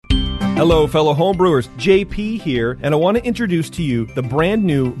Hello, fellow homebrewers. JP here, and I want to introduce to you the brand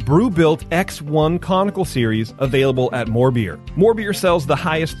new Brew-Built X1 Conical Series available at More Beer. More Beer sells the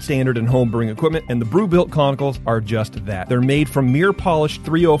highest standard in homebrewing equipment, and the Brew-Built Conicals are just that. They're made from mirror-polished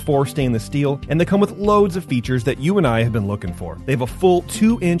 304 stainless steel, and they come with loads of features that you and I have been looking for. They have a full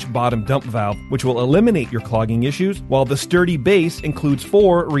 2-inch bottom dump valve, which will eliminate your clogging issues, while the sturdy base includes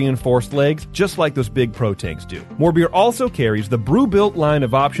 4 reinforced legs, just like those big Pro tanks do. More Beer also carries the Brew-Built line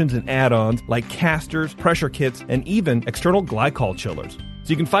of options and add-ons like casters, pressure kits, and even external glycol chillers. So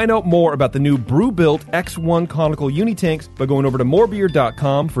you can find out more about the new Brew-Built X1 Conical Unitanks by going over to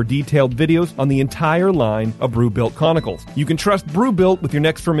morebeer.com for detailed videos on the entire line of Brew-Built Conicals. You can trust Brew-Built with your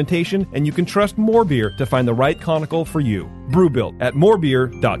next fermentation, and you can trust More Beer to find the right conical for you. Brew-Built at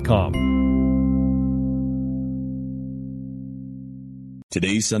morebeer.com.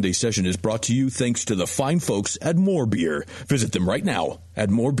 Today's Sunday session is brought to you thanks to the fine folks at More Beer. Visit them right now at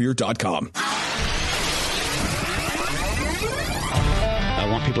morebeer.com. I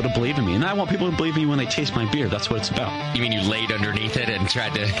want people to believe in me, and I want people to believe in me when they taste my beer. That's what it's about. You mean you laid underneath it and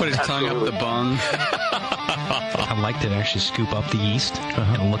tried to put his tongue up the bung? I like to actually scoop up the yeast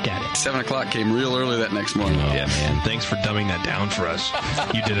and look at it. 7 o'clock came real early that next morning. Yeah, man. Thanks for dumbing that down for us.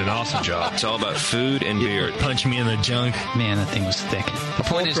 You did an awesome job. It's all about food and beer. Punch me in the junk. Man, that thing was thick. The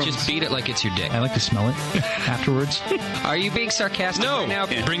point is just beat it like it's your dick. I like to smell it afterwards. Are you being sarcastic No. right now?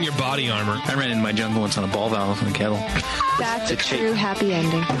 Yeah. Bring your body armor. I ran into my junk once on a ball valve in a kettle. That's a true happy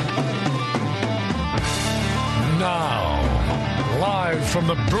ending. Now, live from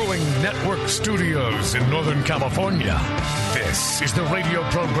the Brewing Network studios in Northern California, this is the radio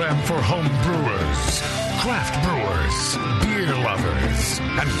program for home brewers, craft brewers, beer lovers,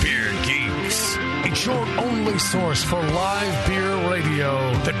 and beer geeks. It's your only source for live beer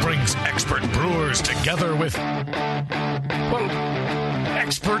radio that brings expert brewers together with, well,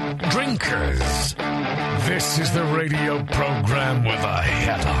 expert drinkers. This is the radio program with a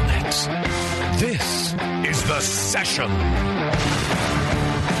head on it. This is The Session.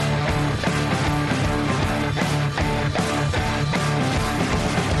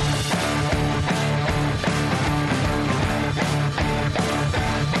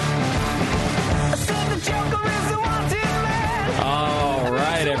 All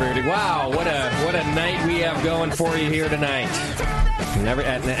right, everybody. Wow, what a night we have going for you here tonight.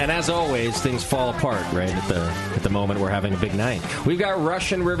 And as always, things fall apart right at the moment we're having a big night. We've got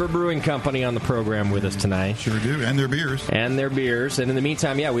Russian River Brewing Company on the program with us tonight. Sure do, and their beers. And in the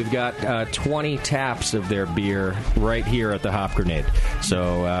meantime, we've got 20 taps of their beer right here at the Hop Grenade.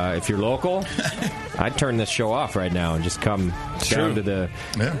 So if you're local, I'd turn this show off right now and just come down to the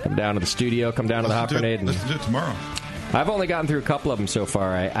studio, come down to the Hop Grenade. Let's do it tomorrow. I've only gotten through a couple of them so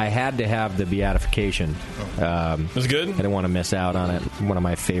far. I had to have the beatification. It was good? I didn't want to miss out on it. One of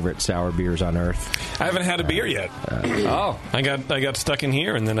my favorite sour beers on earth. I haven't had a beer yet. I got stuck in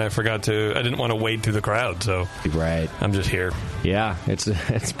here, and then I forgot to. I didn't want to wade through the crowd, so right. I'm just here. Yeah, it's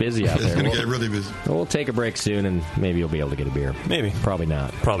busy out there. It's going to get really busy. We'll take a break soon, and maybe you'll be able to get a beer. Maybe. Probably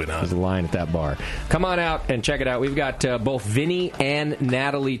not. There's a line at that bar. Come on out and check it out. We've got both Vinny and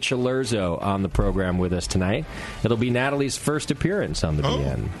Natalie Chilurzo on the program with us tonight. It'll be Natalie's first appearance on the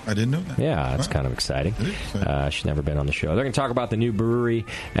BN. I didn't know that. Yeah, it's kind of exciting. She's never been on the show. They're going to talk about the new brewery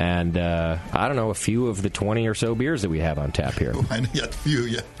and, I don't know, a few of the 20 or so beers that we have on tap here. I know, a few,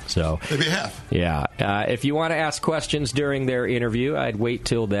 yeah. So maybe half. Yeah. If you want to ask questions during their interview, I'd wait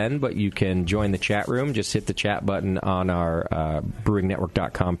till then, but you can join the chat room. Just hit the chat button on our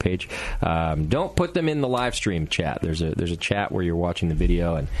brewingnetwork.com page. Don't put them in the live stream chat. There's a chat where you're watching the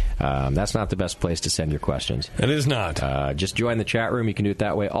video, and that's not the best place to send your questions. It is not. Just join the chat room. You can do it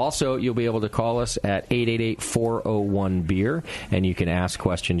that way. Also, you'll be able to call us at 888-401-BEER, and you can ask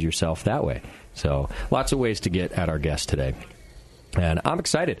questions yourself that way. So lots of ways to get at our guest today. And I'm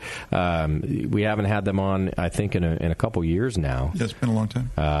excited. We haven't had them on, I think, in a couple years now. Yeah, it's been a long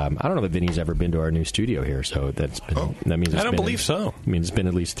time. I don't know that Vinny's ever been to our new studio here, so that means I don't believe so. I mean, it's been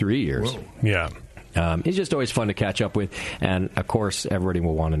at least 3 years. Whoa. Yeah. It's just always fun to catch up with. And, of course, everybody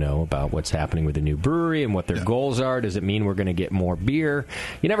will want to know about what's happening with the new brewery and what their goals are. Does it mean we're going to get more beer?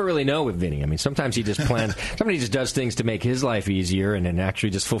 You never really know with Vinny. I mean, sometimes he just plans, somebody just does things to make his life easier and then actually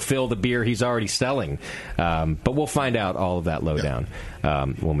just fulfill the beer he's already selling. But we'll find out all of that lowdown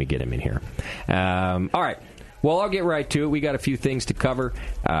when we get him in here. All right. Well, I'll get right to it. We got a few things to cover.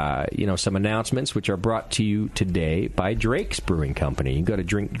 Some announcements, which are brought to you today by Drake's Brewing Company. You can go to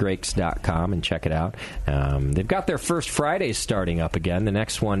drinkdrakes.com and check it out. They've got their first Fridays starting up again. The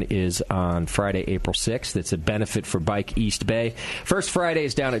next one is on Friday, April 6th. It's a benefit for Bike East Bay. First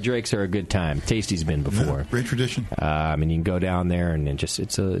Fridays down at Drake's are a good time. Tasty's been before. Yeah, great tradition. And you can go down there and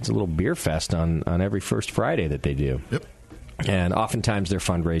it's a little beer fest on every first Friday that they do. Yep. And oftentimes they're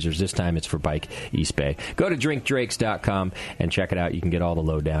fundraisers. This time it's for Bike East Bay. Go to drinkdrakes.com and check it out. You can get all the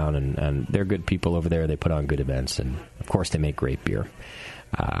lowdown, and they're good people over there. They put on good events, and, of course, they make great beer.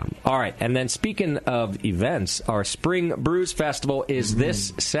 All right, and then speaking of events, our Spring Brews Festival is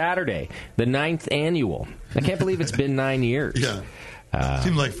this Saturday, the 9th annual. I can't believe it's been 9 years. Yeah.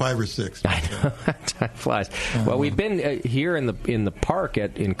 Seems like 5 or 6. I know. Time flies. Well, we've been here in the park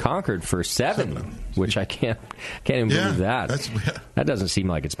in Concord for 7, which I can't even believe that. That doesn't seem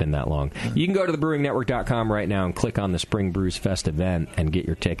like it's been that long. You can go to thebrewingnetwork.com right now and click on the Spring Brews Fest event and get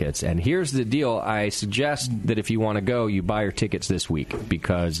your tickets. And here's the deal. I suggest that if you want to go, you buy your tickets this week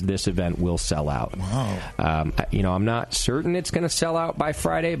because this event will sell out. Wow. I'm not certain it's going to sell out by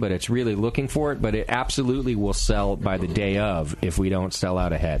Friday, but it's really looking for it. But it absolutely will sell by the day of if we don't sell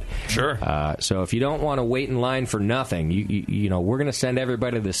out ahead. Sure. So if you don't want to wait in line for nothing, we're going to send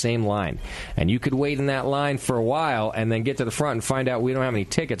everybody to the same line. And you could wait in that line for a while and then get to the front and find out we don't have any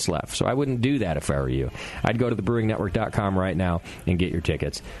tickets left. So I wouldn't do that if I were you. I'd go to thebrewingnetwork.com right now and get your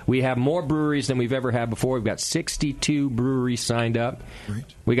tickets. We have more breweries than we've ever had before. We've got 62 breweries signed up. Great.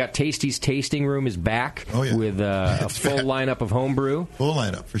 We got Tasty's Tasting Room is back with a full lineup of homebrew. Full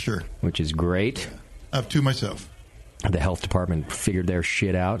lineup, for sure. Which is great. I have 2 myself. The health department figured their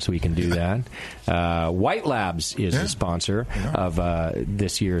shit out, so we can do that. White Labs is the sponsor of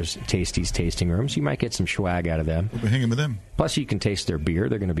this year's Tasty's Tasting Room, so you might get some swag out of them. We'll be hanging with them. Plus, you can taste their beer.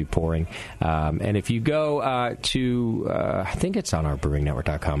 They're going to be pouring. And if you go to, I think it's on our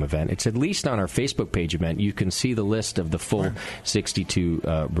BrewingNetwork.com event. It's at least on our Facebook page event. You can see the list of the full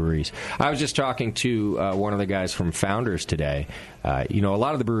 62 breweries. I was just talking to one of the guys from Founders today. A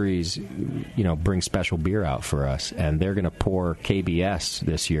lot of the breweries, bring special beer out for us, and they're going to pour KBS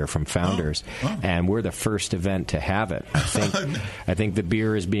this year from Founders, and we're the first event to have it. I think the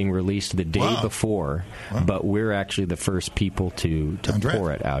beer is being released the day before, but we're actually the first people to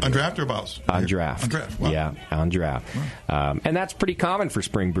pour it out. On here. draft or bottles? On draft. On draft. Wow. Yeah, on draft. And that's pretty common for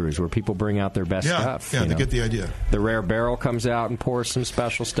spring brews, where people bring out their best stuff. Yeah, they get the idea. The Rare Barrel comes out and pours some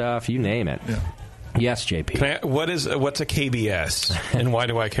special stuff. You name it. Yeah. Yes, JP. What's a KBS, and why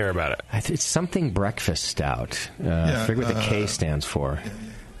do I care about it? It's something breakfast stout. I forget what the K stands for.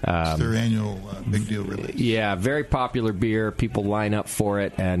 It's their annual big deal release. Yeah, very popular beer. People line up for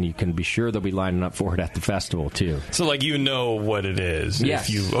it, and you can be sure they'll be lining up for it at the festival, too. So, what it is?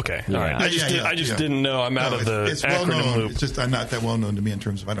 Yes. Okay. Yeah. All right. I just didn't know. I'm out of the it's acronym well-known. loop. It's just not that well-known to me in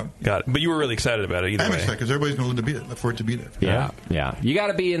terms of I don't... Got it. But you were really excited about it either I'm way. excited because everybody's going to look forward to beat it. Yeah. You got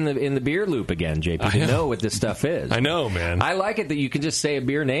to be in the beer loop again, JP, to know what this stuff is. I know, man. I like it that you can just say a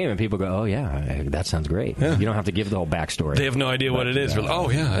beer name and people go, oh, yeah, that sounds great. Yeah. You don't have to give the whole backstory. They have no idea what it is. Oh,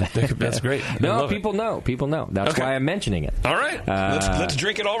 yeah, that's great. No, people know. People know. That's why I'm mentioning it. All right. Let's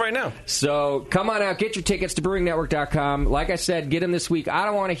drink it all right now. So come on out. Get your tickets to BrewingNetwork.com. Like I said, get them this week. I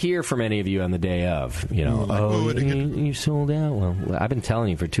don't want to hear from any of you on the day of. You sold out. Well, I've been telling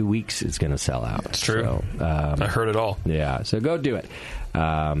you for 2 weeks it's going to sell out. It's true. So, I heard it all. Yeah, so go do it.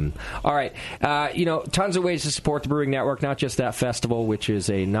 All right. Tons of ways to support the Brewing Network, not just that festival, which is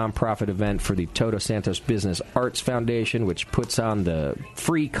a nonprofit event for the Toto Santos Business Arts Foundation, which puts on the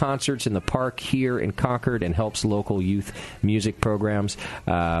free concerts in the park here in Concord and helps local youth music programs.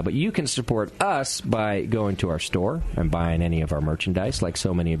 But you can support us by going to our store and buying any of our merchandise, like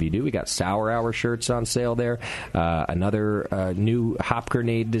so many of you do. We got Sour Hour shirts on sale there. Another new Hop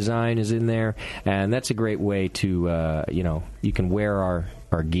Grenade design is in there, and that's a great way to, you can wear our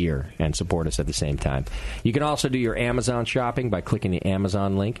gear and support us at the same time. You can also do your Amazon shopping by clicking the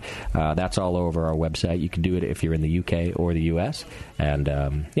Amazon link. That's all over our website. You can do it if you're in the UK or the US. And,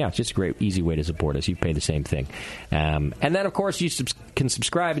 it's just a great, easy way to support us. You pay the same thing. And then, of course, you can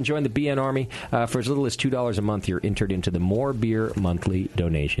subscribe and join the BN Army. For as little as $2 a month, you're entered into the More Beer monthly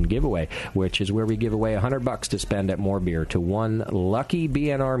donation giveaway, which is where we give away $100 to spend at More Beer to one lucky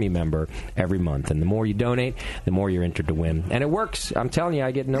BN Army member every month. And the more you donate, the more you're entered to win. And it works. I'm telling you, I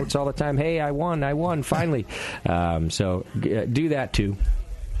get notes all the time. Hey, I won, finally. So do that, too.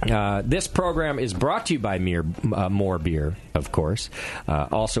 This program is brought to you by More Beer, of course,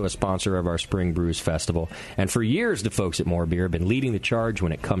 also a sponsor of our Spring Brews Festival. And for years, the folks at More Beer have been leading the charge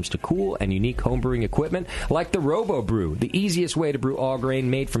when it comes to cool and unique homebrewing equipment, like the Robo Brew, the easiest way to brew all grain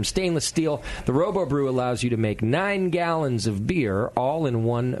made from stainless steel. The Robo Brew allows you to make 9 gallons of beer all in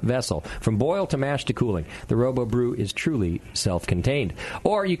one vessel, from boil to mash to cooling. The Robo Brew is truly self-contained.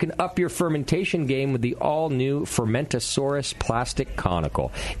 Or you can up your fermentation game with the all-new Fermentosaurus Plastic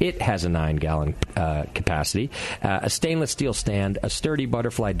Conical. It has a 9-gallon capacity, a stainless steel stand, a sturdy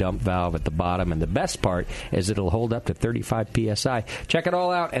butterfly dump valve at the bottom, and the best part is it'll hold up to 35 psi. Check it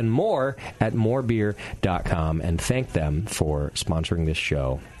all out and more at morebeer.com, and thank them for sponsoring this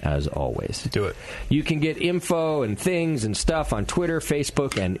show, as always. Do it. You can get info and things and stuff on Twitter,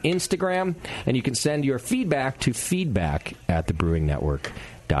 Facebook, and Instagram, and you can send your feedback to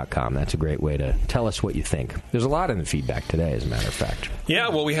feedback@thebrewingnetwork.com. That's a great way to tell us what you think. There's a lot in the feedback today, as a matter of fact. Yeah,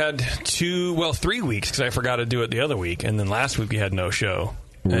 well, we had 3 weeks because I forgot to do it the other week, and then last week we had no show.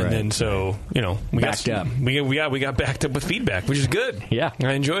 And then, so, we backed up. We got backed up with feedback, which is good. Yeah.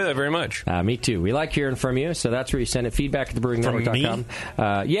 I enjoy that very much. Me too. We like hearing from you, so that's where you send it, feedback@thebrewingnetwork.com.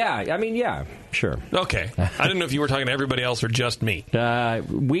 Yeah, sure. Okay. I didn't know if you were talking to everybody else or just me. Whatever.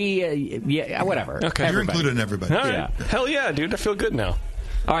 Okay. You're included in everybody. All right. Yeah. Hell yeah, dude. I feel good now.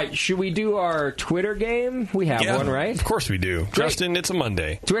 All right, should we do our Twitter game? We have one, right? Of course we do. Great. Justin, it's a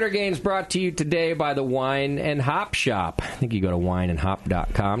Monday. Twitter game's brought to you today by the Wine and Hop Shop. I think you go to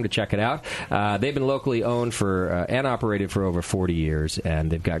wineandhop.com to check it out. They've been locally owned and operated for over 40 years, and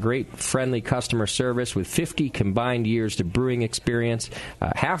they've got great, friendly customer service with 50 combined years of brewing experience.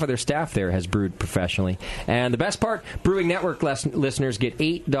 Half of their staff there has brewed professionally. And the best part, Brewing Network listeners get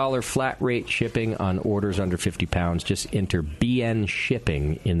 $8 flat rate shipping on orders under 50 pounds. Just enter BN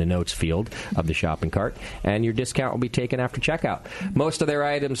Shipping in the notes field of the shopping cart, and your discount will be taken after checkout. Most of their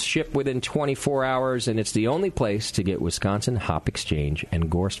items ship within 24 hours, and it's the only place to get Wisconsin Hop Exchange and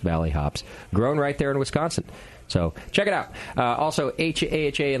Gorst Valley hops grown right there in Wisconsin. So check it out. Also,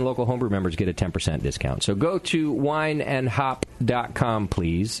 AHA and local homebrew members get a 10% discount. So go to wineandhop.com,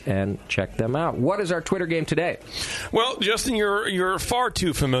 please, and check them out. What is our Twitter game today? Well, Justin, you're far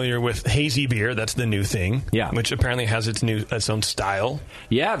too familiar with hazy beer. That's the new thing. Yeah. Which apparently has its own style.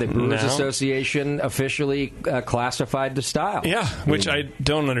 Yeah, the Brewers Association officially classified the style. Yeah, which I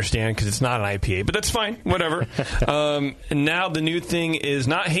don't understand because it's not an IPA, but that's fine. Whatever. Now the new thing is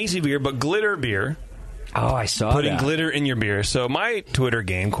not hazy beer, but glitter beer. Oh, I saw Putting that. glitter in your beer. So my Twitter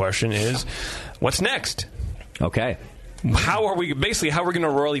game question is, what's next? Okay. How are we going to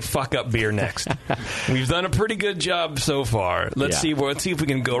royally fuck up beer next? We've done a pretty good job so far. Let's see if we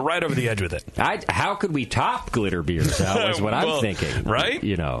can go right over the edge with it. How could we top glitter beers? That was what I'm thinking. Right?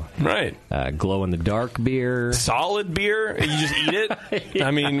 Right. Glow in the dark beer. Solid beer? You just eat it? Yeah.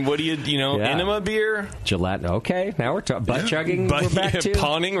 I mean, what do enema beer? Gelatin. Okay, now we're butt chugging. We're back to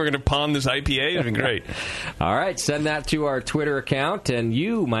pawning. We're going to pawn this IPA. It'd be great. All right, send that to our Twitter account, and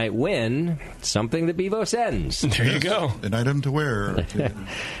you might win something that Bevo sends. There you go. An item to wear.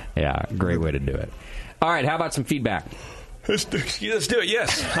 Yeah, great way to do it. All right, how about some feedback? Let's do it.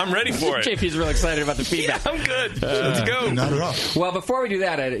 Yes, I'm ready for it. JP's real excited about the feedback. Yeah, I'm good. Let's go. Not at all. Well, before we do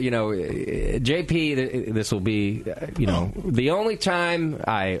that, JP, this will be, the only time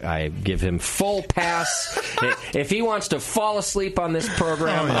I give him full pass. If he wants to fall asleep on this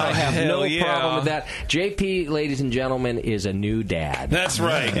program, I have no problem with that. JP, ladies and gentlemen, is a new dad. That's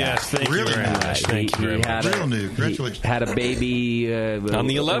right. Yes, thank you very much. Thank you very much. Real new. Congratulations. He had a baby on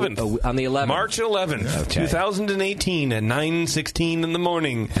the 11th. On the 11th. March 11th, 2018 at 9:16 in the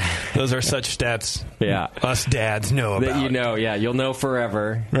morning. Those are such stats. Yeah, us dads know about. That you'll know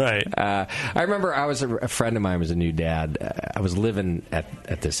forever. Right. I remember a friend of mine was a new dad. I was living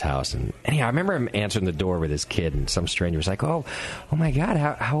at this house, and anyhow, I remember him answering the door with his kid, and some stranger was like, "Oh my God,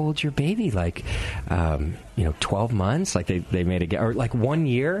 how old's your baby? Like, 12 months? Like they made a or like 1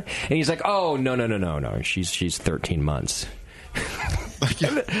 year?" And he's like, "Oh no, she's 13 months."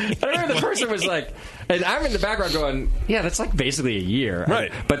 I remember the person was like, and I'm in the background going, yeah, that's like basically a year.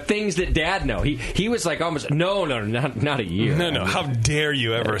 Right. But things that Dad know. He was like almost, no, not a year. No, how dare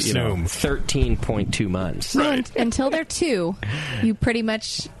you ever assume? 13.2 months. Right. Until they're 2, you pretty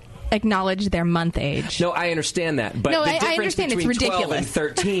much acknowledge their month age. No, I understand that. But no, the difference I understand between it's ridiculous. 12 and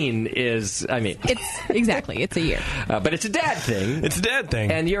 13 is, it's a year. But it's a dad thing. It's a dad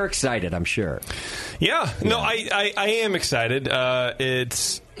thing. And you're excited, I'm sure. Yeah. No, I am excited.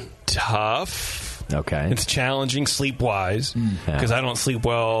 It's tough. Okay. It's challenging sleep-wise because I don't sleep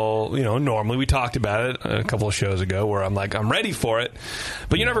well, normally. We talked about it a couple of shows ago where I'm like, I'm ready for it.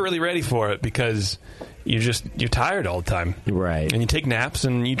 But you're never really ready for it because you're tired all the time, right? And you take naps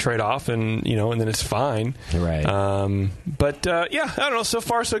and you trade off, and and then it's fine, right? But I don't know. So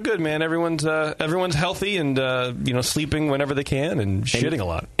far, so good, man. Everyone's healthy and sleeping whenever they can and shitting a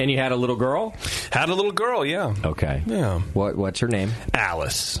lot. And you had a little girl? Had a little girl, yeah. Okay, yeah. What's her name?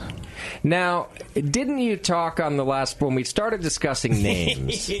 Alice. Now, didn't you talk on the last when we started discussing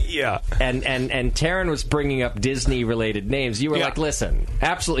names? Yeah. And Taryn was bringing up Disney-related names. You were like, listen,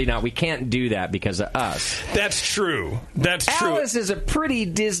 absolutely not. We can't do that because of us. That's true. That's true. Alice is a pretty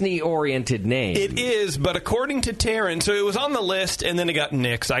Disney-oriented name. It is, but according to Taryn, so it was on the list, and then it got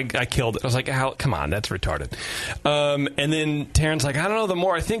nixed. I killed it. I was like, come on, that's retarded. And then Taryn's like, I don't know, the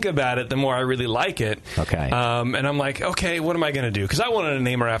more I think about it, the more I really like it. Okay. And I'm like, okay, what am I going to do? Because I wanted to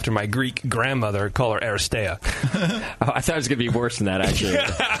name her after my Greek grandmother, call her Aristea. I thought it was going to be worse than that, actually.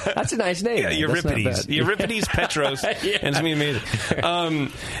 That's a nice name. Yeah, Euripides Petros. Yeah. And it's going to be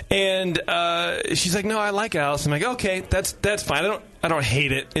amazing. And she's like, no, I like Alice. I'm like, okay, that's fine. I don't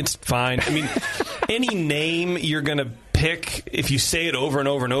hate it. It's fine. I mean, any name you're going to pick, if you say it over and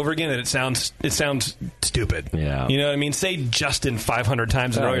over and over again, and it sounds stupid. Yeah. You know what I mean? Say Justin 500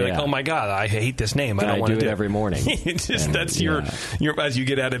 times in a row. You're like, oh my God, I hate this name. I don't want to do it every morning. That's your as you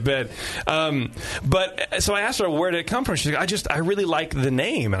get out of bed. But so I asked her, where did it come from? She's like, I really like the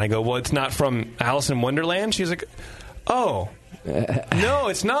name. And I go, well, it's not from Alice in Wonderland. She's like, oh. No,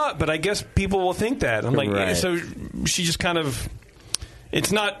 it's not, but I guess people will think that. I'm like, right. So she just kind of...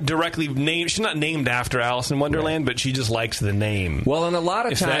 It's not directly named. She's not named after Alice in Wonderland, but she just likes the name. Well, and a lot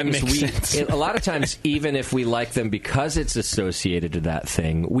of times, times, even if we like them because it's associated to that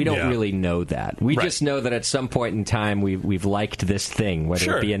thing, we don't really know that. We just know that at some point in time we've liked this thing,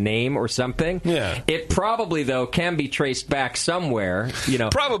 whether it be a name or something. Yeah. It probably though can be traced back somewhere.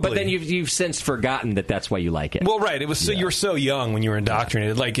 Probably. But then you've since forgotten that that's why you like it. Well, right. It was you were so young when you were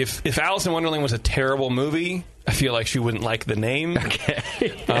indoctrinated. Like if Alice in Wonderland was a terrible movie, I feel like she wouldn't like the name. Okay.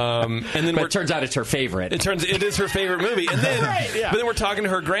 And then but it turns out it's her favorite. It is her favorite movie. And then, but then we're talking to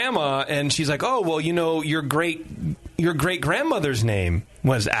her grandma, and she's like, "Oh, well, your great grandmother's name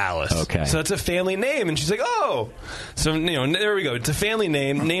was Alice. Okay. So it's a family name." And she's like, "Oh, so there we go. It's a family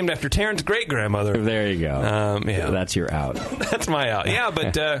name named after Taryn's great grandmother." There you go. That's your out. That's my out. Yeah,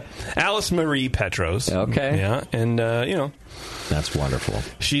 but Alice Marie Petros. Okay. Yeah, and that's wonderful.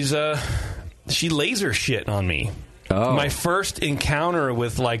 She laser shit on me. Oh. My first encounter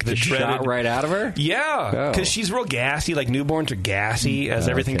with like the dreaded... shot right out of her? Yeah, because she's real gassy. Like newborns are gassy as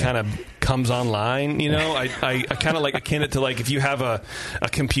everything kind of comes online. I kind of like akin it to like if you have a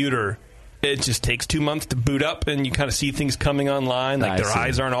computer. It just takes 2 months to boot up, and you kind of see things coming online. Like their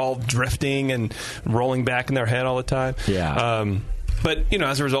eyes aren't all drifting and rolling back in their head all the time. Yeah. But,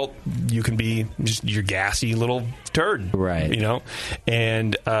 as a result, you can be just your gassy little turd. Right.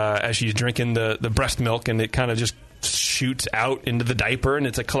 And as she's drinking the breast milk, and it kind of just shoots out into the diaper, and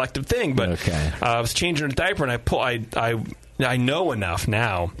it's a collective thing. But I was changing her diaper, and I know enough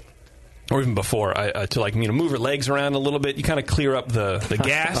now, or even before, to move her legs around a little bit. You kind of clear up the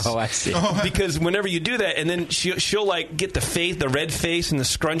gas. Oh, I see. Because whenever you do that, and then she'll like get the red face and the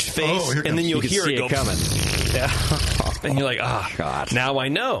scrunched face, and then you'll hear it go coming. Yeah. And you're like, God. Now I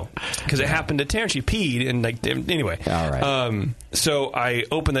know. Because it happened to Taryn. She peed, and anyway. All right. So I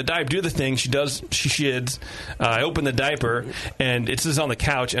open the diaper, do the thing. She shids. I open the diaper, and it's just on the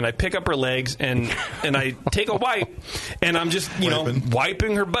couch, and I pick up her legs, and I take a wipe, and I'm just,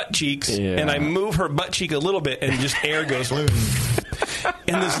 wiping her butt cheeks, and I move her butt cheek a little bit, and just air goes...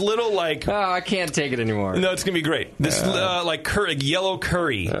 And this little, I can't take it anymore. No, it's going to be great. This, yellow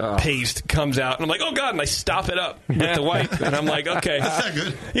curry paste comes out, and I'm like, oh, God, and I stop it up with the wipe, and I'm like, okay. That's not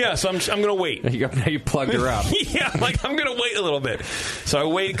good. Yeah, so I'm going to wait. Now you plugged her up. Yeah, I'm going to wait a little bit. So I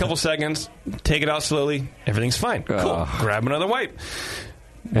wait a couple seconds, take it out slowly, everything's fine. Cool. Grab another wipe.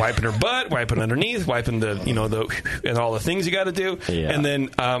 Wiping her butt, wiping underneath, wiping the and all the things you got to do. Yeah. And then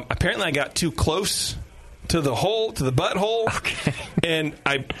apparently I got too close to the butthole, and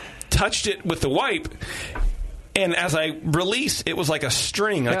I touched it with the wipe. And as I release, it was like a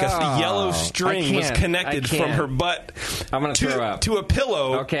string, like a yellow string was connected from her butt to a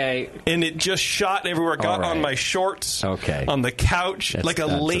pillow. Okay. And it just shot everywhere. It got on my shorts, on the couch, like a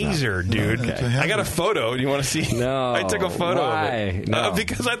laser, dude. Okay. I got a photo. Do you want to see? No. I took a photo of it. No.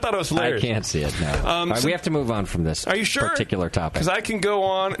 Because I thought it was hilarious. I can't see it, no. All right, we have to move on from this particular topic. Because I can go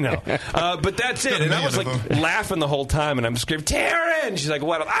on. No. But that's it. And I was laughing the whole time, and I'm screaming, Taryn! She's like,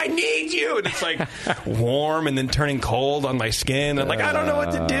 what? I need you! And it's like warm, and then turning cold on my skin. I'm like, I don't know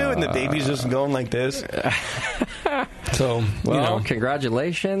what to do. And the baby's just going like this. So So,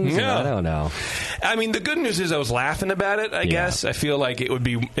 congratulations. Yeah. I don't know. I mean, the good news is I was laughing about it, I guess. I feel like it would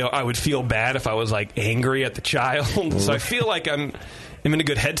be, I would feel bad if I was like angry at the child. So I feel like I'm in a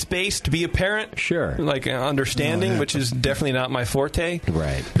good headspace to be a parent. Sure. Like understanding, which is definitely not my forte.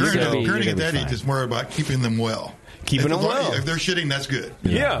 Right. Parenting at that age is more about keeping them well. Keeping them well. If they're shitting, that's good.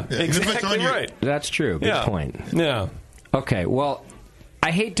 Yeah, Even if it's on exactly you. right. That's true. Good point. Yeah. Okay, well, I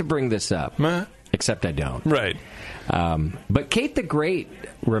hate to bring this up, except I don't. Right. But Kate the Great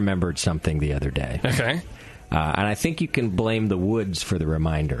remembered something the other day. Okay. And I think you can blame the woods for the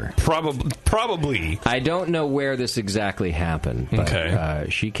reminder. Probably. I don't know where this exactly happened,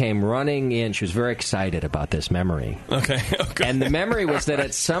 but she came running in. She was very excited about this memory. Okay. And the memory was that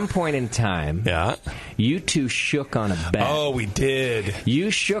at some point in time, you two shook on a bet. Oh, we did. You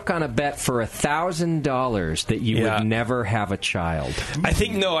shook on a bet for $1,000 that you would never have a child. I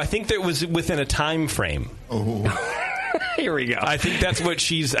think that was within a time frame. Oh. Here we go. I think that's what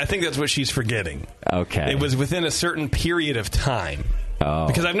she's forgetting. Okay. It was within a certain period of time. Oh.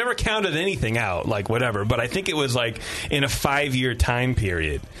 Because I've never counted anything out, like whatever, but I think it was like in a 5-year time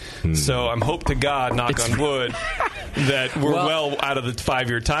period. So I'm hope to God, knock on wood, that we're well out of the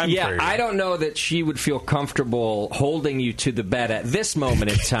 5-year time period. Yeah, I don't know that she would feel comfortable holding you to the bed at this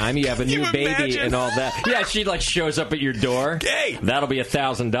moment in time. You have a new baby and all that. Yeah, she like shows up at your door. Hey! That'll be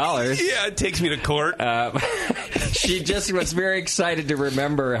 $1,000. Yeah, it takes me to court. She just was very excited to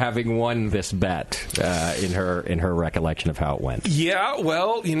remember having won this bet in her recollection of how it went. Yeah,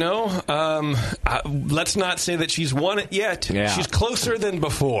 well, let's not say that she's won it yet. Yeah. She's closer than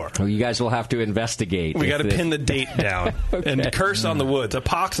before. Well, you guys will have to investigate. We got to pin the date down and curse on the woods, a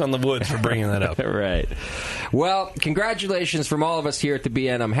pox on the woods for bringing that up. Right. Well, congratulations from all of us here at the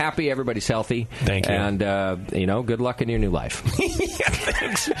BN. I'm happy everybody's healthy. Thank you. And, good luck in your new life. Yeah,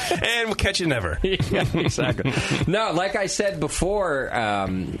 thanks. And we'll catch you never. Yeah, exactly. No, like I said before,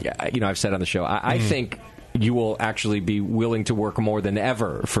 I've said on the show, I think you will actually be willing to work more than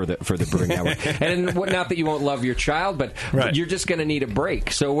ever for the Brewing Network. And not that you won't love your child, but you're just going to need a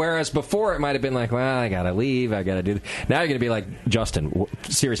break. So whereas before it might have been like, well, I got to leave, I got to do this. Now you're going to be like, Justin,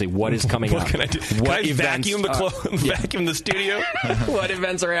 seriously, what is coming up? What can I do? Can I vacuum vacuum the studio? What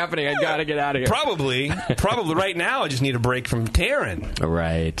events are happening? I got to get out of here. Probably right now I just need a break from Taryn.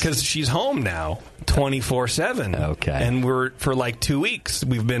 Right. Because she's home now 24/7. Okay. And we're, for like 2 weeks,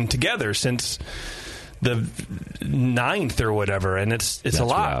 we've been together since the 9th or whatever, and it's a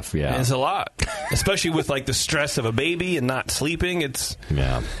lot. Rough, yeah. It's a lot, especially with like the stress of a baby and not sleeping. It's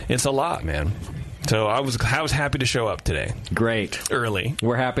a lot, man. So I was happy to show up today. Great, early.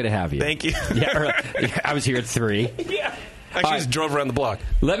 We're happy to have you. Thank you. Yeah, early. I was here at 3. Yeah. Actually, just drove around the block.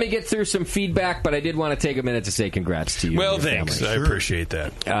 Let me get through some feedback, but I did want to take a minute to say congrats to you. Well, and your thanks. family. I appreciate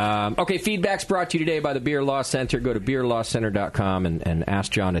that. Okay, feedback's brought to you today by the Beer Law Center. Go to beerlawcenter.com and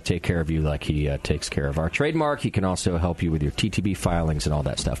ask John to take care of you like he takes care of our trademark. He can also help you with your TTB filings and all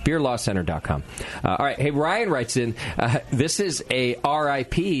that stuff. beerlawcenter.com. All right. Hey, Ryan writes in, this is a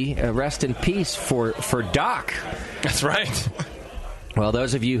RIP, rest in peace for Doc. That's right. Well,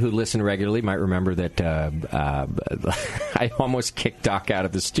 those of you who listen regularly might remember that I almost kicked Doc out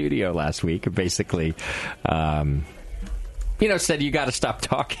of the studio last week. Basically, said you got to stop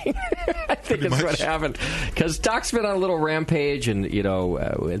talking. I think that's what happened. Because Doc's been on a little rampage and,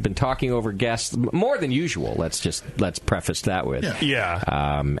 had been talking over guests more than usual. Let's preface that with. Yeah.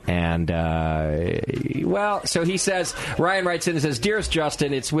 So he says, Ryan writes in and says, Dearest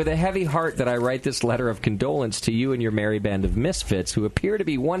Justin, it's with a heavy heart that I write this letter of condolence to you and your merry band of misfits who appear to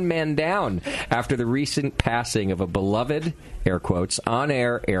be one man down after the recent passing of a beloved, air quotes,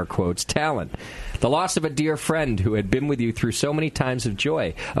 on-air, air quotes, talent. The loss of a dear friend who had been with you through so many times of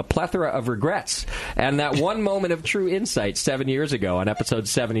joy, a plethora of regrets, and that one moment of true insight 7 years ago on episode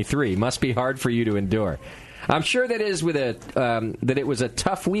 73 must be hard for you to endure. I'm sure that it was a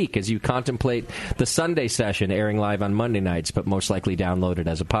tough week as you contemplate the Sunday session airing live on Monday nights, but most likely downloaded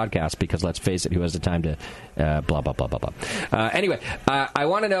as a podcast because, let's face it, who has the time to blah, blah, blah, blah, blah. Anyway, I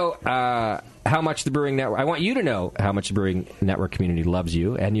want to know how much the Brewing Network... I want you to know how much the Brewing Network community loves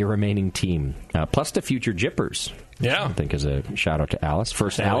you and your remaining team, plus the future Jippers. Yeah. I think as a shout-out to Alice.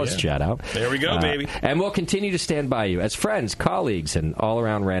 First Alice shout-out. There we go, baby. And we'll continue to stand by you as friends, colleagues, and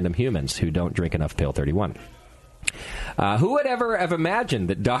all-around random humans who don't drink enough Pale 31. Who would ever have imagined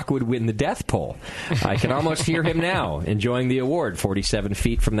that Doc would win the death poll? I can almost hear him now, enjoying the award 47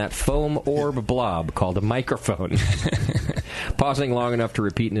 feet from that foam orb blob called a microphone. pausing long enough to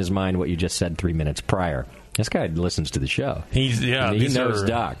repeat in his mind what you just said 3 minutes prior. This guy listens to the show. He knows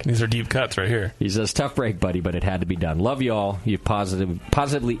Doc. These are deep cuts right here. He says, tough break, buddy, but it had to be done. Love you all. You've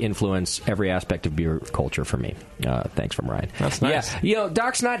positively influenced every aspect of beer culture for me. Thanks from Ryan. That's nice. Yeah,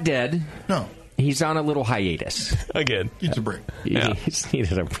 Doc's not dead. No. He's on a little hiatus. Again. Needs a break. He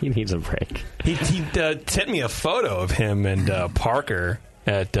needs a break. He sent me a photo of him and Parker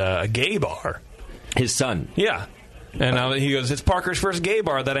at a gay bar. His son. Yeah. And he goes, it's Parker's first gay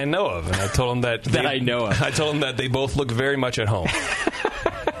bar that I know of. And I told him that... I know of. I told him that they both look very much at home.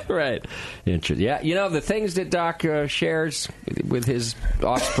 Right. Yeah, the things that Doc shares with his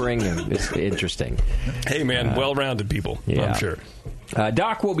offspring is interesting. Hey, man, well-rounded people, I'm sure.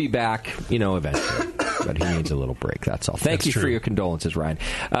 Doc will be back, eventually. But he needs a little break, that's all. Thank you for your condolences, Ryan.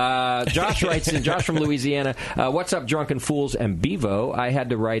 Josh writes in, Josh from Louisiana, what's up, Drunken Fools and Bevo? I had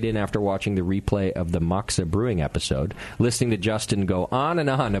to write in after watching the replay of the Moxa Brewing episode, listening to Justin go on and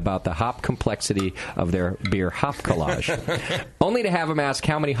on about the hop complexity of their beer hop collage, only to have him ask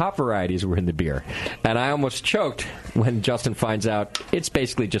how many hop varieties were in the beer. And I almost choked when Justin finds out it's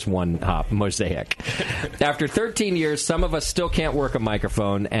basically just one hop, Mosaic. After 13 years, some of us still can't work a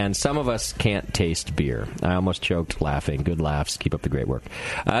microphone, and some of us can't taste beer. I almost choked laughing. Good laughs. Keep up the great work.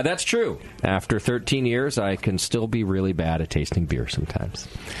 That's true. After 13 years, I can still be really bad at tasting beer sometimes.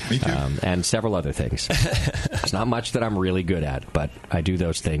 Me too. And several other things. It's not much that I'm really good at, but I do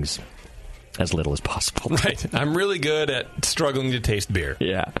those things as little as possible. Right. I'm really good at struggling to taste beer.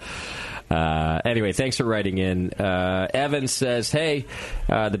 Yeah. Anyway, thanks for writing in. Evan says, hey,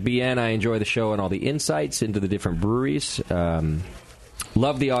 the BN, I enjoy the show and all the insights into the different breweries.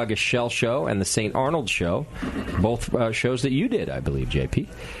 Love the August Shell Show and the St. Arnold Show. Both shows that you did, I believe, JP.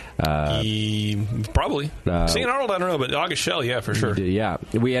 Probably. St. Arnold, I don't know, but August Shell, yeah, for sure. Yeah.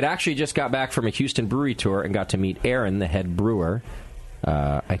 We had actually just got back from a Houston brewery tour and got to meet Aaron, the head brewer.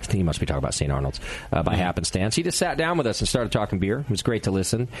 I think he must be talking about St. Arnold's by happenstance. He just sat down with us and started talking beer. It was great to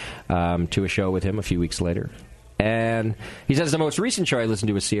listen to a show with him a few weeks later. And he says the most recent show I listened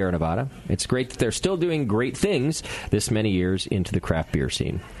to was Sierra Nevada. It's great that they're still doing great things this many years into the craft beer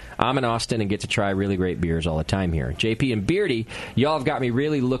scene. I'm in Austin and get to try really great beers all the time here. JP and Beardy, y'all have got me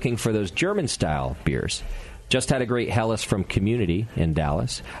really looking for those German-style beers. Just had a great Helles from Community in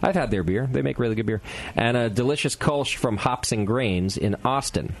Dallas. I've had their beer. They make really good beer. And a delicious Kolsch from Hops and Grains in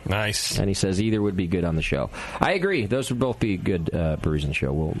Austin. Nice. And he says either would be good on the show. I agree. Those would both be good breweries on the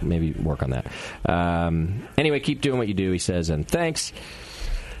show. We'll maybe work on that. Anyway, keep doing what you do, he says, and thanks.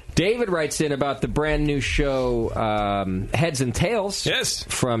 David writes in about the brand new show Heads and Tails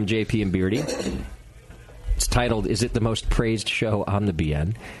from JP and Beardy. It's titled, Is It the Most Praised Show on the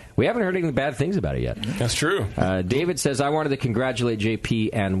BN? We haven't heard any bad things about it yet. That's true. David says, I wanted to congratulate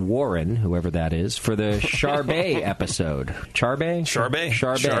JP and Warren, whoever that is, for the Charbet episode. Charbet?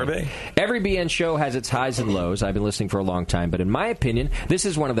 Charbet. Every BN show has its highs and lows. I've been listening for a long time, but in my opinion, this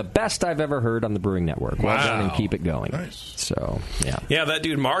is one of the best I've ever heard on the Brewing Network. Well done and keep it going. Nice. So, yeah. Yeah, that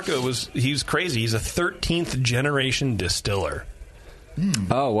dude Marco, he's crazy. He's a 13th generation distiller.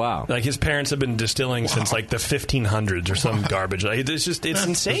 Oh, wow. Like, his parents have been distilling since, like, the 1500s or some garbage. Like, it's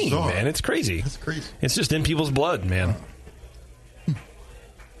insane, bizarre. Man. It's crazy. That's crazy. It's just in people's blood, man.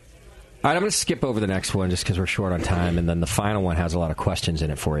 All right, I'm going to skip over the next one just because we're short on time, and then the final one has a lot of questions in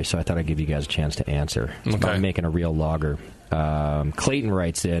it for you, so I thought I'd give you guys a chance to answer. It's about making a real lager. Clayton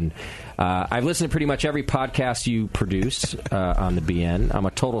writes in, I've listened to pretty much every podcast you produce on the BN. I'm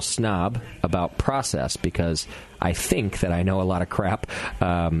a total snob about process because I think that I know a lot of crap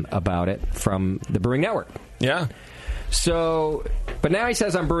about it from the Brewing Network. Yeah. So, but now he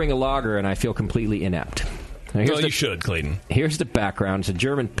says I'm brewing a lager and I feel completely inept. Now, well, you should, Clayton. Here's the background. It's a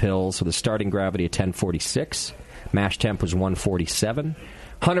German Pils with a starting gravity of 1046. Mash temp was 147.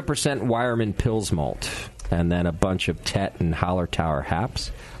 100% Weyermann Pils malt. And then a bunch of Tet and Hallertauer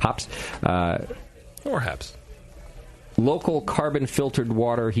hops. Or hops. Local carbon-filtered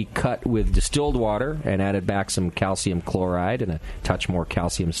water he cut with distilled water and added back some calcium chloride and a touch more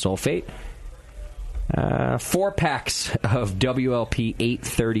calcium sulfate. 4 packs of WLP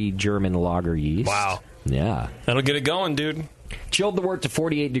 830 German lager yeast. Wow. Yeah. That'll get it going, dude. Chilled the wort to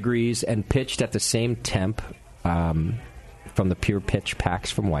 48 degrees and pitched at the same temp from the pure pitch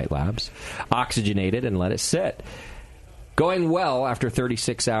packs from White Labs. Oxygenated and let it sit. Going well after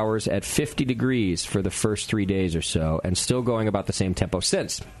 36 hours at 50 degrees for the first 3 days or so, and still going about the same tempo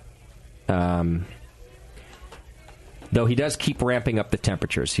since. Though he does keep ramping up the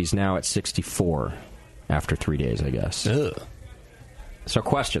temperatures. He's now at 64 after 3 days, I guess. Ugh. So,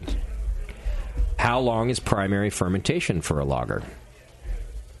 questions. How long is primary fermentation for a lager?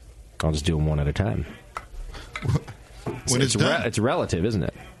 I'll just do them one at a time. when it's done. It's relative, isn't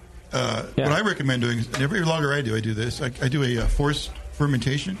it? What I recommend doing, and every lager I do this. I do a forced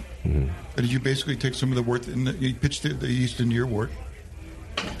fermentation. Mm-hmm. That is, you basically take some of the wort, and you pitch the yeast into your wort,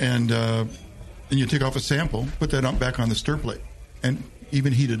 and then you take off a sample, put that back on the stir plate, and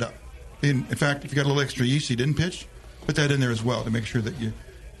even heat it up. In fact, if you got a little extra yeast you didn't pitch, put that in there as well to make sure that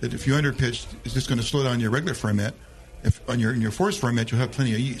if you underpitched, it's just going to slow down your regular ferment. If on your forced ferment, you'll have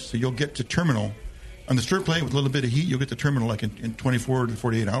plenty of yeast, so you'll get to terminal on the stir plate with a little bit of heat. You'll get to terminal like in 24 to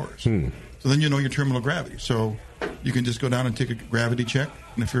 48 hours. So then you know your terminal gravity. So you can just go down and take a gravity check,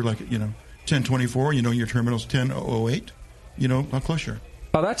 and if you're like 1024, you know your terminal's 1008. You know how close you are.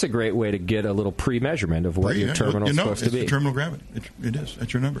 Oh, that's a great way to get a little pre-measurement of what your terminal is supposed to be. It's the terminal gravity. It is.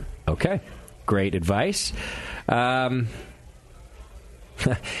 That's your number. Okay. Great advice.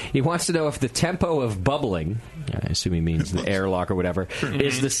 He wants to know if the tempo of bubbling, I assume he means the airlock or whatever,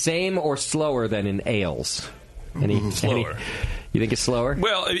 is the same or slower than in ales. Slower. You think it's slower?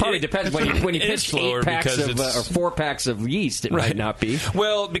 Well, probably depends. When you pitch 8 packs or 4 packs of yeast, it might not be.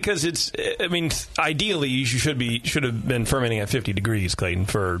 Well, because ideally you should have been fermenting at 50 degrees, Clayton,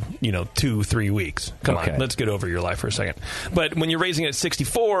 for 2-3 weeks. Come on, let's get over your life for a second. But when you're raising it at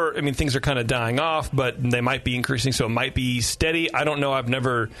 64, things are kind of dying off, but they might be increasing, so it might be steady. I don't know. I've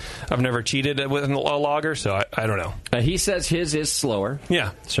never cheated with a lager, so I don't know. He says his is slower.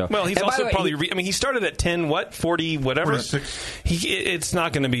 Yeah. So well, he's also probably. He started at 40 whatever. 46. It's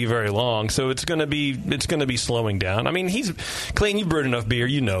not going to be very long, so it's going to be slowing down. Clayton, you've brewed enough beer,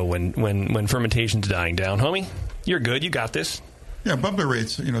 you know when fermentation's dying down, homie. You're good. You got this. Yeah, bubbler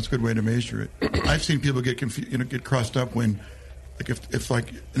rates. It's a good way to measure it. I've seen people get get crossed up when, if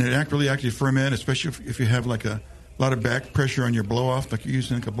in an really active ferment, especially if you have a lot of back pressure on your blow off, like you're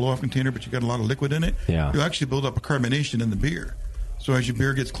using a blow off container, but you got a lot of liquid in it. Yeah. You actually build up a carbonation in the beer. So as your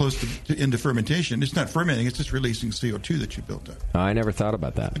beer gets close into fermentation, it's not fermenting; it's just releasing CO2 that you built up. I never thought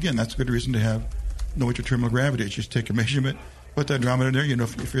about that. Again, that's a good reason to know what your terminal gravity is. Just take a measurement, put that hydrometer in there, you know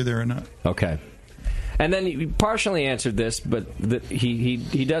if you're there or not. Okay. And then you partially answered this, but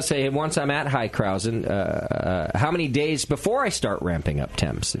he does say, once I'm at Heikrausen, how many days before I start ramping up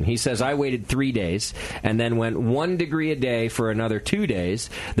temps? And he says, I waited 3 days and then went 1 degree a day for another 2 days,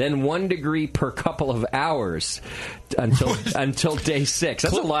 then 1 degree per couple of hours until day 6.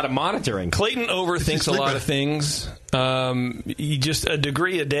 That's a lot of monitoring. Clayton overthinks a lot of things. You just a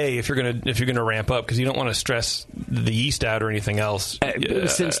degree a day if you're gonna ramp up, because you don't want to stress the yeast out or anything else.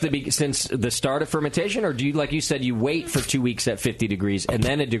 Since the start of fermentation, or do you, like you said, you wait for 2 weeks at 50 degrees and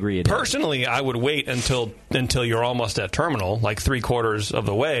then a degree a day? Personally, I would wait until you're almost at terminal, like 3/4 of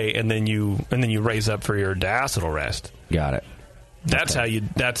the way, and then you raise up for your diacetyl rest. Got it. That's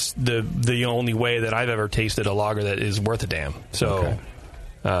that's the only way that I've ever tasted a lager that is worth a damn. So,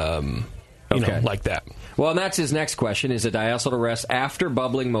 like that. Well, and that's his next question. Is a diacetyl rest after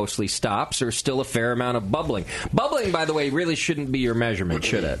bubbling mostly stops, or still a fair amount of bubbling? Bubbling, by the way, really shouldn't be your measurement,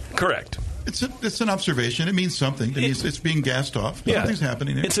 should it? Correct. It's an observation. It means something. It's being gassed off. Something's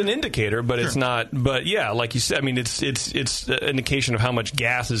happening there. It's an indicator, but it's not. But yeah, like you said, it's an indication of how much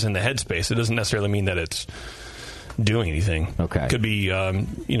gas is in the headspace. It doesn't necessarily mean that it's doing anything. Okay. Could be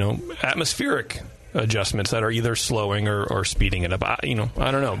atmospheric adjustments that are either slowing or speeding it up. I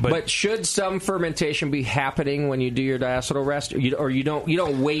don't know. But should some fermentation be happening when you do your diacetyl rest, or you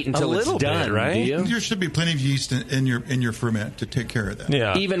don't wait until it's done, right? Do you? There should be plenty of yeast in your ferment to take care of that.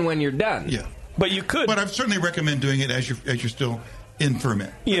 Yeah. Even when you're done. Yeah. But you could. But I certainly recommend doing it as you're still in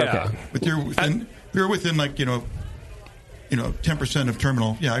ferment. Yeah. Okay. But you're within 10% of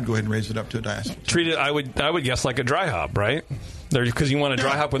terminal. Yeah, I'd go ahead and raise it up to a diacetyl. Treat it. I would guess like a dry hop, right? Because you want a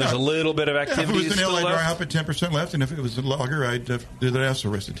dry hop when there's a little bit of activity. If it was an ale, I'd left. dry hop at 10% left, and if it was a lager, I'd do the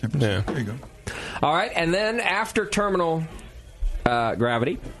diacetyl rest at 10%. Yeah. There you go. All right, and then after terminal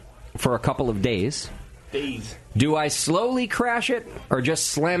gravity for a couple of days, do I slowly crash it or just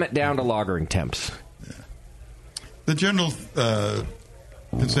slam it down to lagering temps? Yeah. The general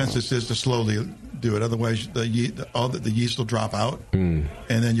consensus is to slowly do it. Otherwise, the yeast will drop out, and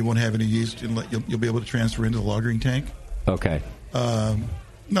then you won't have any yeast. You'll be able to transfer into the lagering tank. Okay.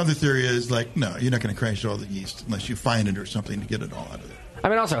 Another theory is no, you're not going to crash all the yeast unless you find it or something to get it all out of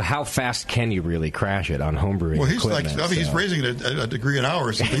it. Also, how fast can you really crash it on homebrewing equipment? Well, he's raising it a degree an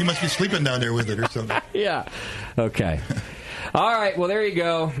hour, so he must be sleeping down there with it or something. Yeah. Okay. All right. Well, there you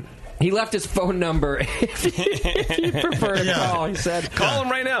go. He left his phone number if you prefer to call. He said, call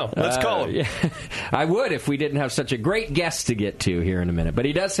him right now. Let's call him. Yeah. I would if we didn't have such a great guest to get to here in a minute. But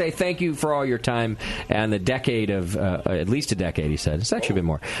he does say thank you for all your time and the decade of, at least a decade, he said. It's actually been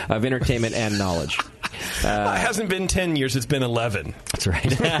more, of entertainment and knowledge. It hasn't been 10 years. It's been 11. That's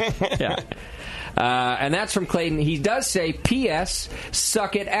right. Yeah. And that's from Clayton. He does say, P.S.,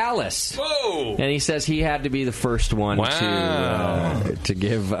 suck it, Alice. Whoa! And he says he had to be the first one to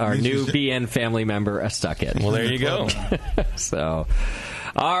give our new BN family member a suck it. Well, there you go. So,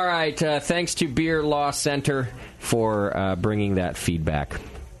 all right. Thanks to Beer Law Center for bringing that feedback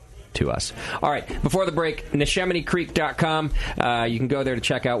to us. All right, before the break, NeshemeneCreek.com. You can go there to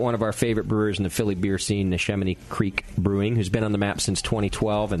check out one of our favorite brewers in the Philly beer scene, Neshaminy Creek Brewing, who's been on the map since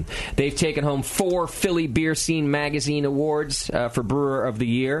 2012, and they've taken home 4 Philly Beer Scene Magazine awards for Brewer of the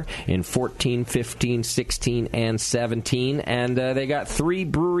Year in 14, 15, 16, and 17, and they got 3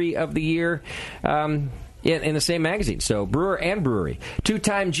 Brewery of the Year in the same magazine. So brewer and brewery.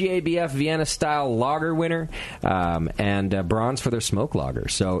 2-time GABF Vienna-style lager winner, and bronze for their smoke lager.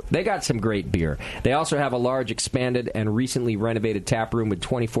 So they got some great beer. They also have a large, expanded, and recently renovated tap room with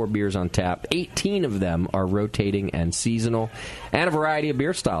 24 beers on tap. 18 of them are rotating and seasonal, and a variety of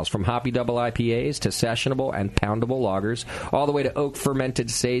beer styles, from hoppy double IPAs to sessionable and poundable lagers, all the way to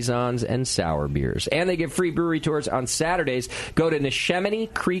oak-fermented saisons and sour beers. And they give free brewery tours on Saturdays. Go to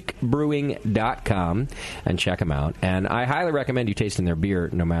NeshemeneCreekBrewing.com and check them out. And I highly recommend you tasting their beer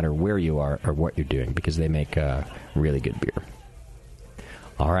no matter where you are or what you're doing, because they make really good beer.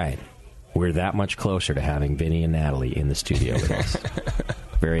 All right. We're that much closer to having Vinny and Natalie in the studio with us.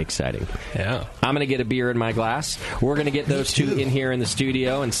 Very exciting. Yeah. I'm going to get a beer in my glass. We're going to get those two in here in the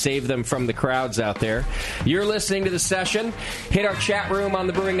studio and save them from the crowds out there. You're listening to The Session. Hit our chat room on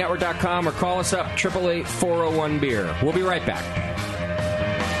thebrewingnetwork.com or call us up, 888-401-BEER. We'll be right back.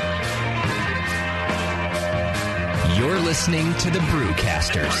 You're listening to the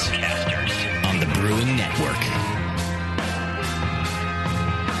Brewcasters on the Brewing Network.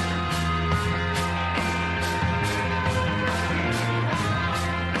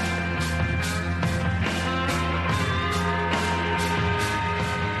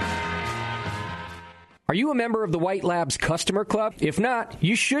 Are you a member of the White Labs Customer Club? If not,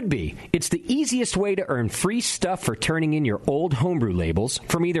 you should be. It's the easiest way to earn free stuff for turning in your old homebrew labels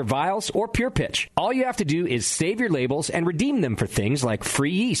from either Vials or Pure Pitch. All you have to do is save your labels and redeem them for things like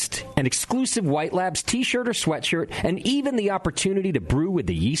free yeast, an exclusive White Labs t-shirt or sweatshirt, and even the opportunity to brew with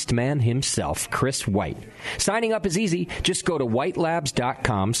the yeast man himself, Chris White. Signing up is easy. Just go to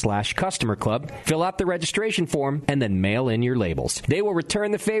whitelabs.com/customer club, fill out the registration form, and then mail in your labels. They will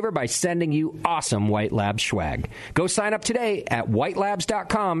return the favor by sending you awesome White Labs swag. Go sign up today at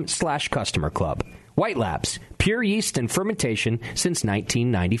whitelabs.com/customer club. White Labs, pure yeast and fermentation since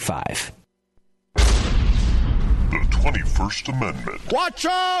 1995. The 21st Amendment. Watch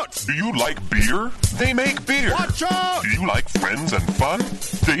out! Do you like beer? They make beer. Watch out! Do you like friends and fun?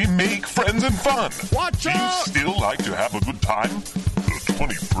 They make friends and fun. Watch out! Do you still like to have a good time? The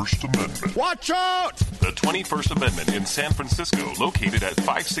 21st Amendment. Watch out! The 21st Amendment in San Francisco, located at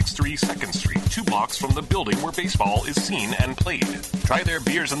 563 2nd Street, 2 blocks from the building where baseball is seen and played. Try their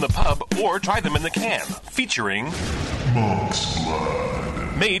beers in the pub or try them in the can, featuring Monk's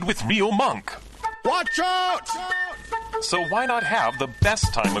Blood. Made with real monk. Watch out! So why not have the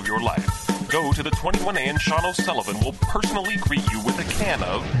best time of your life? Go to the 21A and Sean O'Sullivan will personally greet you with a can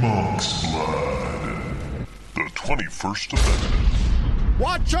of Monk's Blood. The 21st Amendment.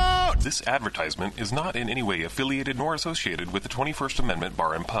 Watch out! This advertisement is not in any way affiliated nor associated with the 21st Amendment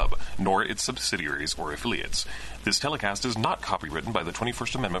Bar and Pub, nor its subsidiaries or affiliates. This telecast is not copywritten by the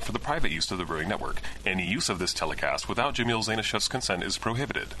 21st Amendment for the private use of the Brewing Network. Any use of this telecast without Jamil Zainashev's consent is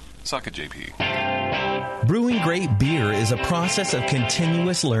prohibited. Suck it, JP. Brewing great beer is a process of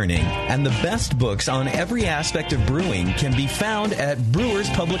continuous learning, and the best books on every aspect of brewing can be found at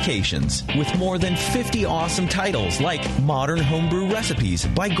Brewers Publications, with more than 50 awesome titles like Modern Homebrew Recipes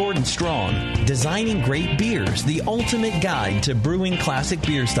by Gordon Strong, Designing Great Beers, the Ultimate Guide to Brewing Classic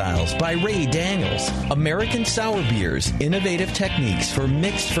Beer Styles by Ray Daniels, American Sour Beers, Innovative Techniques for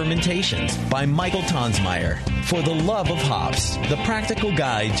Mixed Fermentations by Michael Tonsmeyer, For the Love of Hops, The Practical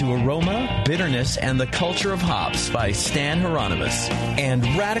Guide to Aroma, Bitterness, and the Culture of Hops by Stan Hieronymus, and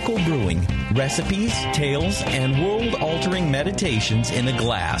Radical Brewing, Recipes, Tales, and World-Altering Meditations in a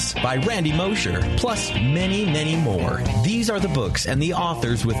Glass by Randy Mosher, plus many, many more. These are the books and the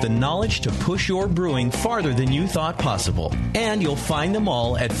authors with the knowledge to push your brewing farther than you thought possible. And you'll find them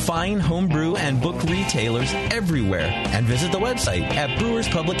all at fine homebrew and book retailers everywhere. And visit the website at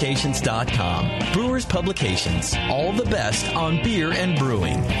brewerspublications.com. Brewers Publications, all the best on beer and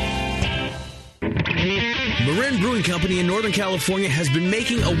brewing. Marin Brewing Company in Northern California has been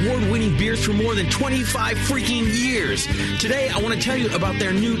making award-winning beers for more than 25 freaking years. Today, I want to tell you about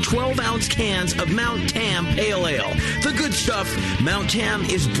their new 12-ounce cans of Mount Tam Pale Ale. The good stuff, Mount Tam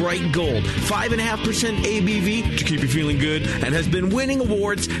is bright gold, 5.5% ABV to keep you feeling good, and has been winning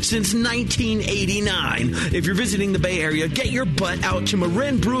awards since 1989. If you're visiting the Bay Area, get your butt out to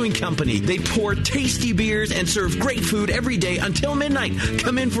Marin Brewing Company. They pour tasty beers and serve great food every day until midnight.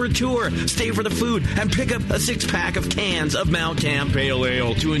 Come in for a tour, stay for the food, and pick up a 6-pack of cans of Mount Tam Pale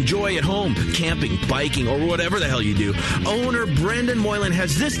Ale to enjoy at home, camping, biking, or whatever the hell you do. Owner Brendan Moylan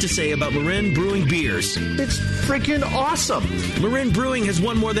has this to say about Marin Brewing beers. It's freaking awesome. Marin Brewing has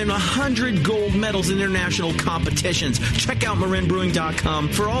won more than 100 gold medals in international competitions. Check out marinbrewing.com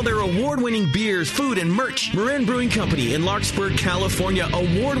for all their award-winning beers, food, and merch. Marin Brewing Company in Larkspur, California.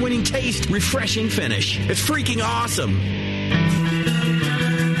 Award-winning taste, refreshing finish. It's freaking awesome.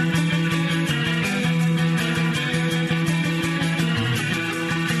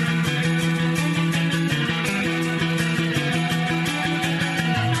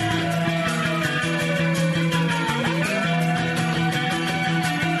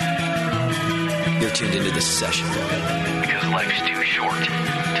 Tuned into this session because life's too short to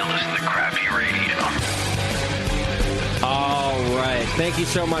listen to crappy radio. All right. Thank you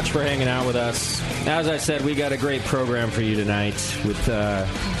so much for hanging out with us. As I said, we got a great program for you tonight with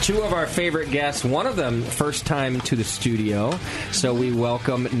two of our favorite guests. One of them, first time to the studio. So we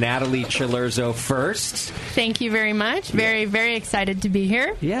welcome Natalie Chilurzo first. Thank you very much. Very, very excited to be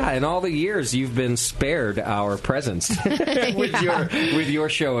here. Yeah, in all the years you've been spared our presence with your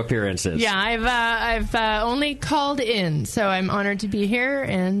show appearances. Yeah, I've only called in, so I'm honored to be here,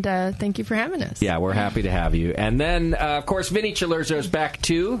 and thank you for having us. Yeah, we're happy to have you. And then, of course, Vinny Chilurzo's back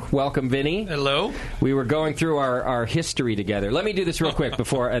too. Welcome, Vinny. Hello. We were going through our history together. Let me do this real quick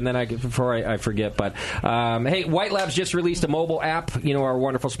before I forget. But hey, White Labs just released a mobile app. You know, our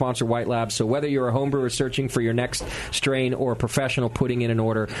wonderful sponsor, White Labs. So whether you're a homebrewer searching for your next strain or a professional putting in an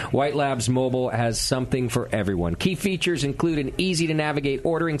order, White Labs Mobile has something for everyone. Key features include an easy-to-navigate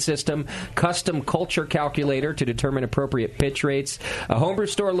ordering system, custom culture calculator to determine appropriate pitch rates, a homebrew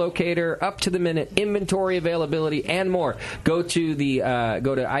store locator, up-to-the-minute inventory availability, and more. Go to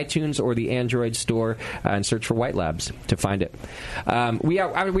iTunes or the Android store and search for White Labs to find it. We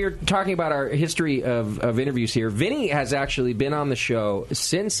were talking about our history of interviews here. Vinny has actually been on the show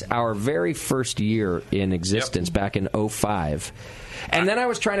since our very first year in existence, back in 2005. And then I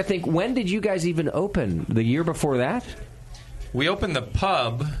was trying to think, when did you guys even open? The year before that? We opened the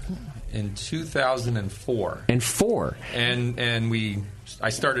pub in 2004. And I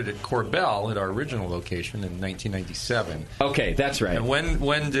started at Corbell at our original location in 1997. Okay, that's right. And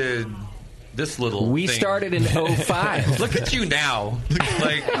when did this little We thing... started in 2005. Look at you now.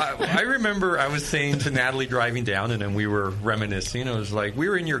 Like, I remember I was saying to Natalie driving down, and then we were reminiscing. It was like, we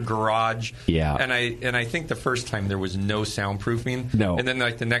were in your garage. Yeah. And I think the first time there was no soundproofing. No. And then,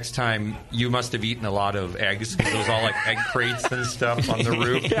 like, the next time, you must have eaten a lot of eggs, because it was all, like, egg crates and stuff on the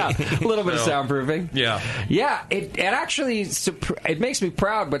roof. Yeah, a little bit of soundproofing. Yeah. Yeah, it actually, it makes me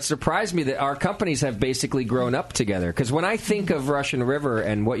proud, but surprised me that our companies have basically grown up together. Because when I think of Russian River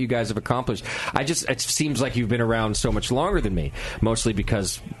and what you guys have accomplished, it seems like you've been around so much longer than me, mostly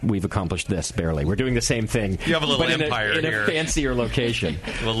because we've accomplished this barely. We're doing the same thing. You have a little empire in here. a fancier location.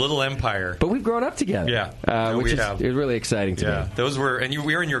 A little empire. But we've grown up together. Yeah. Which is really exciting to me. Those were, and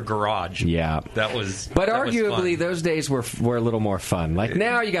we were in your garage. Yeah. That was But that was arguably, fun. those days were a little more fun. Like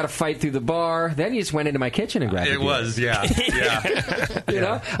now, you got to fight through the bar. Then you just went into my kitchen and grabbed a It beer. was, yeah. You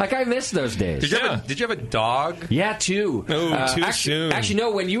know? Like, I miss those days. Did you have a dog? Yeah, two. Oh, too soon. Actually, no,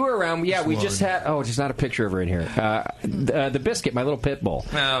 when you were around, we just had... Oh, there's not a picture of her in here. The Biscuit, my little pit bull.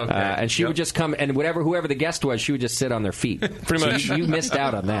 Oh, okay. And she would just come, and whoever the guest was, she would just sit on their feet. Pretty much. You missed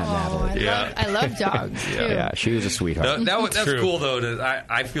out on that, Natalie. I love dogs, too. Yeah, she was a sweetheart. That's cool, though.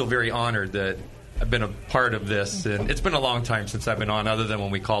 I feel very honored that I've been a part of this, and it's been a long time since I've been on, other than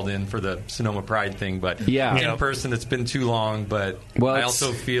when we called in for the Sonoma Pride thing. But in person, it's been too long. But I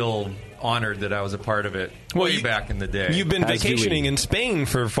also feel honored that I was a part of it way back in the day. You've been vacationing in Spain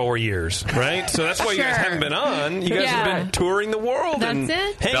for 4 years, right? So that's why you guys haven't been on. You guys have been touring the world and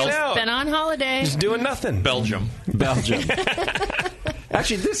hanging out. Been on holiday. Just doing nothing. Belgium.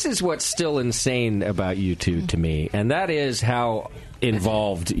 Actually, this is what's still insane about you two to me, and that is how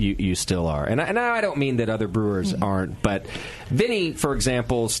involved you still are. And I don't mean that other brewers aren't, but Vinny, for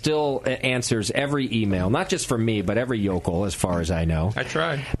example, still answers every email, not just from me, but every yokel, as far as I know. I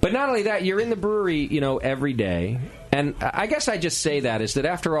try. But not only that, you're in the brewery, every day. And I guess I just say that is that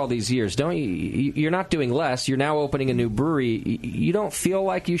after all these years, you're not doing less. You're now opening a new brewery. You don't feel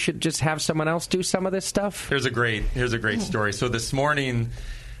like you should just have someone else do some of this stuff? Here's a great story. So this morning,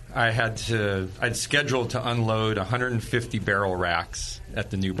 I'd scheduled to unload 150 barrel racks at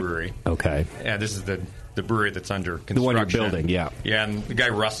the new brewery. Okay. And this is the brewery that's under construction. The one you're building, yeah. Yeah, and the guy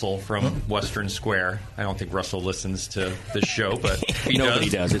Russell from Western Square. I don't think Russell listens to this show, but he Nobody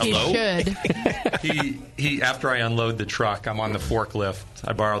does. Hello? He should. He after I unload the truck, I'm on the forklift.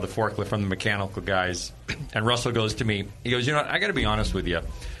 I borrow the forklift from the mechanical guys, and Russell goes to me. He goes, I got to be honest with you.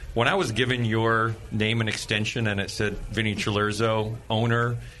 When I was given your name and extension and it said Vinny Cilurzo,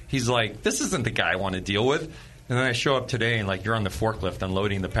 owner, he's like, this isn't the guy I want to deal with. And then I show up today and you're on the forklift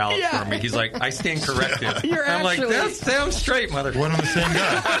unloading the pallets for me. He's like, I stand corrected. I'm like, that sounds straight, mother. One on the same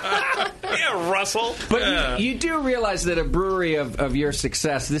guy. Yeah, Russell. But you do realize that a brewery of your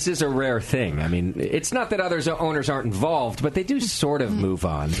success, this is a rare thing. I mean, it's not that other owners aren't involved, but they do sort of move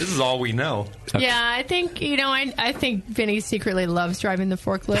on. This is all we know. Okay. Yeah, I think I think Vinny secretly loves driving the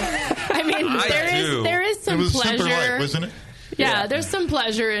forklift. I mean, there is some it was pleasure, super light, wasn't it? Yeah, there's some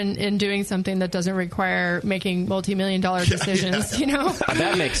pleasure in doing something that doesn't require making multi-million-dollar decisions.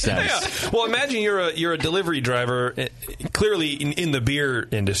 That makes sense. Yeah. Well, imagine you're a delivery driver, clearly in the beer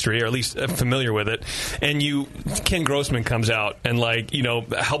industry, or at least familiar with it, and Ken Grossman comes out and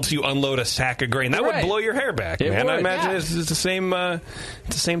helps you unload a sack of grain. That would blow your hair back, man. I imagine it's the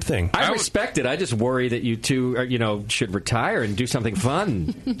same thing. I respect it. I just worry that you two should retire and do something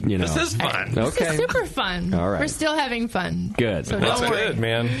fun. This is fun. Okay. This is super fun. All right. We're still having fun. Good. So That's don't worry. good,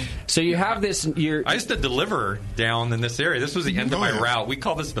 man. So you have this. I used to deliver down in this area. This was the end of my route. We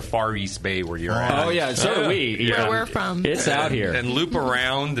call this the Far East Bay where you're at. Oh yeah, so do we. Where we're from. It's out here. And loop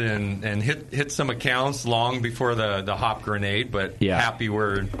around and hit some accounts long before the hop grenade. But happy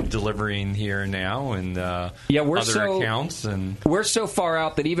we're delivering here now and we're other accounts. And we're so far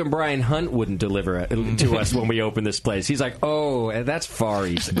out that even Brian Hunt wouldn't deliver it to us when we open this place. He's like, oh, that's Far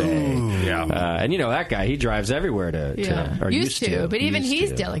East Bay. Yeah. And that guy, he drives everywhere to used to, but even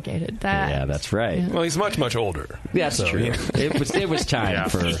he's delegated that. Yeah, that's right. Yeah. Well, he's much, much older. That's true. It was time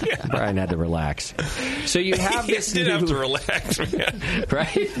for Brian had to relax. So you have this. He did have to relax, man.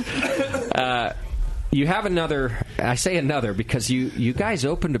 Right? You have another. I say another because you guys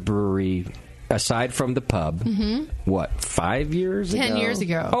opened a brewery. Aside from the pub, what, 5 years ago? 10 years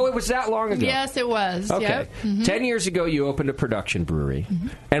ago. Oh, it was that long ago? Yes, it was. Okay. Yep. Mm-hmm. 10 years ago, you opened a production brewery. Mm-hmm.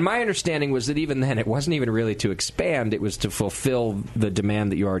 And my understanding was that even then, it wasn't even really to expand. It was to fulfill the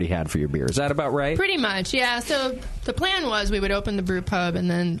demand that you already had for your beer. Is that about right? Pretty much, yeah. So the plan was we would open the brew pub and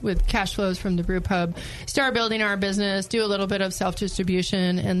then with cash flows from the brew pub, start building our business, do a little bit of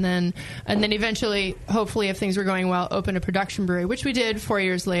self-distribution, and then eventually, hopefully, if things were going well, open a production brewery, which we did 4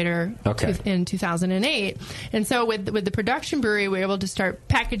 years later in 2008. And so with the production brewery, we were able to start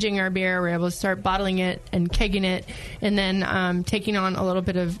packaging our beer. We were able to start bottling it and kegging it, and then taking on a little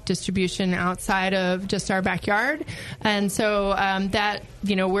bit of distribution outside of just our backyard. And so that,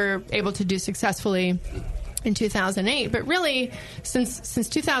 we're able to do successfully in 2008. But really, since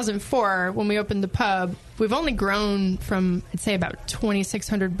 2004, when we opened the pub, we've only grown from, I'd say, about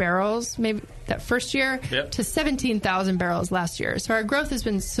 2,600 barrels, maybe that first year, to 17,000 barrels last year. So our growth has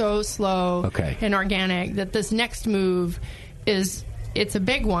been so slow and organic that this next move it's a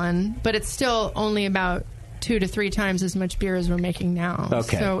big one, but it's still only about 2 to 3 times as much beer as we're making now.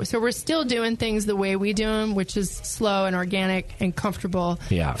 Okay. So we're still doing things the way we do them, which is slow and organic and comfortable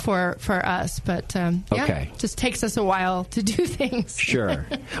for us. But it just takes us a while to do things. Sure.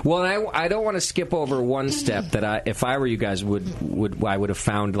 Well, I don't want to skip over one step that if I were you guys I would have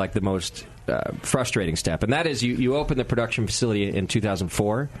found like the most frustrating step, and that is you opened the production facility in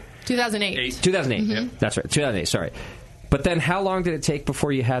 2004? 2008. 2008. Mm-hmm. That's right. 2008. Sorry. But then how long did it take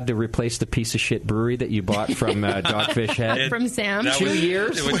before you had to replace the piece of shit brewery that you bought from Dogfish Head? From Sam. 2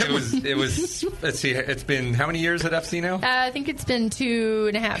 years? It was, let's see, it's been how many years at FC now? I think it's been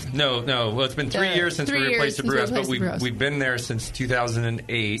 2.5. No. Well, it's been 3 years since we replaced the brew house, but we've been there since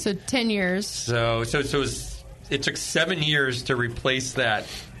 2008. So 10 years. So it took 7 years to replace that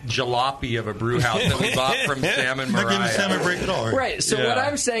jalopy of a brew house that we bought from Sam and Mariah. Not giving Sam a break at all. Right. So what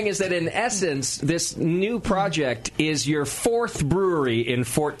I'm saying is that in essence, this new project is your fourth brewery in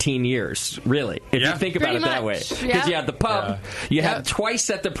 14 years, really, if you think about Pretty it that way. much. Because you had the pub, you had twice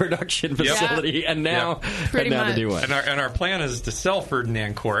at the production facility, and now, the new one. And our plan is to sell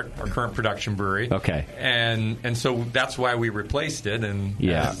Ferdinand Court, our current production brewery. Okay. And so that's why we replaced it. And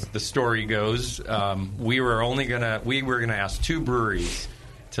as the story goes, we were going to ask 2 breweries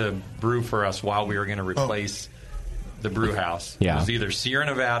to brew for us while we were going to replace the brew house. Yeah. It was either Sierra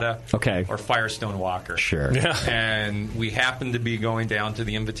Nevada or Firestone Walker. Sure. Yeah. And we happened to be going down to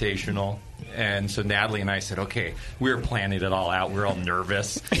the Invitational. And so Natalie and I said, okay, we were planning it all out. We were all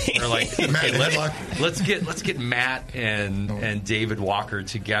nervous. We're like, okay, let's get Matt and David Walker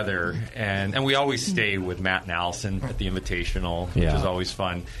together. And we always stay with Matt and Allison at the Invitational, which is always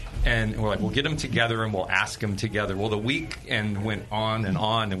fun. And we're like, we'll get them together and we'll ask them together. Well, the weekend went on,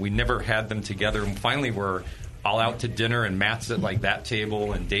 and we never had them together. And finally, we're all out to dinner, and Matt's at like that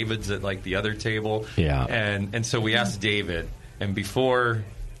table, and David's at like the other table. Yeah. And so we asked David, and before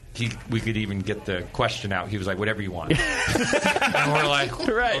we could even get the question out, he was like, whatever you want. And we're like,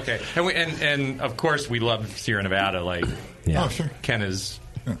 okay. And of course, we love Sierra Nevada. Like, Ken is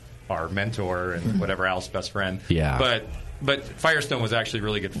our mentor and whatever else, best friend. Yeah. But Firestone was actually a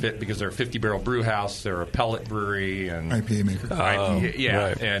really good fit because they're a 50-barrel brew house. They're a pellet brewery and IPA maker.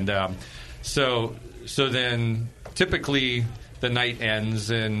 Right. And so then typically the night ends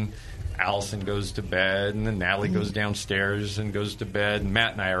and Allison goes to bed, and then Natalie goes downstairs and goes to bed. And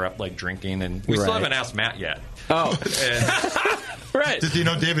Matt and I are up like drinking, and we still haven't asked Matt yet. Oh, right. Does he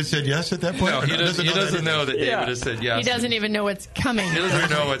know David said yes at that point? No, he doesn't know that David has said yes. He doesn't even know what's coming. He doesn't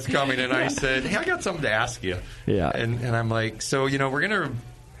know what's coming. And I said, hey, I got something to ask you. Yeah. And I'm like, so, we're going to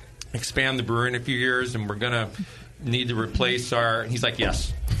expand the brewery in a few years, and we're going to need to replace our... He's like,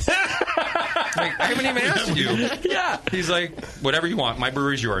 yes. Like, I haven't even asked you. Yeah. He's like, whatever you want. My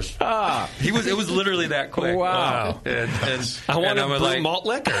brewery's yours. It was literally that quick. Wow. And I want to brew brew malt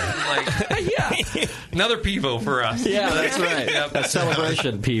liquor. Another Pivo for us. Yeah, that's right. A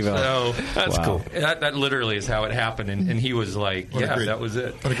celebration Pivo. So that's cool. That literally is how it happened. And he was like, that was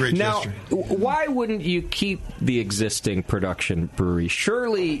it. What a great gesture. Now, why wouldn't you keep the existing production brewery?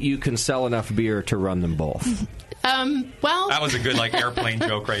 Surely you can sell enough beer to run them both. Well, that was a good airplane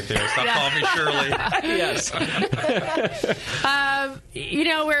joke right there. Stop calling me Shirley. Yes.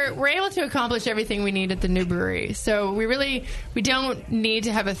 We're able to accomplish everything we need at the new brewery. So we don't need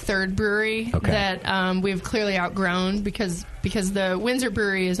to have a third brewery that we've clearly outgrown because the Windsor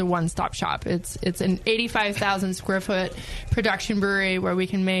Brewery is a one-stop shop. It's an 85,000 square foot production brewery where we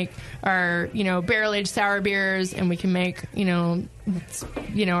can make our barrel-aged sour beers, and we can make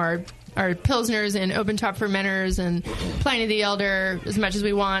our Pilsners and open-top fermenters and Pliny the Elder as much as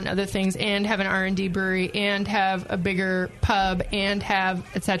we want, other things, and have an R&D brewery and have a bigger pub and have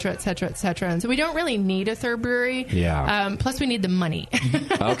et cetera, et cetera, et cetera. And so we don't really need a third brewery. Yeah. Plus we need the money.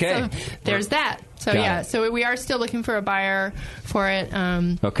 Okay. So there's that. So Got it. so we are still looking for a buyer for it.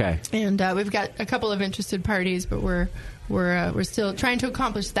 Okay. And we've got a couple of interested parties, but we're still trying to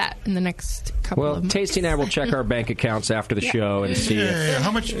accomplish that in the next couple of months. Tasty and I will check our bank accounts after the show and see.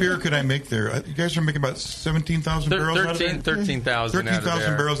 How much beer could I make there? You guys are making about 17,000 barrels out of there? 13,000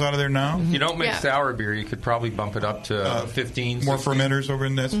 13,000 barrels out of there now? If you don't make sour beer, you could probably bump it up to 15. More fermenters over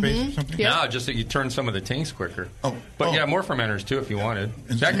in that space or something? No, just that you turn some of the tanks quicker. But more fermenters too if you wanted.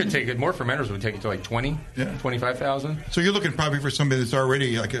 That could take it. More fermenters would take it to like 20, 25,000. So you're looking probably for somebody that's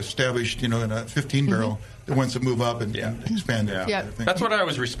already established, in a 15 barrel. That wants to move up and expand it. Yeah. That's what I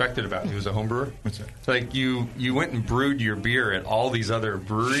always respected about him. He was a home brewer. What's that? It's like you went and brewed your beer at all these other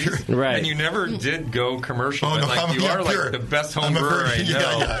breweries, right? And you never did go commercial. Oh, no, you are like the best home brewer I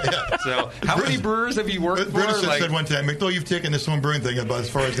know. So how many brewers have you worked for? Bruce said one time, you've taken this home brewing thing about as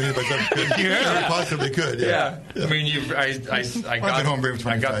far as anybody ever possibly could. Yeah. I mean, I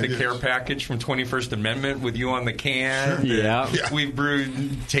got the care package from 21st Amendment with you on the can. Sure. Yeah. We've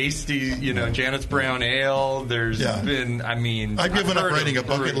brewed tasty, Janet's Brown Ale. There's been, I've given up writing a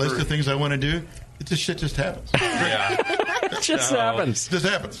bucket list of things I want to do. Shit just happens. It just happens. Just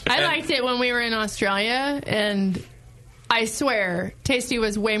happens. I liked it when we were in Australia, and I swear, Tasty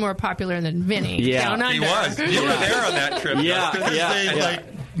was way more popular than Vinny. Yeah, down under. He was. You were there on that trip.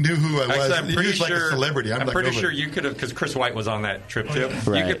 knew who I was. Actually, I'm He pretty was like sure, a celebrity. I'm like pretty over- sure you could have, because Chris White was on that trip too.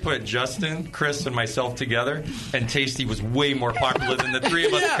 Right. You could put Justin, Chris, and myself together, and Tasty was way more popular than the three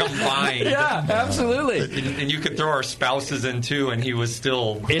of us combined. Yeah, absolutely. And you could throw our spouses in too, and he was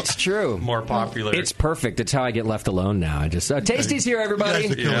still. It's true. More popular. It's perfect. It's how I get left alone now. I just Tasty's here, everybody.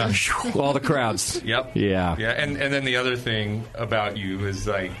 Yeah. All the crowds. Yep. Yeah. Yeah. And then the other thing about you is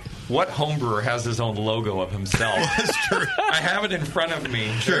like, what homebrewer has his own logo of himself? That's true. I have it in front of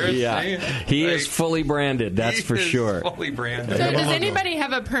me. Sure. Yeah. He is fully branded. That's for sure. Fully branded. So does anybody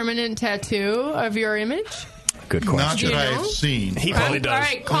have a permanent tattoo of your image? Good question. Not that I've seen. He probably does. All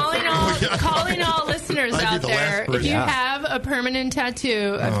right, calling all listeners I'd be out the there. last person. If you Yeah. have a permanent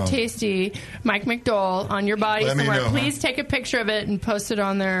tattoo of Tasty Mike McDowell on your body Let me somewhere, know, please take a picture of it and post it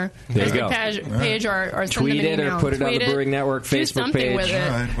on their There you go. Facebook page or send Tweet them an it or email. put it on Tweet the Brewing Network Do Facebook something page. with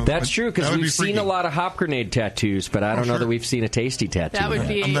it. All right, well, That's true, because that would we've be seen freaky. a lot of hop grenade tattoos, but I don't know that we've seen a Tasty tattoo. That would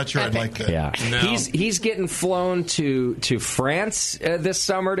be I'm not sure epic. I'd like that. Yeah, No. he's getting flown to France this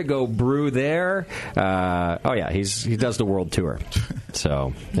summer to go brew there. He does the world tour,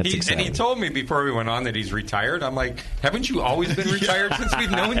 so that's exciting. And he told me before we went on that he's retired. I'm like, haven't you always been retired since we've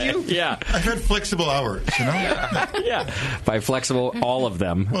known you? Yeah, I've had flexible hours, you know? yeah. By flexible, all of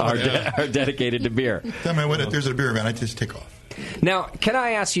them are dedicated to beer. Tell me what, if there's a beer event, I just take off. Now, can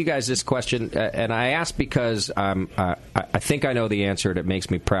I ask you guys this question? And I ask because I think I know the answer, and it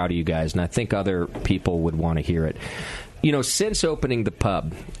makes me proud of you guys, and I think other people would want to hear it. You know, since opening the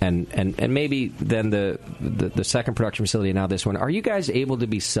pub and maybe then the second production facility and now this one, are you guys able to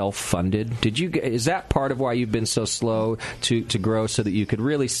be self-funded? Is that part of why you've been so slow to grow, so that you could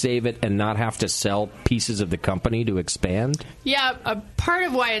really save it and not have to sell pieces of the company to expand? Yeah, a part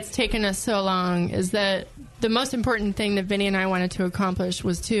of why it's taken us so long is that the most important thing that Vinny and I wanted to accomplish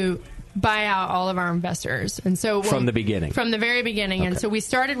was to buy out all of our investors. And so from the beginning. From the very beginning. Okay. And so we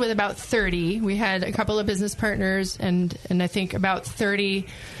started with about 30. We had a couple of business partners and I think about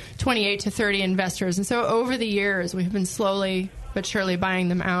 28 to 30 investors. And so over the years, we've been slowly but surely buying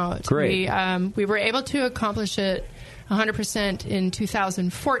them out. Great. We were able to accomplish it 100% in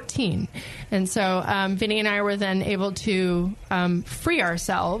 2014. And so Vinny and I were then able to free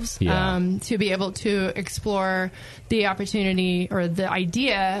ourselves to be able to explore the opportunity or the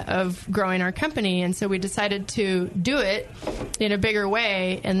idea of growing our company. And so we decided to do it in a bigger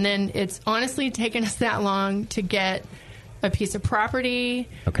way. And then it's honestly taken us that long to get a piece of property,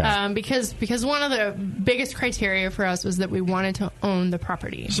 because one of the biggest criteria for us was that we wanted to own the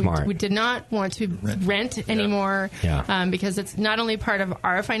property. Smart. We did not want to rent anymore, because it's not only part of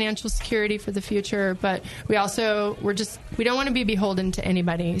our financial security for the future, but we don't want to be beholden to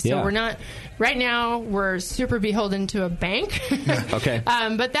anybody. So we're not right now. We're super beholden to a bank. Okay,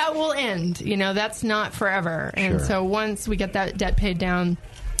 but that will end. You know, that's not forever. And so once we get that debt paid down,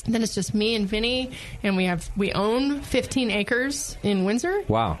 then it's just me and Vinny, and we own 15 acres in Windsor.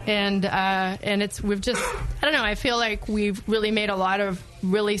 Wow! And I don't know. I feel like we've really made a lot of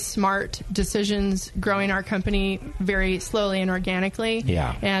really smart decisions, growing our company very slowly and organically.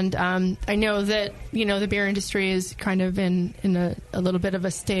 Yeah. And I know that the beer industry is kind of in a little bit of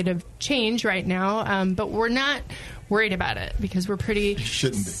a state of change right now, but we're not worried about it because we're pretty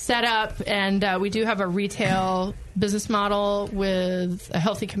set up, and we do have a retail business model with a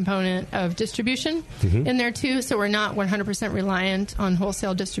healthy component of distribution in there too. So we're not 100% reliant on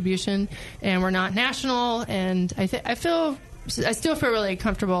wholesale distribution, and we're not national. And I still feel really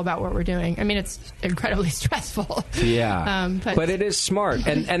comfortable about what we're doing. I mean, it's incredibly stressful. Yeah, but it is smart,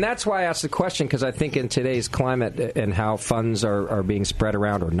 and that's why I asked the question, because I think in today's climate and how funds are being spread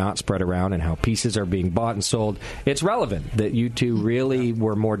around or not spread around, and how pieces are being bought and sold, it's relevant that you two really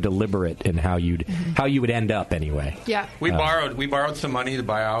were more deliberate in how you would end up anyway. Yeah, we borrowed some money to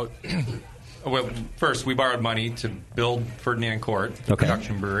buy out. Well, first we borrowed money to build Ferdinand Court, the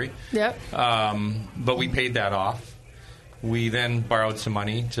production brewery. Yep. But we paid that off. We then borrowed some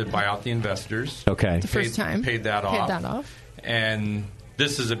money to buy out the investors. Okay. The first time. Paid that off. And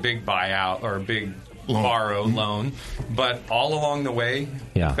this is a big buyout or a big loan. But all along the way,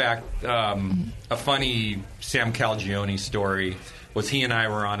 in fact, a funny Sam Calagione story was he and I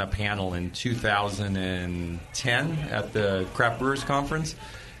were on a panel in 2010 at the Craft Brewers Conference.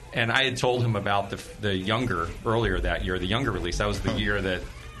 And I had told him about the younger, earlier that year, the younger release. That was the year that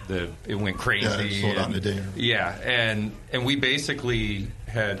it went crazy. Yeah, it sold out in a day. Yeah, and we basically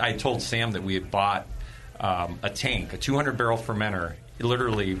I told Sam that we had bought a tank, a 200-barrel fermenter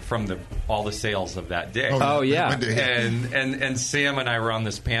literally from all the sales of that day. Oh, yeah. And Sam and I were on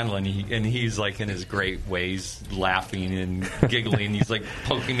this panel, and he's like in his great ways, laughing and giggling. He's like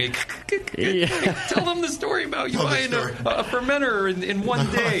poking me. Tell them the story about you buying a fermenter in one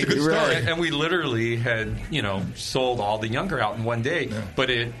day. And we literally had sold all the Younger out in one day, but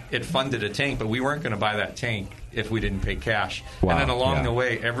it funded a tank. But we weren't going to buy that tank if we didn't pay cash. Wow, and then along the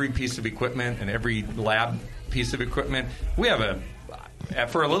way, every piece of equipment and every lab piece of equipment, we have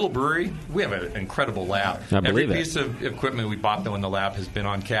for a little brewery, we have an incredible lab. Every piece of equipment we bought, though, in the lab has been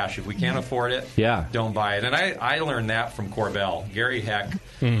on cash. If we can't afford it, don't buy it. And I learned that from Corbell. Gary Heck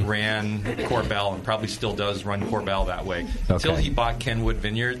ran Corbell and probably still does run Corbell that way. Until he bought Kenwood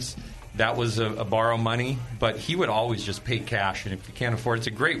Vineyards, that was a borrow money, but he would always just pay cash. And if you can't afford it, it's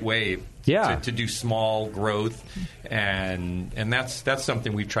a great way to do small growth. And that's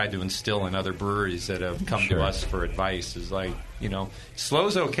something we've tried to instill in other breweries that have come to us for advice, is like,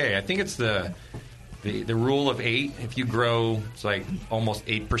 slow's okay. I think it's the rule of 8. If you grow, it's like almost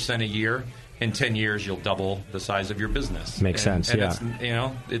 8% a year. In 10 years, you'll double the size of your business. Makes sense,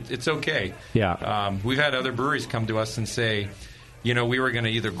 and it's okay. Yeah. We've had other breweries come to us and say, we were going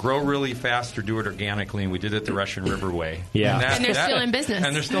to either grow really fast or do it organically, and we did it the Russian River way. Yeah. And they're still in business.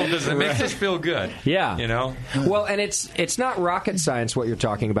 And they're still in business. It makes us feel good. Yeah. Well, and it's not rocket science what you're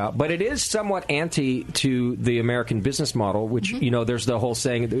talking about, but it is somewhat anti to the American business model, which, there's the whole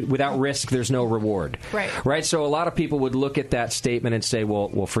saying, without risk, there's no reward. Right? So a lot of people would look at that statement and say,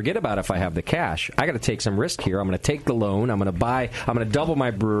 well, forget about if I have the cash. I got to take some risk here. I'm going to take the loan. I'm going to double my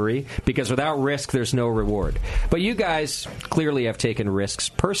brewery, because without risk, there's no reward. But you guys clearly have taken risks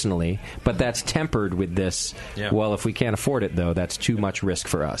personally, but that's tempered with this. Well, if we can't afford it, though, that's too much risk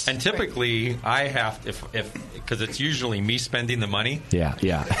for us. And typically, I have because it's usually me spending the money. Yeah.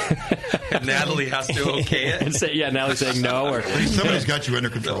 And Natalie has to okay it. And say, Natalie's saying no, or somebody's got you under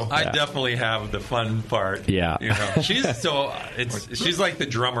control. I definitely have the fun part. Yeah. She's like the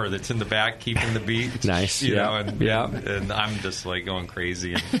drummer that's in the back keeping the beat. Nice. And I'm just like going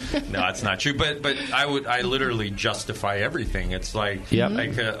crazy. And, no, it's not true. But I literally justify everything. It's like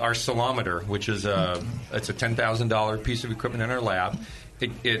our salometer, which is it's a $10,000 piece of equipment in our lab.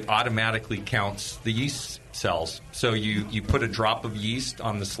 It automatically counts the yeast cells. So you put a drop of yeast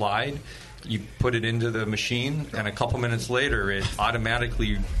on the slide, you put it into the machine, and a couple minutes later, it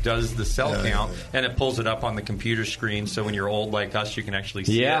automatically does the cell count, and it pulls it up on the computer screen. So when you're old like us, you can actually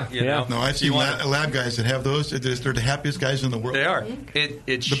see it. No, I've seen lab guys that have those. They're the happiest guys in the world. They are.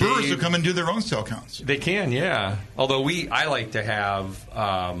 The brewers will come and do their own cell counts. They can, yeah. Although I like to have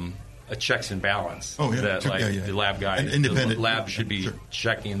a checks and balance. Oh, yeah. The lab guy. Independent. The lab should be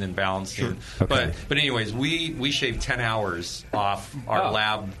checking and balancing. Sure. Okay. But anyways, we shave 10 hours off our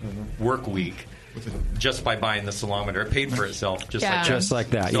lab work week just by buying the salometer. It paid for itself just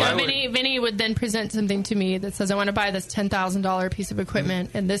like that. So Vinny would then present something to me that says, I want to buy this $10,000 piece of equipment,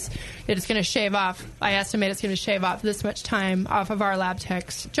 and it's going to shave off, I estimate it's going to shave off this much time off of our lab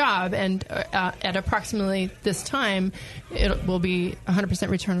tech's job, and at approximately this time, it will be 100%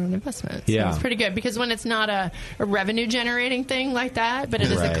 return on investment. So it's pretty good, because when it's not a revenue generating thing like that, but it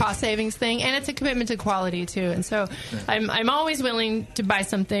is a cost savings thing, and it's a commitment to quality too. And so I'm always willing to buy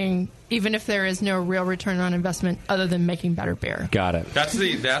something even if there is no real return on investment other than making better beer. Got it. That's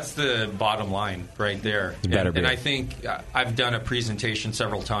the bottom line right there. Better beer. And I think I've done a presentation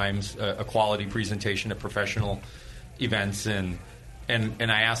several times, a quality presentation at professional events, and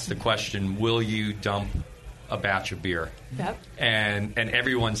I asked the question, will you dump a batch of beer? Yep. And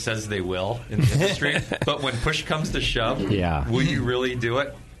everyone says they will in the industry, but when push comes to shove, will you really do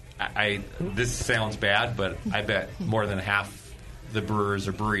it? This sounds bad, but I bet more than half the brewers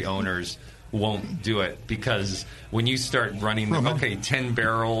or brewery owners won't do it, because when you start running 10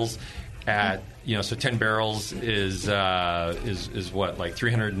 barrels at so 10 barrels is what, like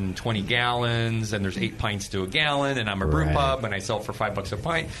 320 gallons, and there's 8 pints to a gallon, and I'm a brew pub and I sell it for $5 a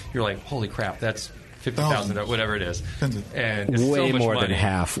pint. You're like, holy crap, that's $50,000, whatever it is, and it's way so much more money. than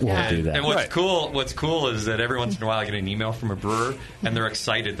half won't do that. And what's cool is that every once in a while I get an email from a brewer, and they're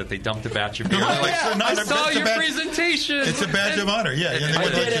excited that they dumped a batch of beer. They're like, I saw your presentation. It's a badge of honor. Yeah, they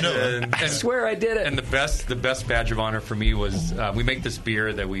want to let you know. I swear I did it. And the best badge of honor for me was we make this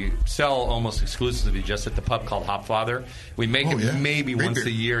beer that we sell almost exclusively just at the pub called Hopfather. We make it maybe once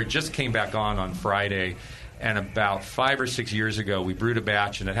a year. It just came back on Friday. And about 5 or 6 years ago, we brewed a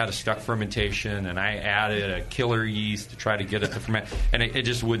batch, and it had a stuck fermentation, and I added a killer yeast to try to get it to ferment, and it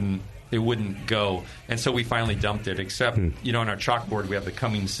just wouldn't it wouldn't go. And so we finally dumped it, except, on our chalkboard we have the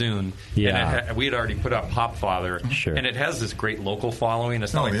coming soon. Yeah. And we had already put up Popfather. Sure. And it has this great local following.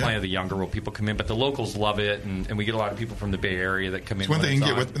 It's not plenty of the younger world people come in, but the locals love it, and we get a lot of people from the Bay Area that come in. It's one thing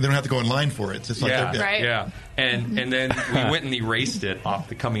you get they don't have to go in line for it. It's just like And then we went and erased it off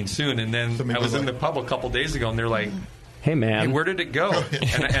the coming soon, and then I was in the pub a couple days ago, and they're like, hey, man. Hey, where did it go?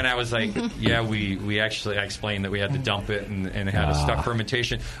 And I was like, we actually, I explained that we had to dump it and it had a stuck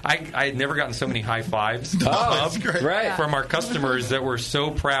fermentation. I had never gotten so many high fives from our customers that were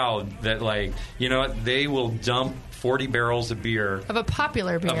so proud that, like, you know what, they will dump 40 barrels of beer. Of a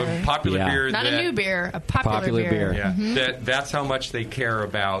popular beer. Beer. Not a new beer, a popular beer. Yeah. That's how much they care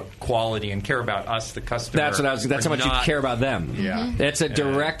about quality and care about us, the customer. That's how much you care about them. Yeah. It's a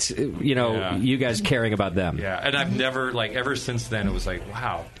direct, you guys caring about them. Yeah. And I've never, ever since then, it was like,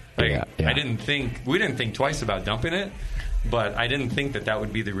 wow. We didn't think twice about dumping it. But I didn't think that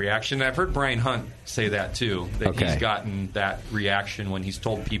would be the reaction. I've heard Brian Hunt say that, too, that he's gotten that reaction when he's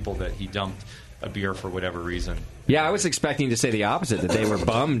told people that he dumped a beer for whatever reason. Yeah, I was expecting to say the opposite, that they were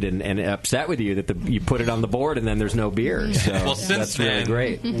bummed and upset with you that you put it on the board and then there's no beer. So well, since that's then,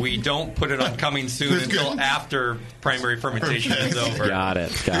 really great. We don't put it on coming soon until after primary fermentation is over. Got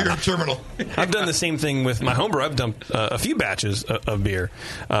it. Terminal. I've done the same thing with my homebrew. I've dumped a few batches of beer,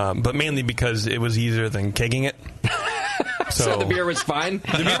 but mainly because it was easier than kegging it. So the beer was fine?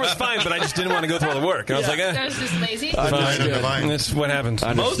 The beer was fine, but I just didn't want to go through all the work. And I was like, I was just lazy. That's what happens.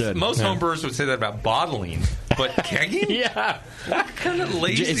 Most homebrewers would say that about bottling, but kegging? Yeah. Kind of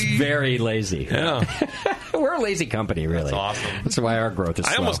lazy. It's very lazy. Yeah. We're a lazy company, really. That's awesome. That's why our growth is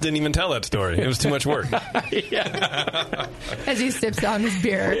slow. I almost didn't even tell that story. It was too much work. As he sips on his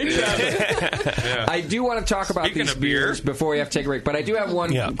beer. I do want to talk about these beers before we have to take a break, but I do have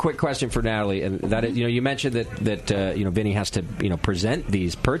one quick question for Natalie, and that is, you mentioned that Vinny has to present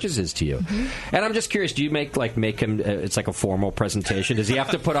these purchases to you, and I'm just curious, do you make him it's like a formal presentation? Does he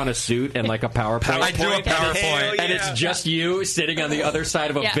have to put on a suit and like a PowerPoint? I do a PowerPoint, and it's just you sitting on the other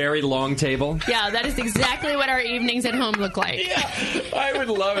side of a very long table. Yeah, that is exactly what our evenings at home look like. Yeah, I would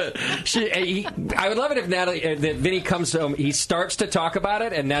love it. I would love it if that Vinny comes home, he starts to talk about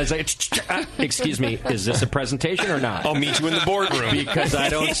it, and Natalie's like, excuse me, is this a presentation or not? I'll meet you in the boardroom. Because I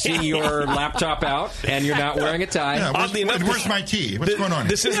don't see your laptop out, and you're not wearing a tie. Yeah, where's my tea? What's going on?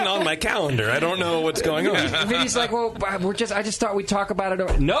 This isn't on my calendar. I don't know what's going on. Vinny's like, well, I just thought we'd talk about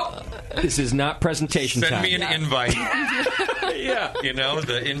it. Nope. This is not presentation Send time. me an invite. Yeah.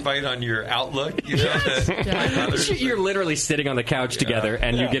 The invite on your Outlook. You're literally sitting on the couch together,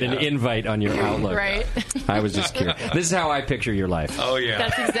 and you get an invite on your Outlook. Right. I was just curious. This is how I picture your life. Oh, yeah.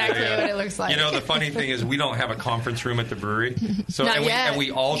 That's exactly what it looks like. The funny thing is we don't have a conference room at the brewery. So Not yet. And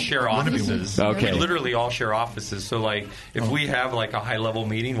we all share offices. Okay. We literally all share offices. So, if we have, a high-level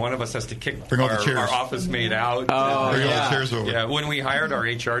meeting, one of us has to kick our office mate out. Bring all the chairs over. Yeah, when we hired our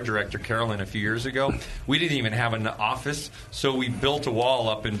HR director, Carolyn, a few years ago, we didn't even have an office, so we built a wall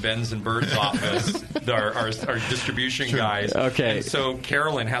up in Ben's and Bird's office, our distribution guys. Okay. And so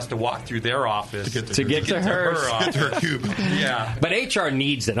Carolyn has to walk through their office to get to her office. Get to her cube. Yeah. But HR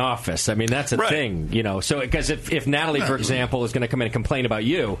needs an office. I mean, that's a thing, So, because if Natalie, for example, is going to come in and complain about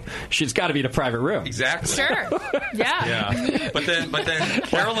you, she's got to be in a private room. Exactly. Sure. Yeah. But then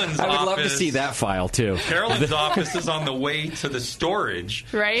Carolyn's office... I would love to see that file, too. Carolyn's office is on the way to the storage.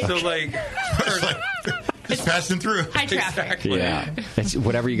 Right. So, just passing through. High traffic. Exactly. Yeah. It's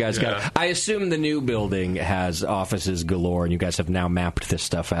whatever you guys got. I assume the new building has offices galore, and you guys have now mapped this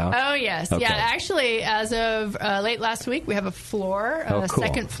stuff out. Oh, yes. Okay. Yeah, actually, as of late last week, we have a floor, cool.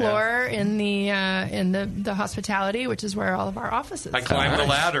 second floor in the hospitality, which is where all of our offices. I climbed the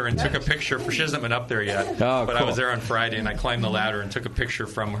ladder and took a picture. She hasn't been up there yet, but I was there on Friday, and I climbed the ladder and took a picture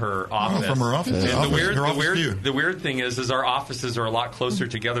from her office. From her office. And the weird thing is our offices are a lot closer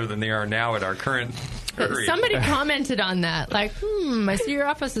together than they are now at our current area. Somebody commented on that, I see your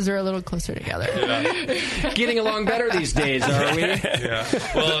offices are a little closer together. Yeah. Getting along better these days, are we? Yeah.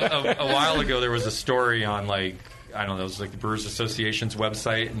 Well, a while ago there was a story on I don't know, it was the Brewers Association's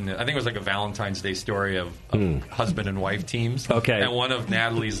website, and I think it was a Valentine's Day story of husband and wife teams. Okay. And one of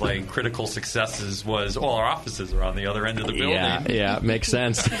Natalie's critical successes was, our offices are on the other end of the building. Yeah, makes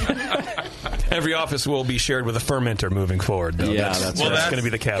sense. Every office will be shared with a fermenter moving forward, though. Yeah, that's right. going to be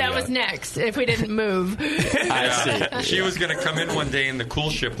the caveat. That was next if we didn't move. I see. She was going to come in one day, and the cool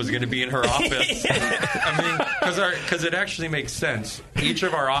ship was going to be in her office. I mean, because it actually makes sense. Each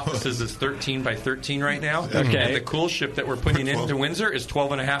of our offices is 13 by 13 right now. Okay. And the cool ship that we're putting into Windsor is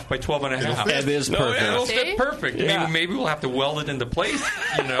 12.5 by 12.5. That is perfect. It'll fit perfect. Yeah. Maybe we'll have to weld it into place.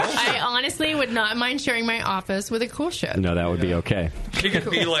 I honestly would not mind sharing my office with a cool ship. No, that would be okay. She could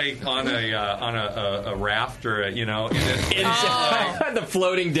be like on a raft or the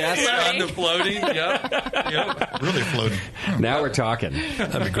floating desk. On the floating. Yep. Really floating. Now we're talking.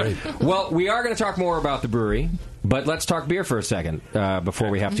 That'd be great. Well, we are going to talk more about the brewery, but let's talk beer for a second before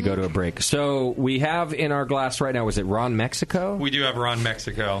we have to go to a break. So we have in our glass right now, is it Ron Mexico? We do have Ron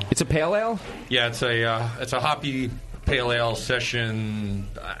Mexico. It's a pale ale? Yeah, it's a hoppy pale ale session.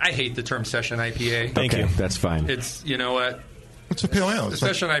 I hate the term session IPA. Thank you. That's fine. It's, you know what? What's a pale ale? The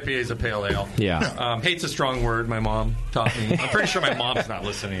session IPA is a pale ale. Yeah. Hate's a strong word, my mom taught me. I'm pretty sure my mom's not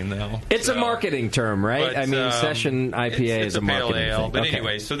listening, though. It's a marketing term, right? But, I mean, session IPA is a marketing pale ale. thing. But Okay.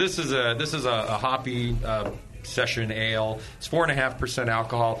 anyway, so this is a hoppy session ale. It's 4.5%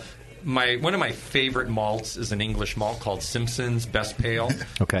 alcohol. One of my favorite malts is an English malt called Simpson's Best Pale.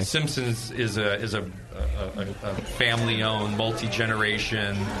 Okay. Simpson's is a family-owned,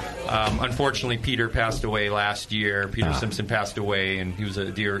 multi-generation. Unfortunately, Peter passed away last year. Peter Simpson passed away, and he was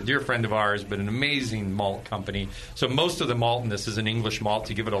a dear friend of ours, but an amazing malt company. So most of the malt in this is an English malt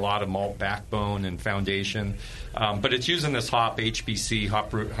to give it a lot of malt backbone and foundation. But it's using this hop, HBC,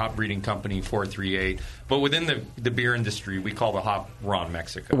 hop breeding company 438. But within the beer industry, we call the hop Ron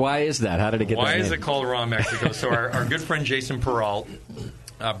Mexico. Why is that? How did it get that Why name? is it called Ron Mexico? So our good friend Jason Peralt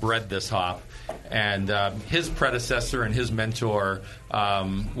bred this hop. And his predecessor and his mentor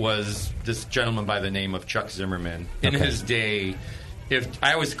was this gentleman by the name of Chuck Zimmerman. In his day,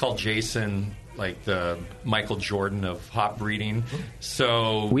 I always call Jason like the Michael Jordan of hop breeding.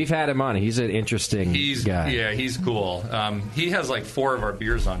 So we've had him on. He's an interesting guy. Yeah, he's cool. He has like 4 of our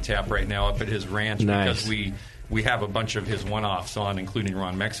beers on tap right now up at his ranch because we have a bunch of his one-offs on, including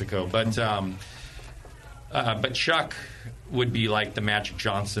Ron Mexico. But Chuck would be like the Magic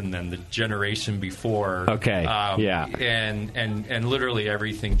Johnson then, the generation before. Okay. Yeah. And literally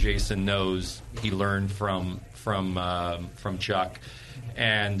everything Jason knows, he learned from Chuck.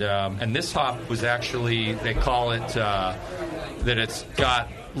 And this hop was actually, they call it that it's got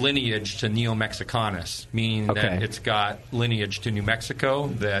lineage to Neo-Mexicanus, meaning that it's got lineage to New Mexico,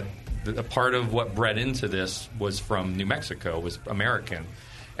 that a part of what bred into this was from New Mexico, was American.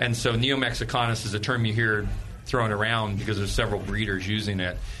 And so Neo-Mexicanus is a term you hear thrown around because there's several breeders using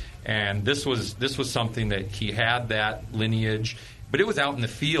it. And this was something that he had that lineage, but it was out in the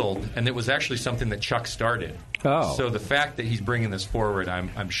field, and it was actually something that Chuck started. Oh. So the fact that he's bringing this forward,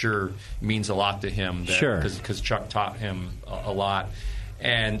 I'm sure, means a lot to him. Because Chuck taught him a lot.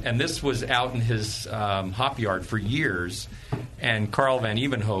 And this was out in his hop yard for years. And Carl van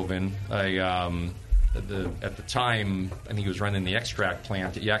Evenhoven, at the time, I think he was running the extract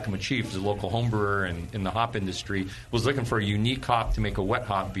plant at Yakima Chief, was a local home brewer in the hop industry, was looking for a unique hop to make a wet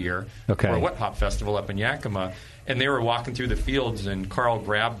hop beer for a wet hop festival up in Yakima. And they were walking through the fields, and Carl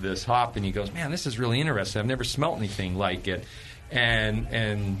grabbed this hop, and he goes, "Man, this is really interesting. I've never smelt anything like it."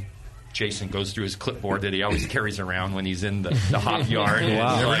 And Jason goes through his clipboard that he always carries around when he's in the hop yard.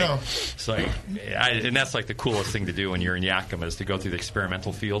 Wow. And that's like the coolest thing to do when you're in Yakima, is to go through the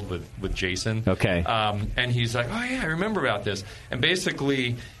experimental field with Jason. Okay. And he's like, "Oh yeah, I remember about this." And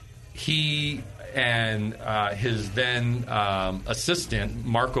basically, he and his then assistant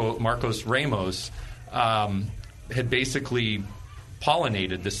Marcos Ramos had basically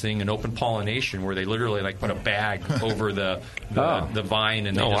pollinated this thing, an open pollination, where they literally like put a bag over the vine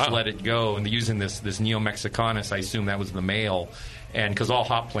and they just let it go. And using this Neo-Mexicanus, I assume that was the male, and because all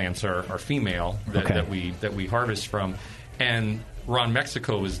hop plants are female that we harvest from, and Ron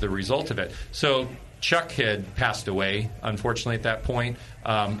Mexico was the result of it. So Chuck had passed away, unfortunately, at that point,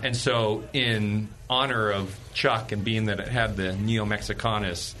 and so in honor of Chuck and being that it had the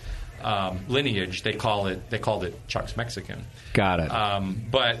Neo-Mexicanus lineage, they called it Chuck's Mexican. Got it.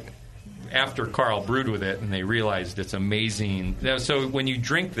 But after Carl brewed with it and they realized it's amazing, so when you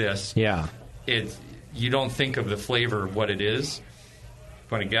drink this, you don't think of the flavor of what it is.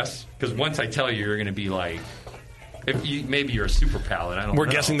 Want to guess? Because once I tell you, you're going to be like, maybe you're a super palate. I don't know. We're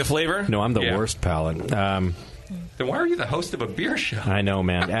guessing the flavor? No, I'm the worst palate. Then why are you the host of a beer show? I know,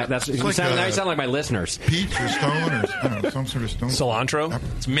 man. Now you sound like my listeners. Peach or stone, or I don't know, some sort of stone. Cilantro?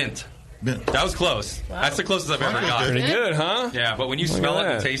 It's mint. Mint. That was close. Wow. That's the closest I've ever got. Pretty good, huh? Yeah, but when you smell it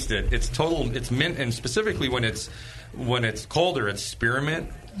and taste it, it's mint, and specifically when it's colder, it's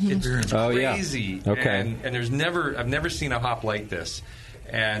spearmint. It's Oh, yeah. crazy. Okay. And I've never seen a hop like this.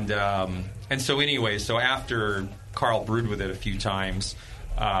 And so anyway, so after Carl brewed with it a few times,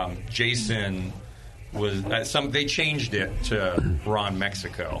 Jason was they changed it to Ron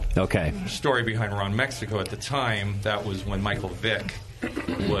Mexico. Okay. Story behind Ron Mexico at the time, that was when Michael Vick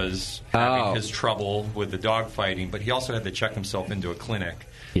was having his trouble with the dog fighting, but he also had to check himself into a clinic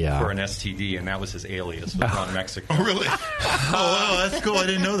for an STD, and that was his alias, was Ron Mexico. Oh, really? Oh, wow, that's cool. I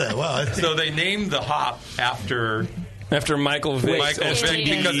didn't know that. Wow. So they named the hop after Michael Vick,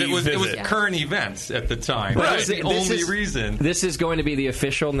 because it was current events at the time. But That's the only reason. This is going to be the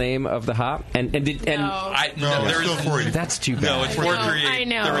official name of the hop, that's too bad. No, it's 438. I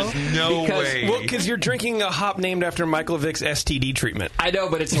know. There is no way. Well, because you're drinking a hop named after Michael Vick's STD treatment. I know,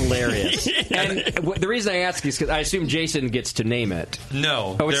 but it's hilarious. And the reason I ask is because I assume Jason gets to name it.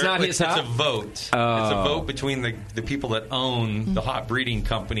 No. It's not his hop? It's a vote. It's a vote between the people that own the hop breeding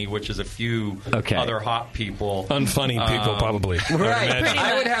company, which is a few other hop people. Unfunny people, probably. Right.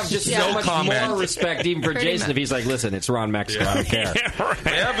 I would have just so much more respect even for Jason if he's like, listen, it's Ron Mexico. I don't care.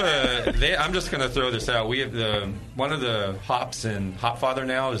 I'm just going to throw this out. We have one of the hops in Hopfather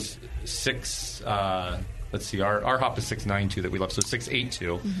now is 6. Let's see, our hop is 692 that we love, so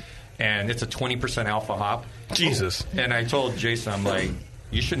 682, and it's a 20% alpha hop. Jesus. And I told Jason, I'm like,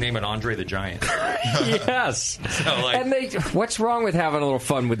 you should name it Andre the Giant. Yes. So, what's wrong with having a little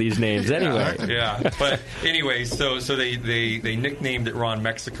fun with these names anyway? Yeah. But anyway, so they nicknamed it Ron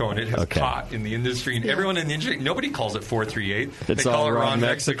Mexico, and it has caught in the industry. And everyone in the industry, nobody calls it 438. It's they call all it Ron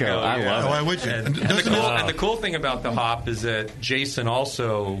Mexico. I love it. Why would you? And the cool thing about the hop is that Jason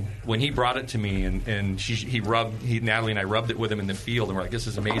also, when he brought it to me, and Natalie and I rubbed it with him in the field, and we're like, this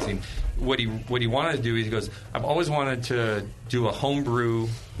is amazing. What he wanted to do is he goes, I've always wanted to do a homebrew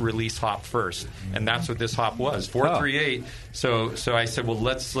release hop first, and that's what this hop was, 438. So I said, well,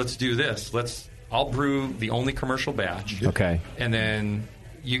 let's do this. I'll brew the only commercial batch. Okay. And then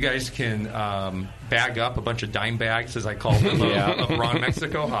you guys can bag up a bunch of dime bags, as I call them, of Ron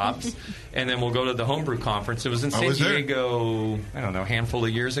Mexico hops, and then we'll go to the homebrew conference. It was in San Diego, I don't know, a handful of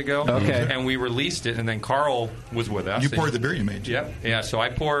years ago. Okay. And we released it, and then Carl was with us. You poured the beer you made. Yep. Yeah, so I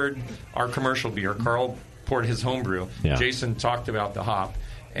poured our commercial beer. Carl poured his homebrew. Yeah. Jason talked about the hop.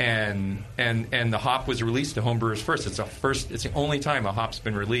 And the hop was released to homebrewers first. It's the only time a hop's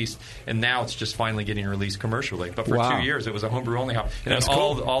been released, and now it's just finally getting released commercially. But for 2 years, it was a homebrew only hop. And then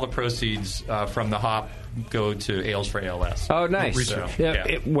all the proceeds from the hop go to Ales for ALS. Oh, nice. So,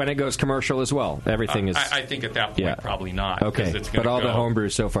 when it goes commercial as well, everything is. I think at that point probably not. Okay, but all the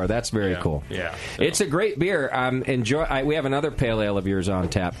homebrews so far, that's very cool. Yeah, so. It's a great beer. We have another pale ale of yours on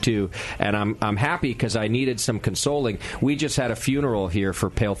tap too, and I'm happy because I needed some consoling. We just had a funeral here for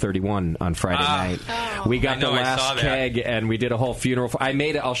Pale 31 on Friday night. Oh. We got the last keg, and we did a whole funeral.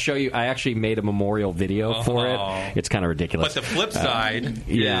 I'll show you. I actually made a memorial video for it. It's kind of ridiculous. But the flip side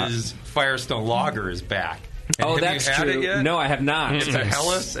is Firestone Lager is back. And that's you had true. It yet? No, I have not. It's a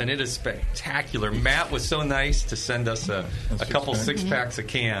Hellas, and it is spectacular. Matt was so nice to send us a couple 6-packs of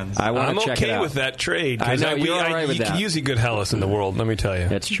cans. I'm okay with that trade. I know you're all right with that. You can use a good Hellas in the world, let me tell you.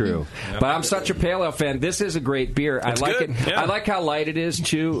 That's true. But I'm such a pale ale fan. This is a great beer. I like it. Yeah. I like how light it is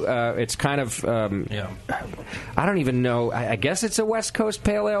too. It's kind of I don't even know. I guess it's a West Coast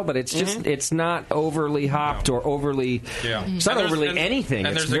pale ale, but it's just it's not overly hopped or overly. Yeah. It's not overly anything.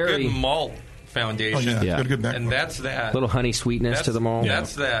 And it's there's very a good malt foundation. Oh, yeah. Good And that's that little honey sweetness to the malt.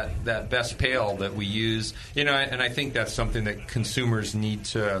 That's that best pale that we use. And I think that's something that consumers need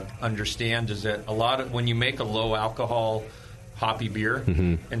to understand is that a lot of when you make a low alcohol hoppy beer,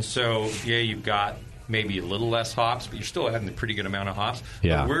 and so you've got maybe a little less hops, but you're still having a pretty good amount of hops.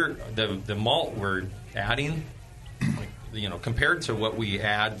 Yeah. But the malt we're adding, compared to what we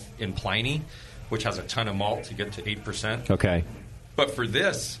add in Pliny, which has a ton of malt to get to 8%. Okay. But for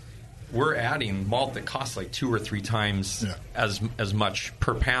this, we're adding malt that costs like 2 or 3 times as much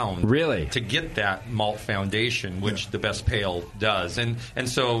per pound. Really? To get that malt foundation, which the best pale does. And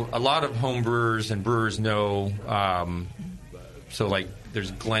so a lot of home brewers and brewers know, so like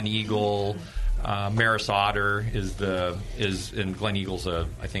there's Glen Eagle, Maris Otter and Glen Eagle's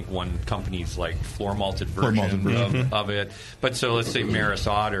I think one company's like floor malted version of it. But so let's say Maris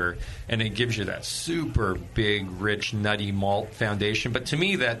Otter, and it gives you that super big, rich, nutty malt foundation. But to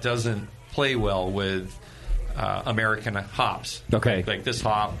me, that doesn't play well with American hops. Okay, like this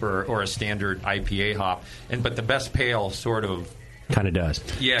hop or a standard IPA hop. But the best pale sort of kind of does.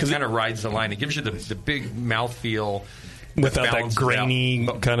 Yeah, it kind of rides the line. It gives you the big mouthfeel. Without that grainy,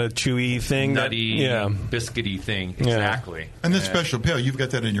 kind of chewy thing. Nutty, biscuity thing. Exactly. And this special pale, you've got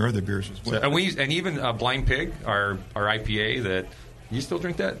that in your other beers as well. And even Blind Pig, our IPA that You still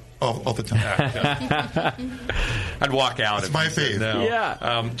drink that? All the time. I'd walk out. It's my fave. No.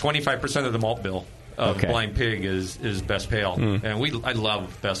 Yeah. 25% of the malt bill of Blind Pig is Best Pale, and I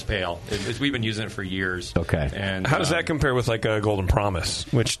love Best Pale. We've been using it for years. Okay. And how does that compare with like a Golden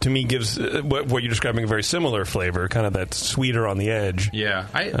Promise, which to me gives what you're describing a very similar flavor, kind of that sweeter on the edge? Yeah,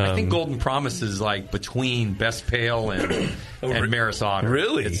 I think Golden Promise is like between Best Pale and Maris Otter.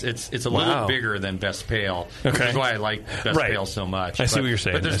 Really? It's a little bigger than Best Pale. Okay. Which is why I like Best Pale so much. I see what you're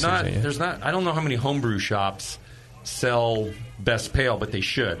saying. But there's not. I don't know how many homebrew shops sell Best Pale, but they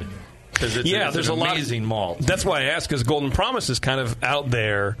should. Because there's an amazing malt. That's why I asked, because Golden Promise is kind of out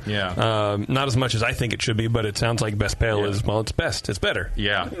there. Yeah. Not as much as I think it should be, but it sounds like Best Pale is, well, it's best. It's better.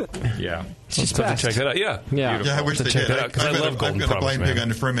 Yeah. Let's have to check that out. Yeah. Yeah, I wish they check did. that out, 'cause I love Golden I've got a Promise, Blind Pig man. on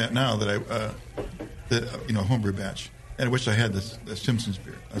the ferment now that homebrew batch. And I wish I had this Simpsons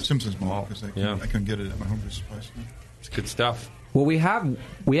beer, Simpsons malt, because I couldn't get it at my homebrew supply store. It's good stuff. Well, we have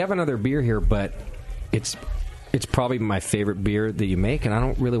another beer here, but it's probably my favorite beer that you make, and I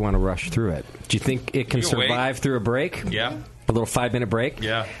don't really want to rush through it. Do you think it can survive through a break? Yeah. A little 5-minute break?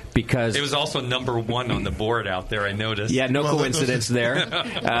 Yeah. Because it was also number 1 on the board out there, I noticed. Yeah, no coincidence there.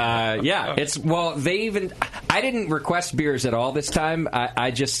 I didn't request beers at all this time.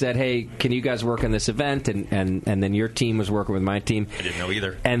 I just said, hey, can you guys work on this event? And then your team was working with my team. I didn't know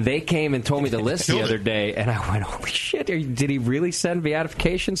either. And they came and told me the list the other day, and I went, holy shit, did he really send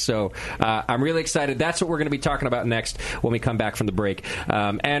beatification? So I'm really excited. That's what we're going to be talking about next when we come back from the break.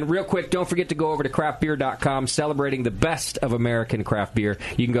 And real quick, don't forget to go over to craftbeer.com, celebrating the best of American craft beer.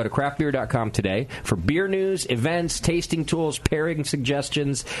 You can go to craftbeer.com today for beer news, events, tasting tools, pairing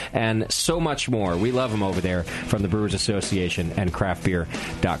suggestions, and so much more. We love them over there from the Brewers Association and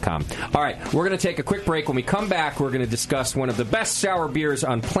craftbeer.com. All right, we're going to take a quick break. When we come back, we're going to discuss one of the best sour beers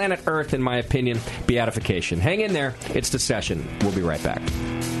on planet Earth, in my opinion, beatification. Hang in there. It's The Session. We'll be right back.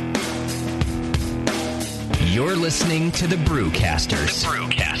 You're listening to the Brewcasters.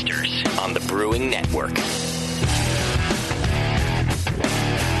 On the Brewing Network.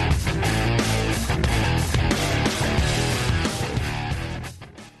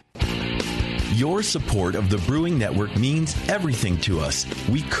 Your support of the Brewing Network means everything to us.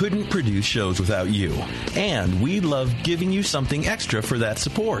 We couldn't produce shows without you. And we love giving you something extra for that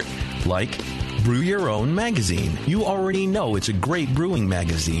support, like Brew Your Own magazine. You already know it's a great brewing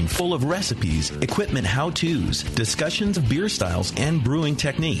magazine full of recipes, equipment how-tos, discussions of beer styles, and brewing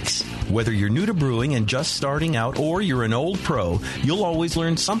techniques. Whether you're new to brewing and just starting out, or you're an old pro, you'll always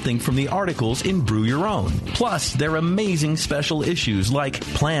learn something from the articles in Brew Your Own. Plus, there are amazing special issues like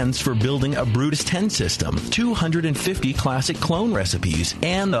plans for building a Brutus 10 system, 250 classic clone recipes,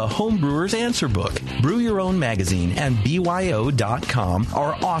 and the Homebrewer's Answer Book. Brew Your Own magazine and BYO.com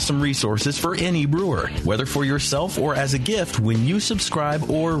are awesome resources for any brewer, whether for yourself or as a gift. When you subscribe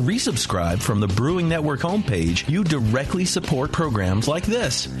or resubscribe from the Brewing Network homepage, you directly support programs like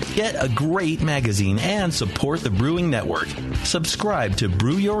this. Get a great magazine and support the Brewing Network. Subscribe to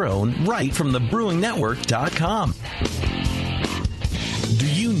Brew Your Own right from thebrewingnetwork.com. Do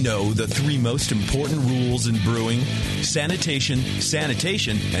you know the 3 most important rules in brewing? Sanitation,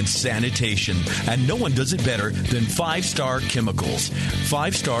 sanitation, and sanitation. And no one does it better than 5-Star Chemicals.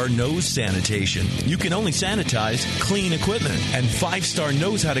 5-Star knows sanitation. You can only sanitize clean equipment. And 5-Star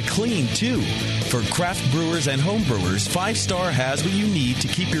knows how to clean, too. For craft brewers and home brewers, 5-Star has what you need to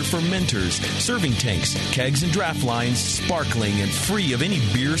keep your fermenters, serving tanks, kegs, and draft lines sparkling and free of any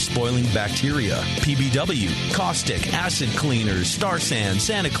beer-spoiling bacteria. PBW, caustic, acid cleaners, Star Sand,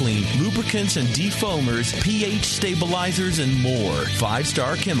 SaniClean, lubricants and defoamers, pH stabilizers, and more.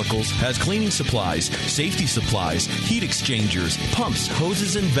 5-Star Chemicals has cleaning supplies, safety supplies, heat exchangers, pumps,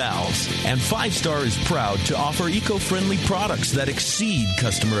 hoses, and valves. And 5-Star is proud to offer eco-friendly products that exceed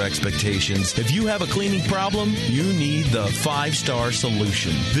customer expectations. If you have a cleaning problem, you need the 5-Star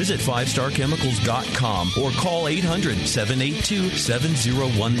solution. Visit 5starchemicals.com or call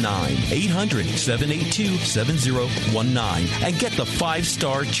 800-782-7019. 800-782-7019 and get the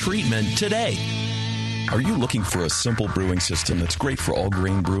 5-Star treatment today. Are you looking for a simple brewing system that's great for all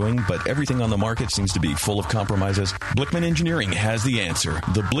grain brewing, but everything on the market seems to be full of compromises? Blickman Engineering has the answer.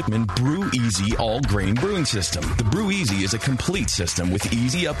 The Blickman Brew Easy All Grain Brewing System. The Brew Easy is a complete system with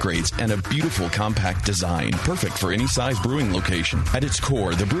easy upgrades and a beautiful compact design, perfect for any size brewing location. At its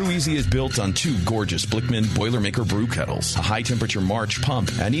core, the Brew Easy is built on 2 gorgeous Blickman Boilermaker brew kettles, a high-temperature March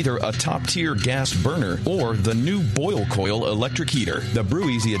pump, and either a top-tier gas burner or the new Boil Coil electric heater. The Brew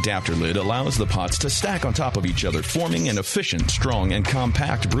Easy adapter lid allows the pots to stack stack on top of each other, forming an efficient, strong, and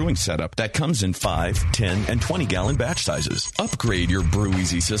compact brewing setup that comes in 5, 10, and 20-gallon batch sizes. Upgrade your Brew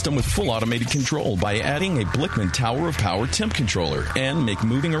Easy system with full automated control by adding a Blickman Tower of Power temp controller, and make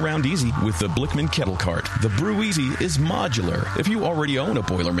moving around easy with the Blickman Kettle Cart. The Brew Easy is modular. If you already own a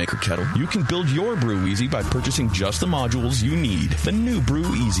Boilermaker kettle, you can build your Brew Easy by purchasing just the modules you need. The new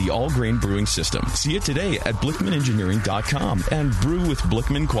Brew Easy all-grain brewing system. See it today at BlickmanEngineering.com and brew with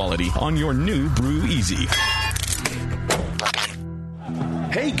Blickman quality on your new Brew Easy.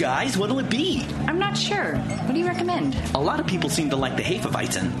 Hey guys, what'll it be? I'm not sure. What do you recommend? A lot of people seem to like the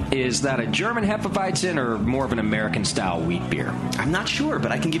Hefeweizen. Is that a German Hefeweizen or more of an American-style wheat beer? I'm not sure,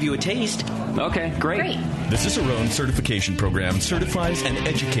 but I can give you a taste. Okay, great. The Cicerone Certification Program certifies and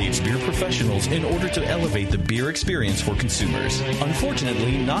educates beer professionals in order to elevate the beer experience for consumers.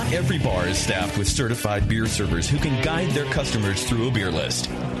 Unfortunately, not every bar is staffed with certified beer servers who can guide their customers through a beer list.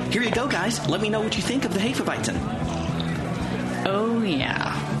 Here you go, guys. Let me know what you think of the Hefeweizen. Oh,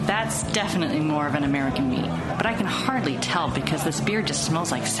 yeah. That's definitely more of an American wheat. But I can hardly tell because this beer just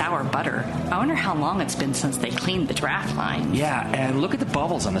smells like sour butter. I wonder how long it's been since they cleaned the draft line. Yeah, and look at the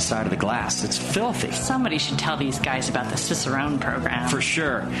bubbles on the side of the glass. It's filthy. Somebody should tell these guys about the Cicerone program. For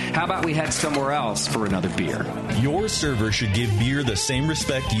sure. How about we head somewhere else for another beer? Your server should give beer the same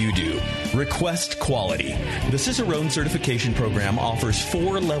respect you do. Request quality. The Cicerone Certification Program offers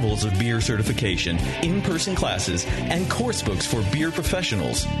 4 levels of beer certification, in-person classes, and course books for beer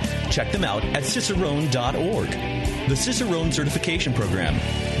professionals. Check them out at Cicerone.org. The Cicerone Certification Program.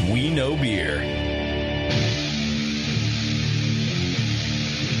 We know beer.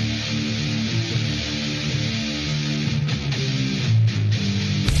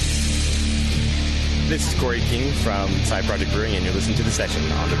 This is Corey King from Side Project Brewing, and you're listening to The Session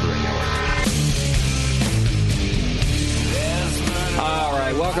on the Brewing Network. All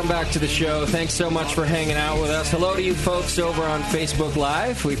right, welcome back to the show. Thanks so much for hanging out with us. Hello to you folks over on Facebook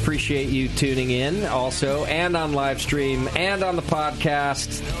Live. We appreciate you tuning in also, and on live stream, and on the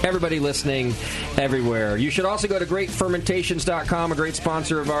podcast. Everybody listening everywhere. You should also go to greatfermentations.com, a great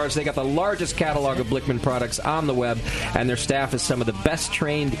sponsor of ours. They got the largest catalog of Blickman products on the web, and their staff is some of the best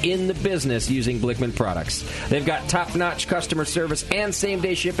trained in the business using Blickman products. They've got top-notch customer service and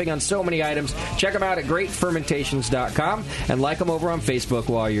same-day shipping on so many items. Check them out at greatfermentations.com, and like them over on Facebook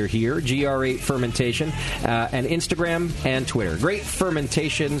while you're here, GR8 Fermentation, and Instagram and Twitter.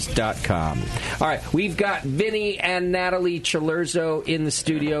 GreatFermentations.com. All right, we've got Vinny and Natalie Cilurzo in the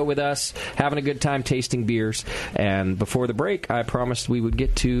studio with us, having a good time tasting beers. And before the break, I promised we would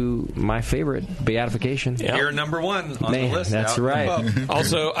get to my favorite, beatification. Yeah. You're number 1 on the list. That's right.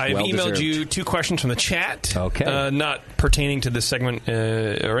 Also, I've emailed you 2 questions from the chat. Okay. Not pertaining to this segment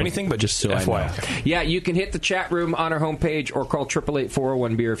or anything, but just so FYI. Yeah, you can hit the chat room on our homepage or call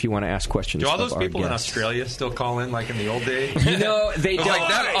 888-401-BEER if you want to ask questions. Do all those people in guests. Australia still call in like in the old days? You know, they don't. Like,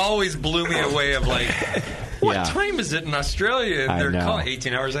 that always blew me away of like, what time is it in Australia? And they're calling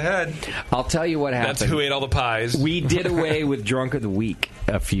 18 hours ahead. I'll tell you what happened. That's who ate all the pies. We did away with Drunk of the Week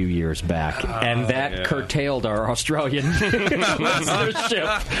a few years back, and that curtailed our Australian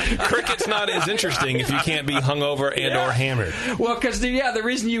listenership. Cricket's not as interesting if you can't be hungover and or hammered. Well, because the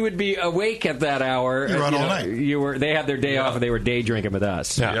reason you would be awake at that hour, You're on all night. They had their day off and they were day drinking with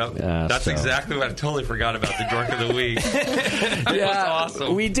us. That's exactly what I totally forgot about the Drunk of the Week. That was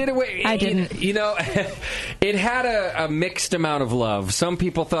awesome. We did away. I didn't. You know, it had a mixed amount of love. Some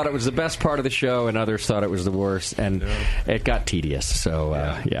people thought it was the best part of the show, and others thought it was the worst, and it got tedious. So,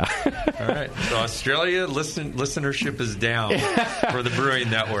 All right. So Australia listenership is down for the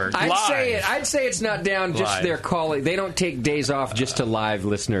Brewing Network. I'd say it's not down. Just their calling. They don't take days off just to live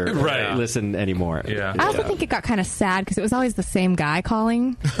listen anymore. I also think it got kind of sad because it was always the same guy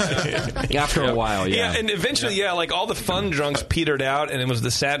calling. After a while, and eventually, like all the fun drunks petered out, and it was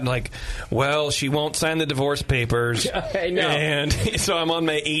the sad, like, well, she won't sign the divorce papers. I know. And so I'm on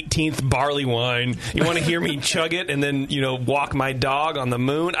my 18th barley wine. You want to hear me chug it and then, walk my dog on the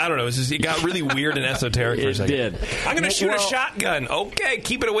moon? I don't know. It got really weird and esoteric for a second. It did. I'm going to shoot a shotgun. Okay,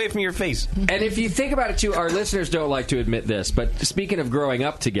 keep it away from your face. And if you think about it, too, our listeners don't like to admit this, but speaking of growing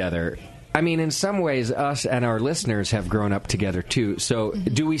up together, I mean, in some ways, us and our listeners have grown up together, too. So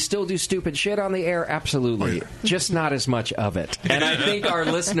do we still do stupid shit on the air? Absolutely. Just not as much of it. And I think our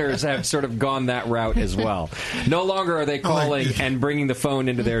listeners have sort of gone that route as well. No longer are they calling and bringing the phone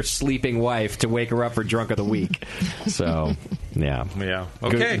into their sleeping wife to wake her up for Drunk of the Week. So, yeah.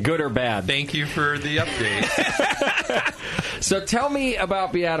 Okay. Good or bad. Thank you for the update. So tell me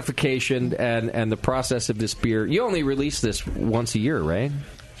about beatification and the process of this beer. You only release this once a year, right?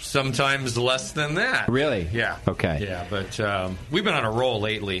 sometimes less than that. Really? Yeah. Okay. Yeah, but we've been on a roll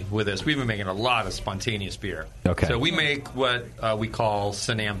lately with this. We've been making a lot of spontaneous beer. Okay. So we make what we call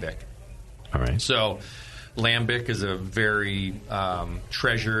Synambic. All right. So lambic is a very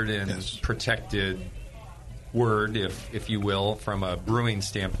treasured and protected word, if you will, from a brewing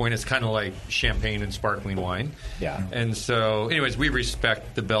standpoint. It's kind of like champagne and sparkling wine. Yeah. And so, anyways, we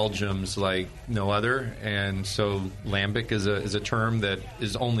respect the Belgians like no other, and so lambic is a term that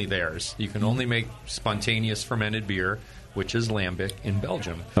is only theirs. You can only make spontaneous fermented beer, which is lambic, in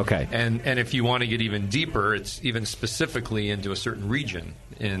Belgium. Okay. And if you want to get even deeper, it's even specifically into a certain region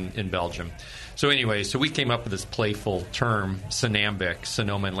in Belgium. So anyway, so we came up with this playful term, Synambic,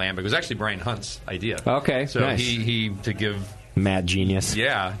 Sonoma and Lambic. It was actually Brian Hunt's idea. Okay, so nice. he to give mad genius.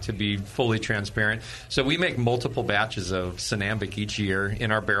 Yeah, to be fully transparent. So we make multiple batches of Synambic each year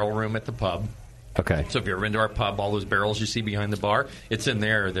in our barrel room at the pub. Okay. So if you're into our pub, all those barrels you see behind the bar, it's in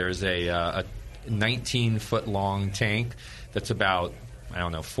there. There's a 19-foot-long tank that's about,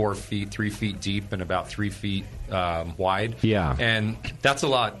 4 feet, 3 feet deep and about 3 feet wide. Yeah. And that's a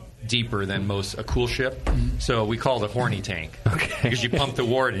lot deeper than a cool ship. So we call it a horny tank. Okay. Because you pump the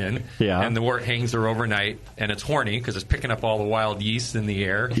wort in, and the wort hangs there overnight, and it's horny because it's picking up all the wild yeast in the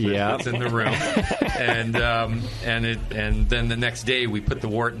air that's in the room. and then the next day we put the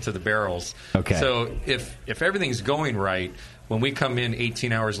wort into the barrels. Okay. So if everything's going right, when we come in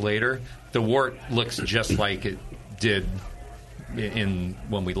 18 hours later, the wort looks just like it did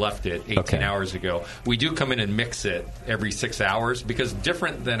when we left it 18 hours ago. We do come in and mix it every 6 hours because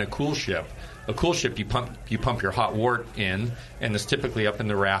different than a cool ship. A cool ship, you pump your hot wort in, and it's typically up in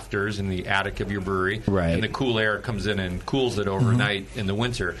the rafters in the attic of your brewery. Right. And the cool air comes in and cools it overnight in the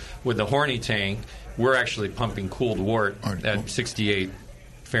winter. With the horny tank, we're actually pumping cooled wort at 68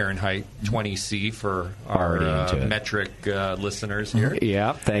 Fahrenheit, 20 C for our metric listeners here.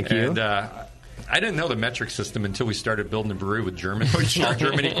 Yeah, thank you. And I didn't know the metric system until we started building a brewery with German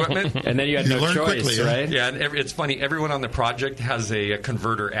equipment. And then you had no choice, quickly, right? Yeah, and it's funny. Everyone on the project has a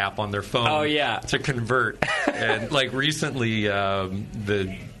converter app on their phone. Oh, yeah. To convert. And like recently,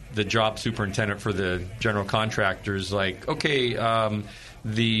 the job superintendent for the general contractors, like, okay,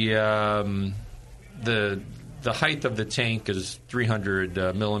 the height of the tank is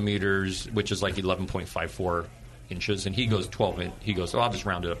 300 millimeters, which is like 11.54 inches, and he goes 12. He goes, I'll just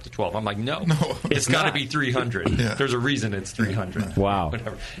round it up to 12. I'm like, no it's got to be 300. Yeah. There's a reason it's 300. Wow.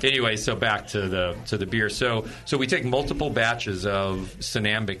 Whatever. Anyway, so back to the beer. So we take multiple batches of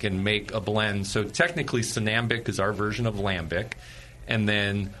Synambic and make a blend. So technically, Synambic is our version of Lambic, and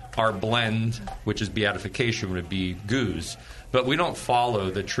then our blend, which is beatification, would be Goose. But we don't follow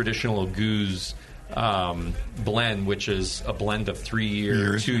the traditional Goose blend, which is a blend of 3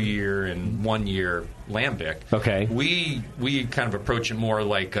 year, 2 year, and 1 year lambic. Okay. We kind of approach it more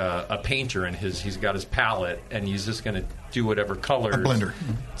like a painter, and he's got his palette, and he's just going to do whatever colors. A blender.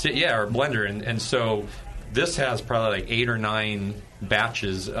 Or a blender, and so this has probably like 8 or 9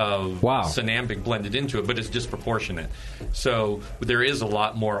 batches of Synambic blended into it, but it's disproportionate. So there is a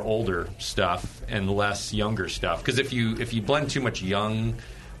lot more older stuff and less younger stuff. Because if you blend too much young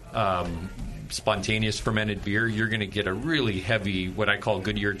spontaneous fermented beer, you're going to get a really heavy, what I call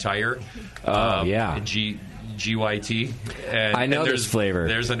Goodyear tire. GYT. And, I know there's this flavor.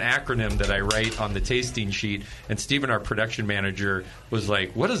 There's an acronym that I write on the tasting sheet, and Stephen, our production manager, was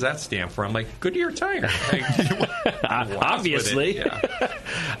like, what does that stand for? I'm like, Goodyear tire. Obviously.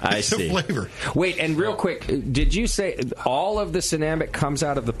 I see. The flavor. Wait, and real quick, did you say all of the Synambic comes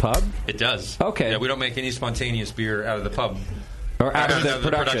out of the pub? It does. Okay. Yeah, we don't make any spontaneous beer out of the pub. Or out of the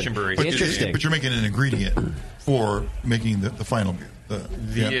production brewery. Interesting. But you're making an ingredient for making the final beer.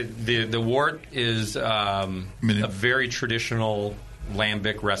 The wort is a very traditional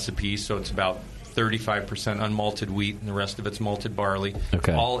lambic recipe, so it's about 35% unmalted wheat, and the rest of it's malted barley.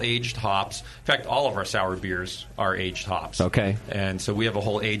 Okay. All aged hops. In fact, all of our sour beers are aged hops. Okay. And so we have a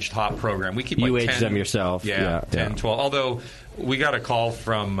whole aged hop program. We keep you like age 10, them yourself. 10, 12. Although we got a call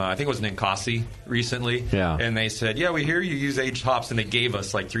from, I think it was Ninkasi recently, and they said, yeah, we hear you use aged hops, and they gave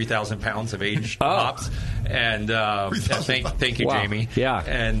us like 3,000 pounds of aged hops. And thank you, Jamie. Yeah.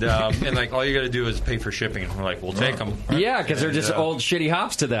 And like, all you got to do is pay for shipping. We're like, we'll take them. Yeah, because they're just old shitty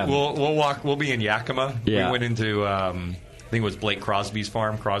hops to them. We'll be in Yakima. Yeah. We went into I think it was Blake Crosby's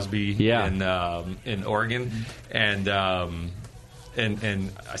farm, in Oregon, and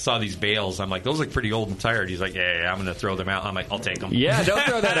and I saw these bales. I'm like, those look pretty old and tired. He's like, yeah, I'm going to throw them out. I'm like, I'll take them. Yeah, don't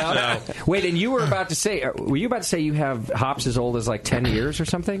throw that out. Wait, and you were about to say you have hops as old as like 10 years or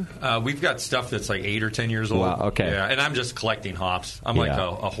something? We've got stuff that's like 8 or 10 years old. Wow, okay. Yeah, and I'm just collecting hops. I'm like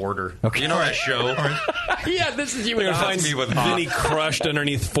a hoarder. Okay. You know that show? Yeah, this is you. You're going to find me with Vinny crushed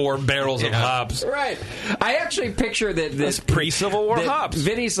underneath 4 barrels of hops. Right. I actually picture that That's pre-Civil War hops.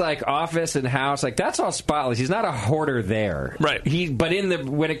 Vinny's like office and house, like that's all spotless. He's not a hoarder there. Right. But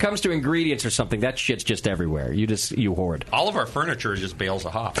when it comes to ingredients or something, that shit's just everywhere. You hoard. All of our furniture is just bales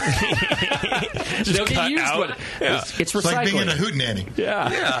of hops. They'll get used, but it's recycling. It's like being in a hootenanny.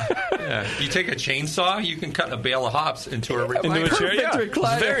 Yeah. You take a chainsaw, you can cut a bale of hops into a chair. Yeah.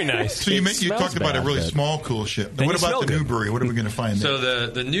 It's very nice. So you talked about a really small cool ship. What about the new brewery? What are we going to find there? So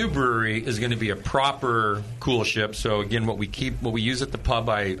the new brewery is going to be a proper cool ship. So again, what we use at the pub,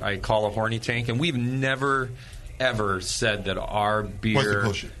 I call a horny tank, and we've never ever said that our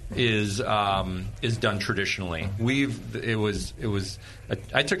beer is done traditionally.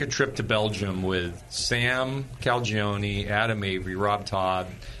 I took a trip to Belgium with Sam Calgione, Adam Avery, Rob Todd,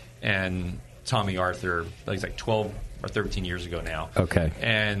 and Tommy Arthur. Like 12 or 13 years ago now. Okay.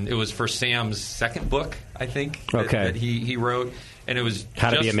 And it was for Sam's second book, I think, that he wrote. And it was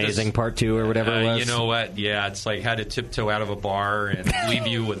How to Be Amazing Part 2 or whatever it was. You know what? Yeah, it's like how to tiptoe out of a bar and leave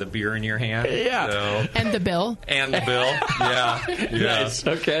you with a beer in your hand. Yeah. So. And the bill. Yeah. Nice.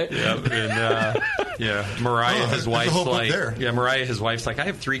 Okay. Yeah. Mariah, his wife's like, Mariah, his wife's like, I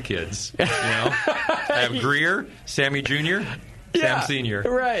have 3 kids. You know, I have Greer, Sammy Jr., Sam Sr.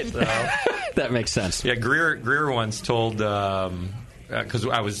 Right. So. That makes sense. Yeah, Greer once told, because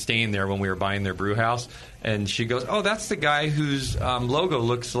I was staying there when we were buying their brew house, and she goes, "Oh, that's the guy whose logo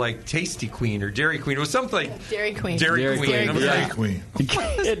looks like Tasty Queen or Dairy Queen or something like Dairy Queen." Dairy Queen.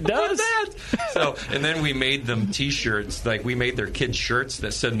 It does. So, and then we made them T-shirts. Like we made their kids shirts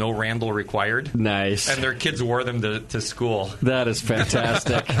that said "No Randall Required." Nice. And their kids wore them to school. That is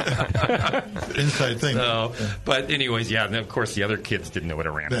fantastic. Inside thing. So, but anyways, and of course the other kids didn't know what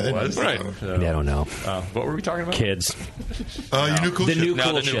a Randall was. Right. So, they don't know. What were we talking about? Kids. Your new cool ship.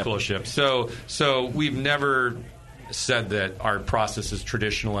 The new cool ship. So we've never said that our process is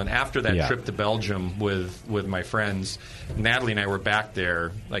traditional. And after that trip to Belgium with my friends, Natalie and I were back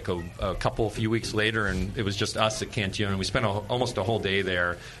there like a few weeks later, and it was just us at Cantillon. And we spent almost a whole day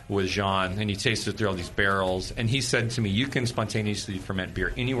there with Jean, and he tasted through all these barrels. And he said to me, "You can spontaneously ferment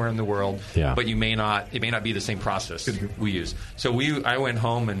beer anywhere in the world, but it may not be the same process we use." So I went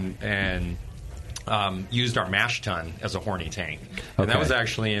home and used our mash tun as a horny tank. And that was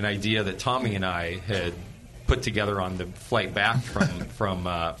actually an idea that Tommy and I had put together on the flight back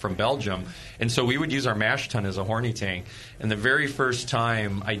from Belgium. And so we would use our mash tun as a horny tank. And the very first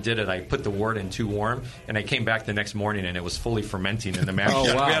time I did it, I put the wort in too warm, and I came back the next morning, and it was fully fermenting in the mash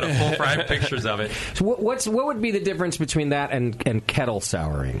tun. Wow. We had a full fry pictures of it. So what would be the difference between that and kettle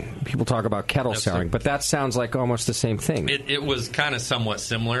souring? People talk about kettle souring, but that sounds like almost the same thing. It was kind of somewhat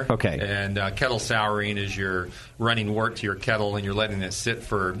similar. Okay. And kettle souring is you're running wort to your kettle, and you're letting it sit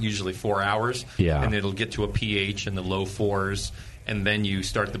for usually 4 hours. Yeah. And it'll get to a pH in the low 4s. And then you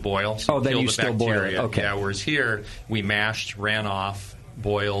start the boil. Then you the still boil it. Okay. Yeah, whereas here, we mashed, ran off,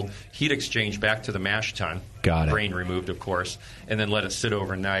 boiled, heat exchange back to the mash tun. Got it. Brain removed, of course. And then let it sit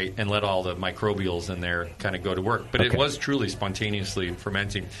overnight and let all the microbials in there kind of go to work. But it was truly spontaneously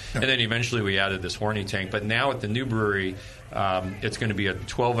fermenting. And then eventually we added this horny tank. But now at the new brewery, it's going to be a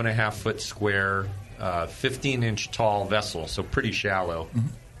 12.5-foot square, 15-inch tall vessel, so pretty shallow. Mm-hmm.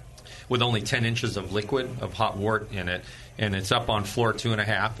 With only 10 inches of liquid, of hot wort in it. And it's up on floor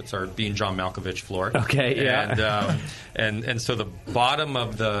 2.5. It's our Being John Malkovich floor. Okay, yeah. And so the bottom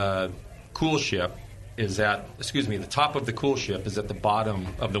of the cool ship is the top of the cool ship is at the bottom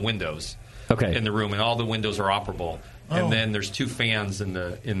of the windows in the room. And all the windows are operable. And then there's 2 fans in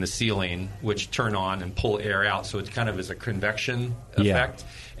the ceiling which turn on and pull air out, so it kind of is a convection effect,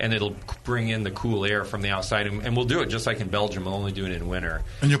 and it'll bring in the cool air from the outside. And we'll do it just like in Belgium. We'll only do it in winter.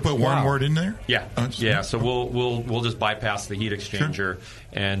 And you'll put warm wort in there? Yeah. So we'll just bypass the heat exchanger. Sure.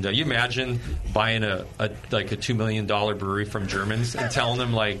 And you imagine buying a $2 million brewery from Germans and telling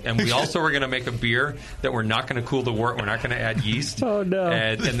them and we also are going to make a beer that we're not going to cool the wort, we're not going to add yeast. Oh no!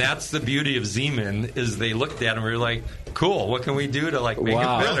 And that's the beauty of Zeman is they looked at it and we were like, cool, what can we do to make it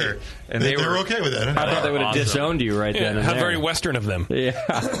better? And they were okay with that. Huh? I thought they would have disowned you right then. How very Western of them. There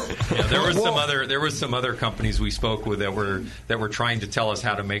was some other companies we spoke with that were trying to tell us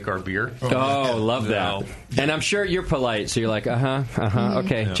how to make our beer. Love that. And I'm sure you're polite, so you're like,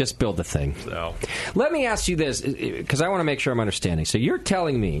 Okay, just build the thing. So. Let me ask you this, because I want to make sure I'm understanding. So you're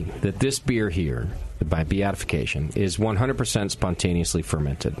telling me that this beer here, by beatification, is 100% spontaneously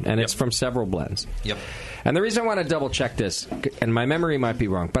fermented, and it's from several blends. Yep. And the reason I want to double-check this, and my memory might be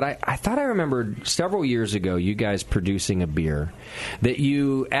wrong, but I thought I remembered several years ago you guys producing a beer that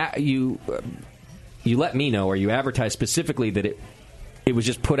you let me know, or you advertised specifically that it was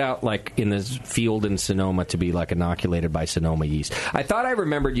just put out like in the field in Sonoma to be like inoculated by Sonoma yeast. I thought I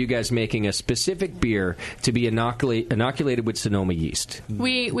remembered you guys making a specific beer to be inoculated with Sonoma yeast.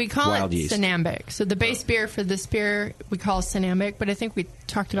 We call Wild it yeast. Synambic. So the base beer for this beer we call Synambic, but I think we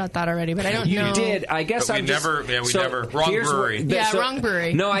talked about that already. But I don't know. You did. I guess But we never. Wrong brewery. Wrong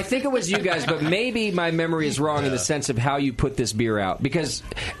brewery. No, I think it was you guys, but maybe my memory is wrong in the sense of how you put this beer out, because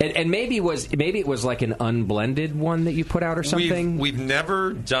and maybe it was like an unblended one that you put out or something. We've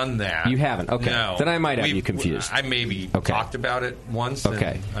never done that. You haven't? Okay. No. Then I might have you confused. I maybe talked about it once.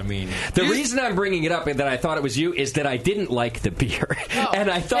 Okay. I mean, the reason I'm bringing it up and that I thought it was you is that I didn't like the beer, and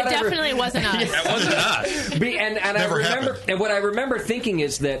I thought it definitely wasn't us. It wasn't us. And I remember, and what I remember thinking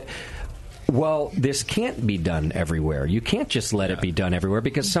is that, well, this can't be done everywhere. You can't just let it be done everywhere,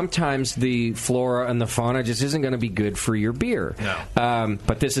 because sometimes the flora and the fauna just isn't going to be good for your beer. No.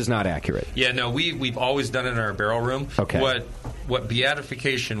 But this is not accurate. Yeah, no, we've always done it in our barrel room. Okay. What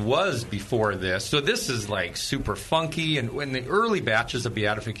beatification was before this, so this is like super funky, and in the early batches of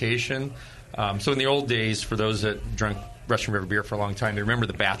beatification, so in the old days, for those that drank Russian River beer for a long time, they remember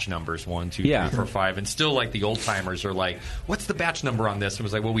the batch numbers 1, 2, 3, 4, 5, and still like the old timers are like, what's the batch number on this? And it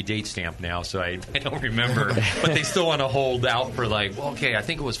was like, well, we date stamp now, so I don't remember, but they still want to hold out for like, well, okay, I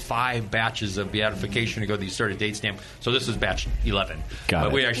think it was 5 batches of beatification ago that you started date stamp, so this is batch 11.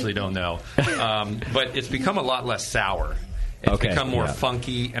 But we actually don't know. But it's become a lot less sour. It's become more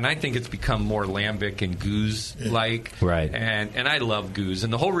funky, and I think it's become more lambic and goose-like. Right. And I love goose.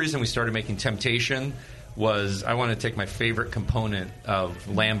 And the whole reason we started making Temptation was I wanted to take my favorite component of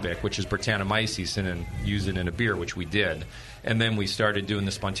lambic, which is Brettanomyces, and use it in a beer, which we did. And then we started doing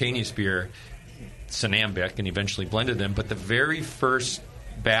the spontaneous beer, Synambic, and eventually blended them. But the very first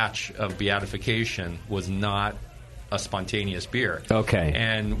batch of beatification was not a spontaneous beer. Okay.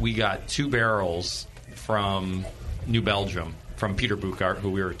 And we got 2 barrels from New Belgium, from Peter Buchart,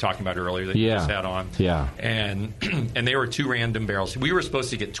 who we were talking about earlier that you just had on. Yeah. And they were 2 random barrels. We were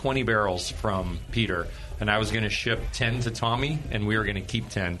supposed to get 20 barrels from Peter, and I was going to ship 10 to Tommy, and we were going to keep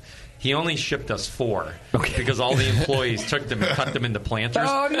 10. He only shipped us 4 because all the employees took them and cut them into planters.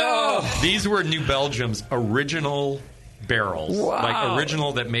 Oh, no! These were New Belgium's original barrels. Wow. Like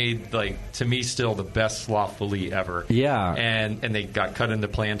original that made, like, to me still the best Slothfully ever. Yeah. And they got cut into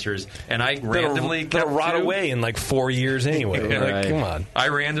planters. And I randomly kept they'll rot 2. away in like 4 years anyway. Like, come on. I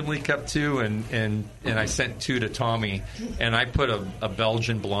randomly kept 2 and I sent 2 to Tommy, and I put a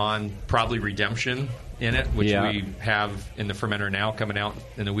Belgian blonde, probably Redemption, in it, which we have in the fermenter now, coming out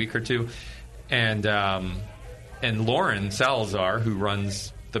in a week or 2. And Lauren Salazar, who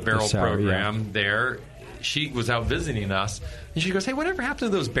runs the barrel program there, she was out visiting us, and she goes, "Hey, whatever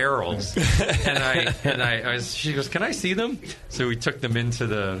happened to those barrels?" She goes, "Can I see them?" So we took them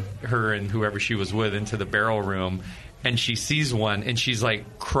into her and whoever she was with into the barrel room, and she sees one, and she's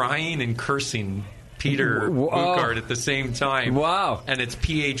like crying and cursing Peter Buchart at the same time. Wow. And it's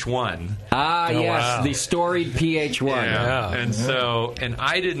PH1. The storied PH1. Yeah. And so, and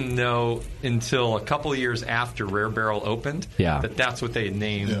I didn't know until a couple of years after Rare Barrel opened that that's what they had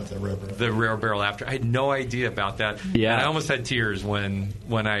named the Rare Barrel after. I had no idea about that. Yeah. And I almost had tears when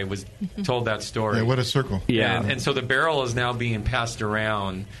I was told that story. Yeah, what a circle. Yeah. And so the barrel is now being passed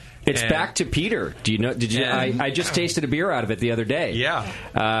around. It's back to Peter. Do you know? Did you? I just tasted a beer out of it the other day.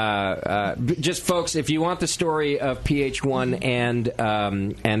 Yeah. Just folks, if you want the story of PH1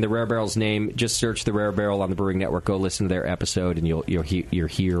 and the Rare Barrel's name, just search the Rare Barrel on the Brewing Network. Go listen to their episode, and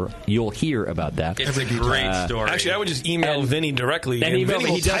you'll hear about that. It's a great story. Actually, I would just email Vinny directly, and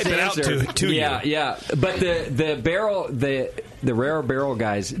Vinny will type it out to you. Yeah. But the Rare Barrel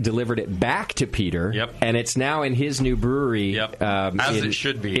guys delivered it back to Peter, and it's now in his new brewery, as it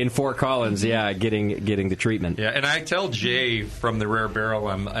should be, in Fort Collins. Yeah, getting the treatment. Yeah, and I tell Jay from the Rare Barrel,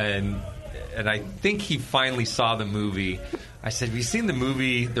 and I think he finally saw the movie. I said, "Have you seen the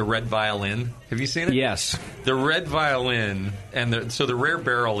movie The Red Violin? Have you seen it?" Yes. The Red Violin, and so the Rare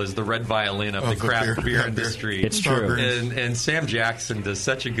Barrel is the red violin of the craft beer industry. It's true. And Sam Jackson does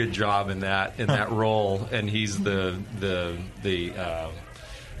such a good job in that role, and he's the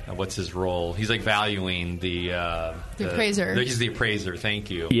what's his role? He's like valuing the appraiser. He's the appraiser. Thank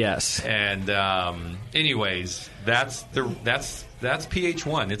you. Yes. And anyways, That's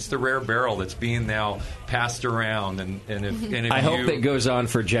PH1. It's the rare barrel that's being now passed around, and if I hope that goes on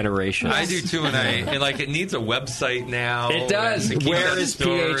for generations. I do too, and it needs a website now. It does. Where is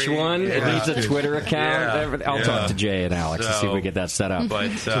PH1? It needs a Twitter account. I'll talk to Jay and Alex to see if we get that set up. But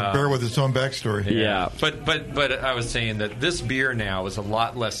it's a beer with its own backstory. Yeah. But I was saying that this beer now is a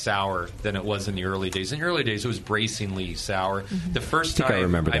lot less sour than it was in the early days. In the early days, it was bracingly sour. Mm-hmm. The first I time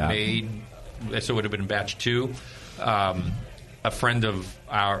remember I that. made, so it would have been batch 2. A friend of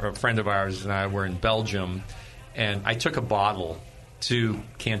ours and I were in Belgium, and I took a bottle to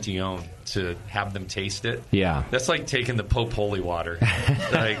Cantillon to have them taste it. Yeah. That's like taking the Pope holy water.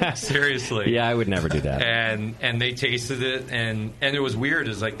 Like, seriously. Yeah, I would never do that. And they tasted it, and it was weird.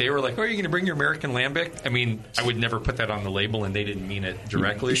 It's like they were like, "Oh, are you going to bring your American lambic?" I mean, I would never put that on the label, and they didn't mean it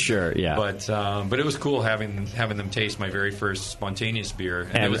directly. Sure, yeah. But it was cool having them taste my very first spontaneous beer,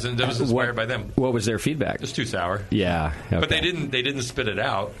 and it was inspired by them. What was their feedback? It was too sour. Yeah, okay. But they didn't spit it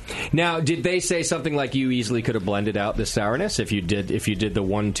out. Now, did they say something like you easily could have blended out the sourness if you did the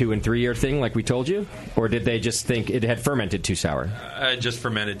 1, 2, and 3 year thing like we told you, or did they just think it had fermented too sour? It just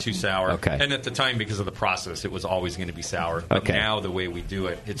fermented too sour. Okay. And at the time, because of the process, it was always going to be sour. But now, the way we do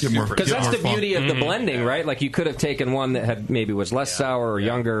it, it's super. Because that's the beauty of the blending, right? Like you could have taken one that had maybe was less sour or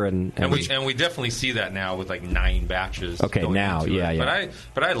younger, and we definitely see that now with like 9 batches. Okay, going now, into yeah, it. yeah.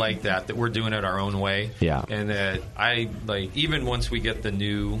 But I like that we're doing it our own way. Yeah. And that I like even once we get the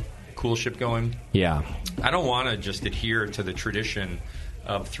new cool ship going. Yeah. I don't want to just adhere to the tradition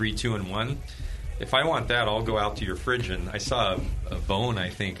of 3, 2, and 1. If I want that, I'll go out to your fridge, and I saw a bone, I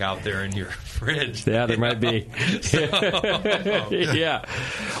think, out there in your fridge. Yeah, there might be. Yeah.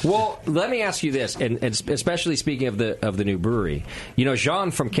 Well, let me ask you this, and especially speaking of the new brewery. You know,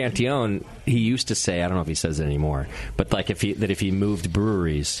 Jean from Cantillon, he used to say, I don't know if he says it anymore, but like if he moved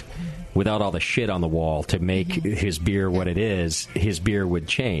breweries without all the shit on the wall to make his beer what it is, his beer would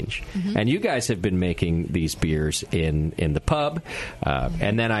change. Mm-hmm. And you guys have been making these beers in the pub,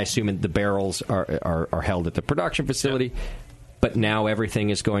 and then I assume the barrels are held at the production facility. Yeah. But now everything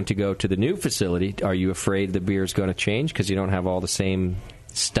is going to go to the new facility. Are you afraid the beer is going to change because you don't have all the same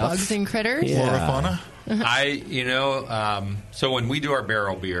stuff? Bugs and critters? Yeah. So when we do our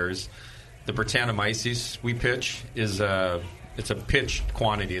barrel beers, the Brettanomyces we pitch is it's a pitched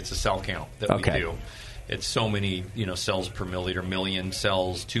quantity. It's a cell count that we do. It's so many, cells per milliliter, million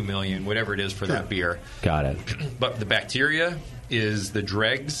cells, 2 million, whatever it is for that beer. Got it. But the bacteria is the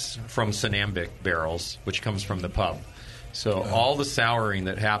dregs from Synambic barrels, which comes from the pub. So all the souring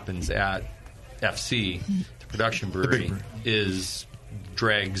that happens at FC, the production brewery, is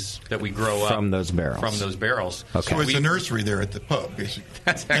dregs that we grow up from those barrels. Okay. So it's a nursery there at the pub, basically.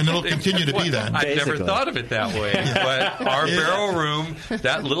 And it'll continue to be that. I never thought of it that way. But our barrel room,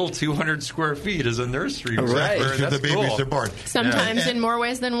 that little 200 square feet is a nursery. Right. That's the babies cool. are born. Sometimes in more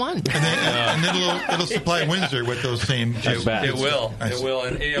ways than one. And then it'll supply Windsor with those same juices. It will. It will.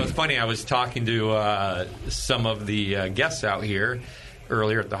 And it's funny, I was talking to some of the guests out here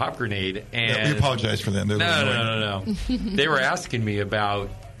earlier at the Hop Grenade, and we apologize for them. No. They were asking me about.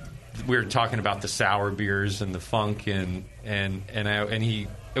 We were talking about the sour beers and the funk, I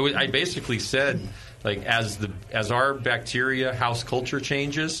basically said, like, as our bacteria house culture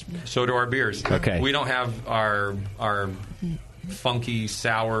changes, so do our beers. Okay. We don't have our funky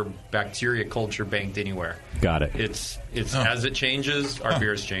sour bacteria culture banked anywhere. Got it. It's as it changes, our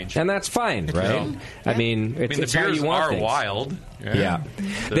beers change, and that's fine, right? I mean, it's the how beers you want are things. wild. Yeah.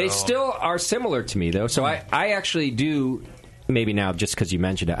 So. They still are similar to me, though. So I actually do. Maybe now, just because you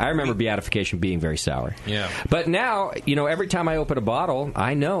mentioned it, I remember beatification being very sour. Yeah. But now, every time I open a bottle,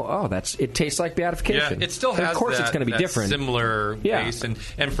 I know, it tastes like beatification. Yeah, it still has. Of course, it's going to be different. Similar base, and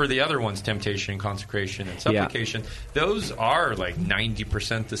for the other ones, temptation, consecration, and supplication, those are like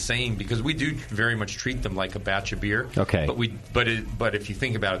 90% the same because we do very much treat them like a batch of beer. Okay. But if you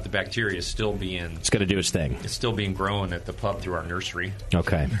think about it, the bacteria is still being. It's going to do its thing. It's still being grown at the pub through our nursery.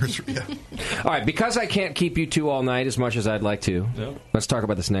 Okay. All right. Because I can't keep you two all night as much as I'd like to. Yep. Let's talk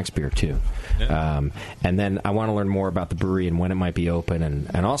about this next beer too, and then I want to learn more about the brewery and when it might be open,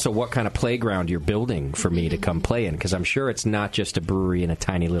 and also what kind of playground you're building for me to come play in, because I'm sure it's not just a brewery in a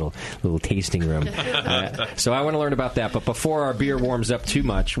tiny little tasting room. So I want to learn about that. But before our beer warms up too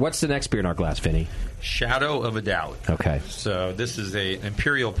much, what's the next beer in our glass, Vinny? Shadow of a Doubt. Okay. So this is an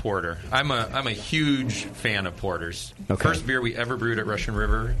imperial porter. I'm a huge fan of porters. Okay. First beer we ever brewed at Russian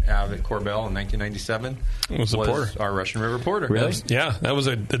River out at Corbel in 1997 was our Russian River porter. Really? That was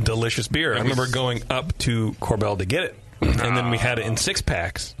a delicious beer. I remember going up to Corbel to get it. And then we had it in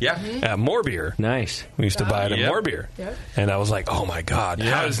 6-packs. Yeah. At More Beer. Nice. We used to buy it at More Beer. Yep. And I was like, oh my God,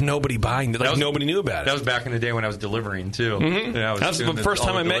 how is nobody buying this? Like, nobody knew about it. That was back in the day when I was delivering, too. Mm-hmm. Yeah, That's the first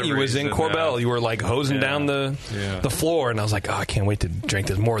time I met you was in Corbell. You were like hosing down the floor, and I was like, oh, I can't wait to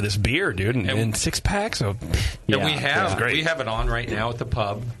drink more of this beer, dude. And in 6-packs? So, we have it on right now at the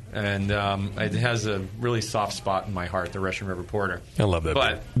pub, and it has a really soft spot in my heart, the Russian River Porter. I love that.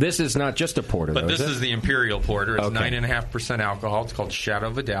 But this is not just a porter, but though, this is the Imperial Porter. It's Okay. 9.5% alcohol. It's called Shadow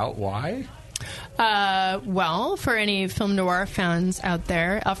of a Doubt. Why? Well, for any film noir fans out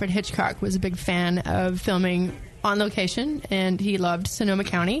there, Alfred Hitchcock was a big fan of filming on location, and he loved Sonoma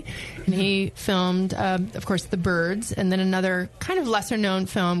County, and he filmed, of course, The Birds, and then another kind of lesser-known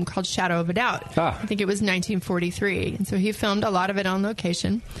film called Shadow of a Doubt. I think it was 1943, and so he filmed a lot of it on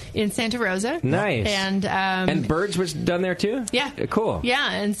location in Santa Rosa. Nice. And Birds was done there too? Yeah. Cool.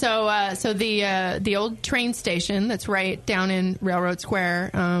 Yeah, and so the old train station that's right down in Railroad Square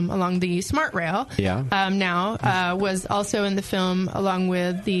along the Smart Rail now was also in the film, along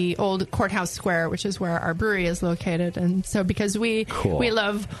with the old Courthouse Square, which is where our brewery is located. And so because we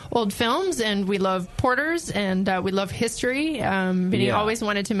love old films and we love porters and we love history, Vinny always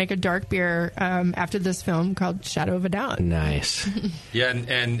wanted to make a dark beer after this film called Shadow of a Doubt. Nice. Yeah,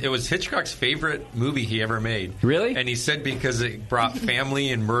 and it was Hitchcock's favorite movie he ever made. Really? And he said because it brought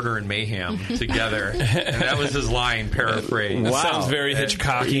family and murder and mayhem together. And that was his line, paraphrase. Wow. Sounds very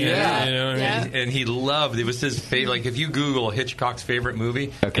Hitchcockian. Yeah. You know what I mean? And he loved, it was his favorite. Like, if you Google Hitchcock's favorite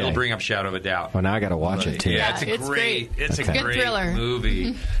movie, it'll bring up Shadow of a Doubt. Well, now I got to watch it, too. Yeah, it's great. It's a Good great thriller.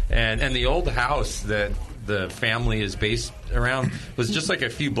 movie. And the old house that the family is based around was just like a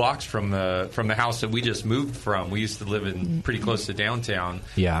few blocks from the house that we just moved from. We used to live in pretty close to downtown.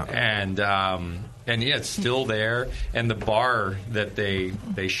 Yeah. And yeah, it's still there. And the bar that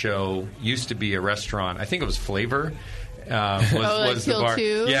they show used to be a restaurant. I think it was Flavor. Was the Till bar?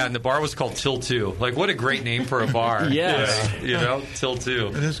 2? Yeah, and the bar was called Till 2. Like, what a great name for a bar! Yes. You know, Till 2.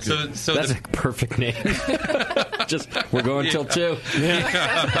 It is good. So That's a perfect name. Just, we're going till 2.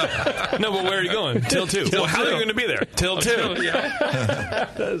 No, but where are you going? Till 2. Well, how are you going to be there? Till 2.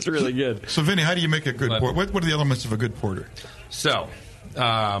 That's really good. So, Vinny, how do you make a good porter? What are the elements of a good porter? So,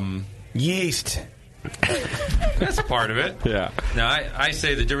 yeast. That's part of it. Yeah. Now, I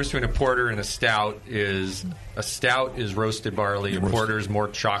say the difference between a porter and a stout is roasted barley. A porter is more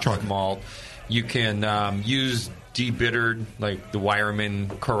chocolate malt. You can use debittered, like the Wireman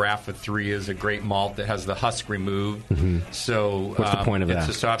Carafa 3 is a great malt that has the husk removed. Mm-hmm. So what's the point of it's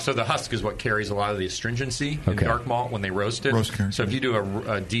that? a soft. So the husk is what carries a lot of the astringency in dark malt when they roast it. So if you do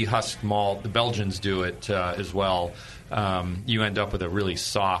a dehusked malt, the Belgians do it as well. You end up with a really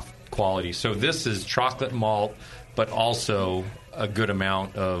soft quality. So this is chocolate malt, but also a good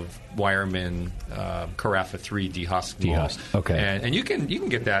amount of Wireman Carafa 3 dehusked malt. Okay. And you can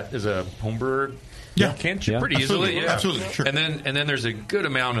get that as a homebrewer. Can't you? Pretty Absolutely. easily. Yeah. Absolutely, sure. And then there's a good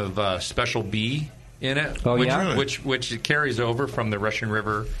amount of Special B in it, which carries over from the Russian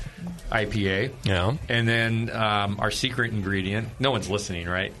River IPA. Yeah. And then our secret ingredient. No one's listening,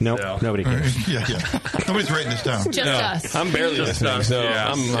 right? Nope. So. Nobody cares. Yeah. Nobody's writing this down. Just us. I'm barely listening, so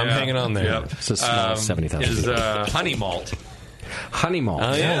I'm hanging on there. Yep. It's a small 70,000. Is honey malt. Honey malt.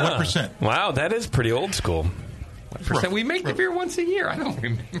 Oh, yeah. What percent? Wow, that is pretty old school. Percent. We make the beer once a year. I don't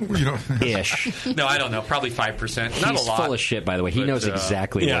remember. You don't. Ish. No, I don't know. Probably 5%. Not He's a lot. full of shit, by the way. He knows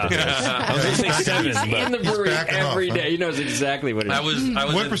exactly what it is. I was going to say 7. He's in the brewery every day. He knows exactly what it is. I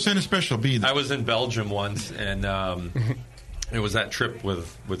was What percent is Special B? I was in Belgium once, and it was that trip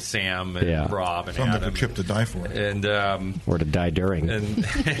with Sam and Rob and Sounds Adam. like a trip to die for. And or to die during. And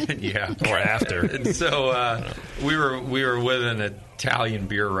or after. And so we were with an Italian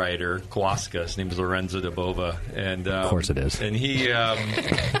beer writer, Kowalska. His name is Lorenzo de Bova, and of course it is. And he.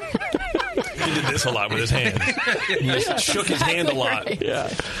 He did this a lot with his hands. He just shook his hand a lot. Yeah.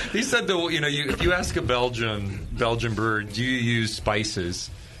 He said that if you ask a Belgian brewer, do you use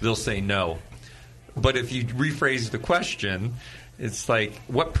spices? They'll say no. But if you rephrase the question, it's like,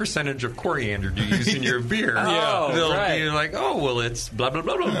 what percentage of coriander do you use in your beer? They'll be like, oh, well, it's blah, blah,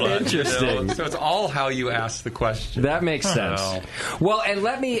 blah, blah, blah. Interesting. So it's all how you ask the question. That makes sense. Well, and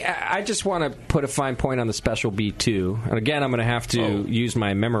I just want to put a fine point on the Special B2. And again, I'm going to have to use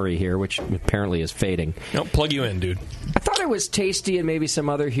my memory here, which apparently is fading. No, plug you in, dude. I thought it was tasty, and maybe some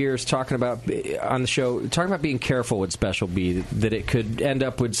other here's talking about on the show, talking about being careful with Special B, that it could end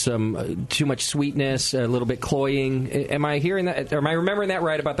up with some too much sweetness, a little bit cloying. Am I hearing that? Am I remembering that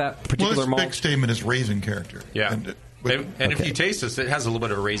right about that particular Well, malt? this big statement is raising character. Yeah. And And if you taste this, it has a little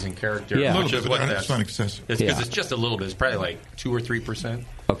bit of raisin character. Yeah. Which is what It's not excessive. It's because it's just a little bit. It's probably like 2 or 3%.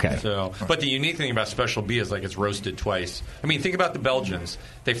 Okay. So, but the unique thing about Special B is like it's roasted twice. I mean, think about the Belgians.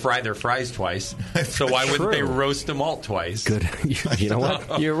 They fry their fries twice. So why wouldn't they roast the malt twice? Good. You know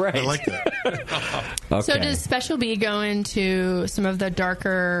what? You're right. I like that. Okay. So does Special B go into some of the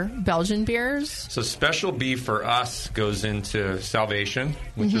darker Belgian beers? So Special B for us goes into Salvation,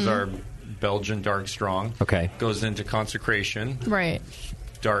 which is our Belgian dark strong. Okay. Goes into Consecration. Right.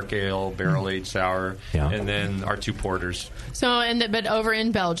 Dark ale, barrel aged sour, and then our 2 porters. So, but over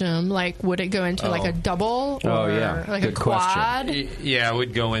in Belgium, like, would it go into like a double or like Good a quad? Yeah, it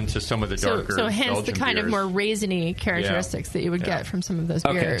would go into some of the darker. So hence Belgian the kind beers. of more raisiny characteristics that you would get from some of those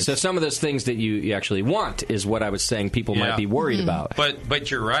Okay, beers. so some of those things that you actually want is what I was saying people might be worried about.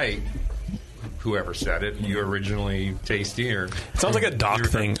 But you're right. Whoever said it, you originally tastier. It sounds like a Doc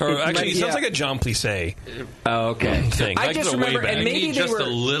thing. Or actually, it sounds like a John Plissé thing. I Like, just the way remember, back. and maybe You need just a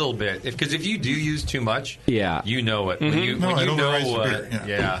little bit, because if you do use too much, you know it. When you, No, when it you know, overrides the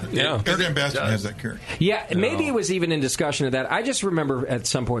beer. yeah. Goddamn Bastion has that character. Yeah, maybe it was even in discussion of that. I just remember at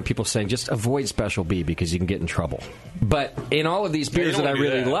some point people saying just avoid Special B because you can get in trouble. But in all of these beers that I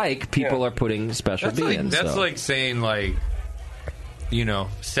really like, people are putting Special That's B like, in. That's so. like saying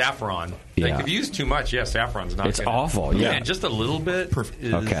saffron. Like if you use too much, saffron's not. It's awful, yeah. And just a little bit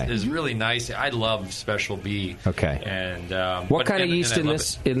Okay. is really nice. I love Special B. Okay. And what kind of yeast in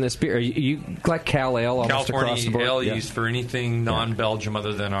this beer? Are you like Cal Ale almost across California the board? ale Yeah. used for anything non-Belgium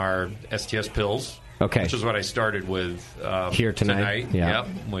other than our STS pills. Okay. Which is what I started with Here tonight. Yeah. Yep.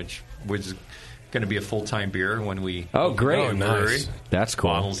 Which was going to be a full-time beer when we Oh, open great! up the brewery. That's cool.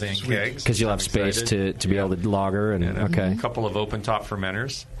 Bottles and kegs. Because you'll have I'm space excited. to be able to lager and okay. A couple of open top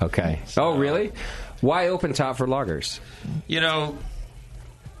fermenters. Okay. Oh, really? Why open top for lagers? You know,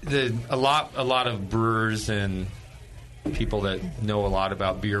 a lot of brewers and people that know a lot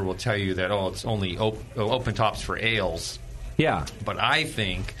about beer will tell you that it's only open tops for ales. Yeah. But I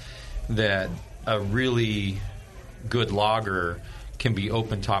think that a really good lager can be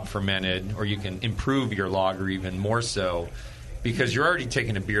open top fermented, or you can improve your lager even more so, because you're already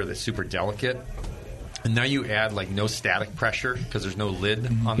taking a beer that's super delicate, and now you add like no static pressure because there's no lid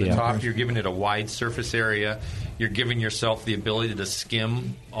on the top. You're giving it a wide surface area. You're giving yourself the ability to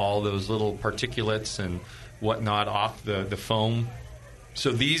skim all those little particulates and whatnot off the foam.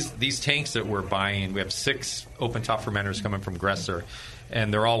 So these tanks that we're buying, we have 6 open top fermenters coming from Gresser,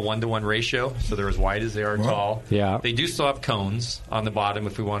 and they're all 1-to-1 ratio, so they're as wide as they are tall. Yeah. They do still have cones on the bottom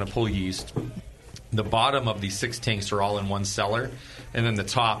if we want to pull yeast. The bottom of these 6 tanks are all in one cellar, and then the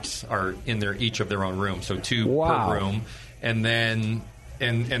tops are in each of their own room, so 2 per room. And then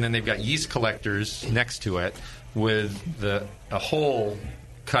they've got yeast collectors next to it with a hole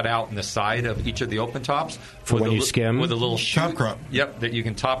cut out in the side of each of the open tops For when you skim? with a little top crop. Yep, that you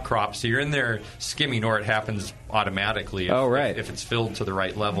can top crop. So you're in there skimming, or it happens automatically. If it's filled to the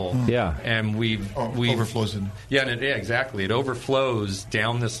right level. Yeah, and we've overflows in. Yeah, exactly. It overflows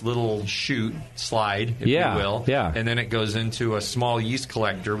down this little chute slide, if you will. Yeah, and then it goes into a small yeast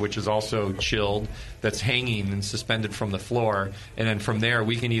collector, which is also chilled. That's hanging and suspended from the floor, and then from there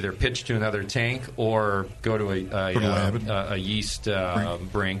we can either pitch to another tank or go to a yeast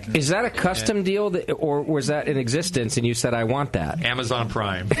brink. Is that a custom deal, or was that in existence and you said, I want that? Amazon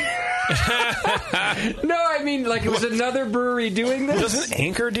Prime. No, I mean, like, it was another brewery doing this? Doesn't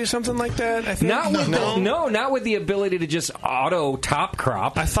Anchor do something like that? I think not with the ability to just auto top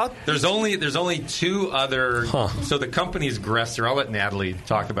crop. I thought there's only 2 other. So the company's Gresser. I'll let Natalie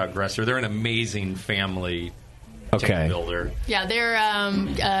talk about Gresser. They're an amazing family tank builder. Yeah, they're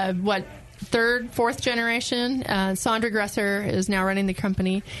fourth generation. Sandra Gresser is now running the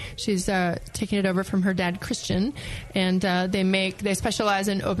company. She's taking it over from her dad, Christian, and they specialize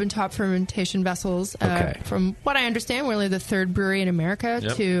in open top fermentation vessels. From what I understand, we're only the 3rd brewery in America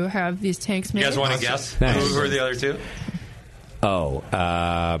to have these tanks made. You guys want to guess who are the other 2? Oh,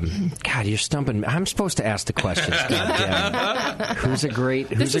 God, you're stumping me. I'm supposed to ask the questions. Who's a great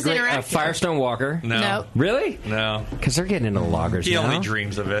Firestone Walker? No. Really? No. Because they're getting into lagers He now. only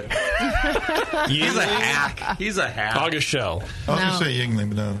dreams of it. He's a hack. He's a hack. August Shell. I was going to say Yingling,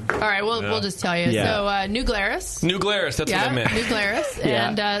 but no. All right, we'll just tell you. Yeah. So New Glarus. New Glarus, that's what I meant. New Glarus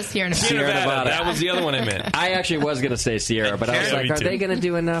and Sierra Nevada. Sierra Nevada. That was the other one I meant. I actually was going to say Sierra, but I was like, are they going to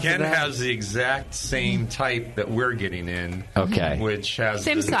do enough Ken of that? has the exact same type that we're getting in. Okay. Which has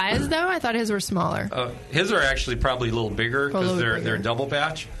Same size, though? I thought his were smaller. His are actually probably a little bigger because they're double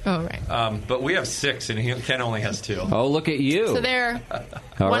batch. Oh, right. But we have 6, and Ken only has 2. Oh, look at you. So they're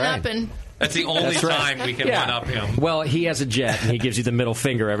All one right. up and That's the only time we can one-up him. Well, he has a jet, and he gives you the middle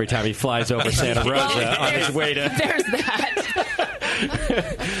finger every time he flies over Santa Rosa on his way to... There's that.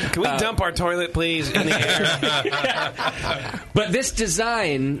 Can we dump our toilet, please, in the air? But this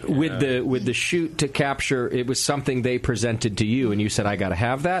design with the chute to capture, it was something they presented to you, and you said, I got to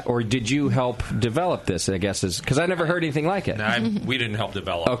have that? Or did you help develop this, I guess, because I never heard anything like it. No, we didn't help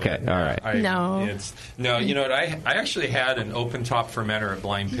develop it. Okay, all right. No, you know what? I actually had an open-top fermenter at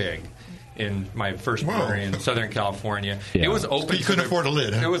Blind Pig in my first brewery in Southern California. Yeah. It was open. You couldn't afford a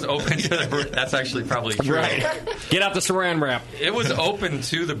lid. Huh? It was open to the. That's actually probably true. Right. Get out the saran wrap. It was open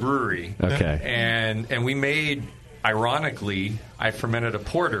to the brewery. Okay. And we made. Ironically, I fermented a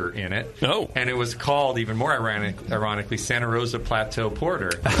porter in it. Oh. And it was called, even more ironically, Santa Rosa Plateau Porter.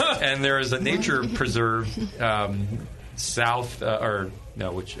 And there is a nature preserve north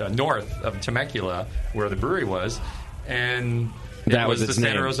of Temecula, where the brewery was. And that it was the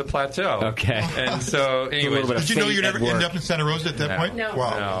Santa name. Rosa Plateau. Okay. And so, anyway. Did you know you'd never end up in Santa Rosa at that point? No.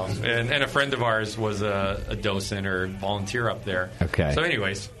 Wow. No. And a friend of ours was a docent or volunteer up there. Okay. So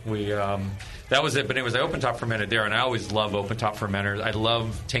anyways, we that was it. But anyways, I open top fermented there, and I always love open top fermenters. I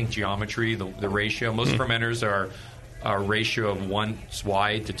love tank geometry, the ratio. Most fermenters are a ratio of 1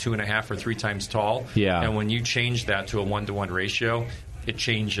 wide to 2.5 or 3 times tall. Yeah. And when you change that to a 1-to-1 ratio, it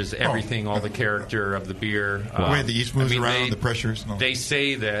changes everything, all the character of the beer. The way the yeast moves around, the pressures. And all. They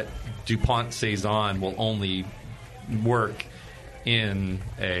say that DuPont Saison will only work in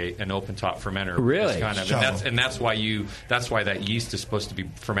an open top fermenter. Really? And that's why that yeast is supposed to be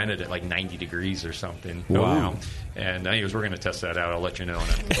fermented at like 90 degrees or something. Wow. And anyways, we're going to test that out. I'll let you know.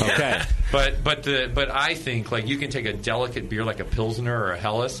 Okay. But I think like you can take a delicate beer like a Pilsner or a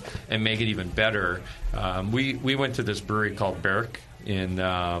Helles and make it even better. We went to this brewery called Berg in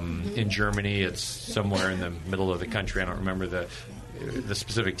Germany. It's somewhere in the middle of the country. I don't remember the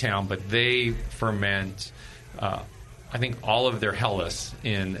specific town, but they ferment. I think all of their Helles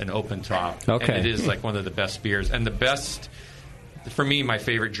in an open top. Okay. And it is like one of the best beers. And the best, for me, my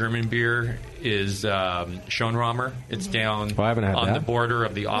favorite German beer is Schönraumer. It's down on the border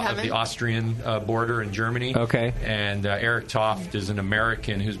of the Austrian border in Germany. Okay. And Eric Toft is an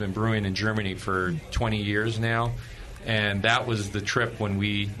American who's been brewing in Germany for 20 years now. And that was the trip when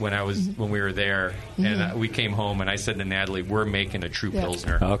we were there, and we came home, and I said to Natalie, "We're making a true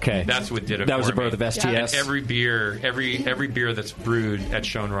Pilsner." Okay, that's what did it. That was for a birth me. of STS. And every beer that's brewed at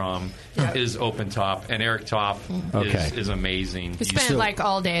Schönraum is open top, and Eric Toft is amazing. We spent like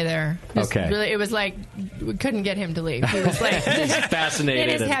all day there. It was like we couldn't get him to leave. He was like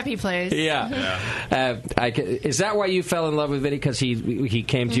fascinated in his happy place. Yeah. Is that why you fell in love with Vinny? Because he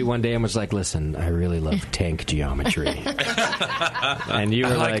came to you one day and was like, "Listen, I really love tank geometry." And you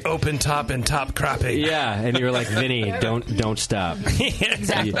were like open top and top cropping. Yeah, and you were like, Vinny, don't stop.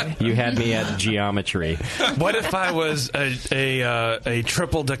 Exactly. You had me at geometry. What if I was a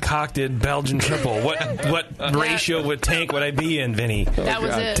triple decocted Belgian triple? What ratio would tank would I be in, Vinny? That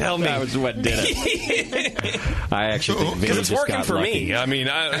was it. Tell me. That was what did it. I actually think because it's working for lucky. me. I mean,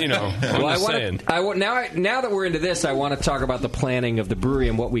 saying. Now that we're into this, I want to talk about the planning of the brewery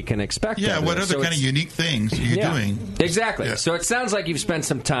and what we can expect. Yeah, what other kind of unique things are you doing? Exactly. Yeah. So it sounds like you've spent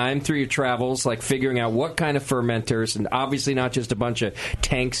some time through your travels, like figuring out what kind of fermenters, and obviously not just a bunch of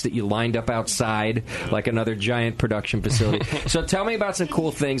tanks that you lined up outside like another giant production facility. So tell me about some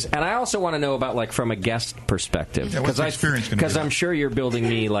cool things, and I also want to know about like from a guest perspective, what's the experience going to be? Because I'm sure you're building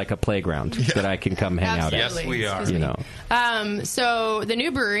me like a playground that I can come hang out at. Yes, we are. You know. So the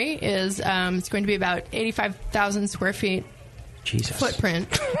new brewery is it's going to be about 85,000 square feet. Jesus.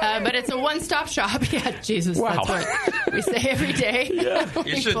 Footprint, but it's a one-stop shop. Yeah, Jesus, wow. That's what we say every day. Yeah.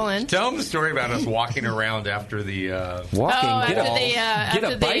 You should tell them the story about us walking around after the get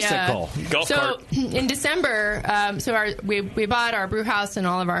a bicycle, golf cart. In December, we bought our brew house and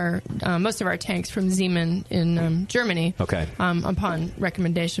all of our most of our tanks from Siemens in Germany. Okay, upon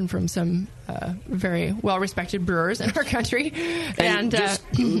recommendation from some very well-respected brewers in our country. And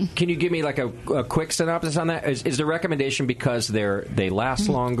can you give me like a quick synopsis on that? Is the recommendation because they last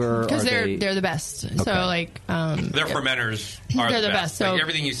longer? Because they're the best. Okay. So like their fermenters are they're the best. So like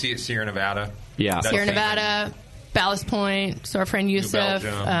everything you see at Sierra Nevada. Yeah, Sierra Nevada, Ballast Point, so our friend Yusuf,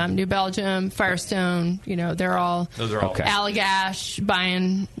 New Belgium, Firestone. They're all okay. Allagash,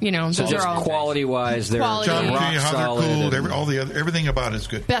 buying. So those are all quality wise, they're rock how solid. they're cooled. Everything about it is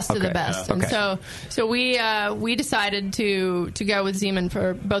good. Best of the best. Yeah. And so we decided to go with Siemens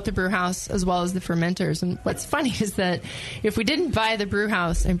for both the brew house as well as the fermenters. And what's funny is that if we didn't buy the brew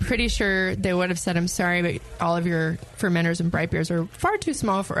house, I'm pretty sure they would have said, "I'm sorry, but all of your fermenters and bright beers are far too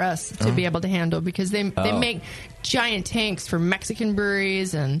small for us to be able to handle," because they make giant tanks for Mexican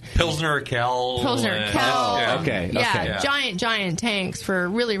breweries and Pilsner Kel. Yeah, giant tanks for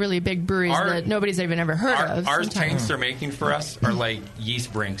really, really big breweries that nobody's even ever heard of. Our tanks they're making for us are like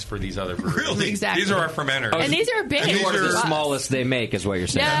yeast brinks for these other breweries. Really? Exactly. These are our fermenters. And these are big. These are the smallest they make, is what you're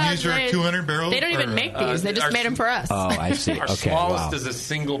saying. Yeah, And these are 200 barrels? They don't even make these. They just made them for us. Oh, I see. Our Okay, smallest wow. is a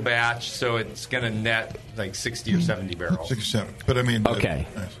single batch, so it's going to net like 60 or 70 barrels. 67. But I mean, okay,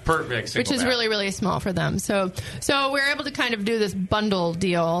 perfect. Which is really, really small for them. So we're able to kind of do this bundle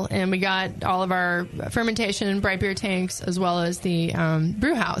deal, and we got all of our fermentation bright beer tanks as well as the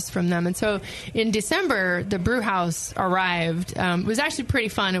brew house from them. And so in December, the brew house arrived. It was actually pretty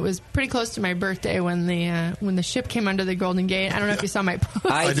fun. It was pretty close to my birthday when the ship came under the Golden Gate. I don't know if you saw my post.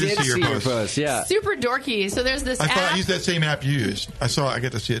 I did see your post. Yeah, super dorky. So there's this I app. thought I used that same app you used. I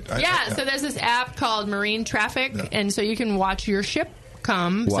get to see it. So there's this app called Marine Traffic, and so you can watch your ship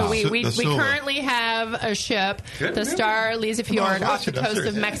come. Wow. So we The Silver. currently have a ship, Good. the Star Lisa Fjord, off the I'm coast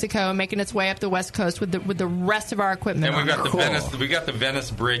serious. of Mexico, making its way up the west coast with the rest of our equipment. And we've on got it. the Venice. We got the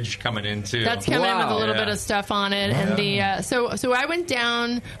Venice Bridge coming in too. That's coming in with a little Yeah. bit of stuff on it, and the so I went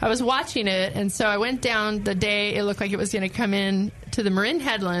down. I was watching it, and so I went down the day it looked like it was going to come in to the Marin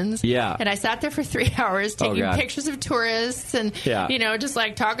Headlands. Yeah. And I sat there for 3 hours taking God. pictures of tourists and Yeah. just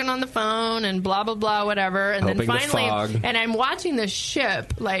like talking on the phone and blah blah blah whatever. And Hoping then the finally, fog. and I'm watching this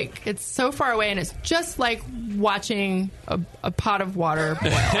ship like it's so far away, and it's just like watching a pot of water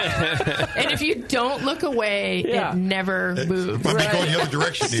boil. And if you don't look away, Yeah. it never moves. Might be going the other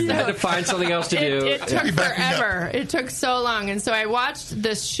direction. You had to find something else to do. It took Be backing up. forever. It took so long. And so I watched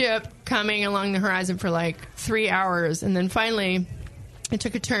this ship coming along the horizon for like 3 hours. And then finally, it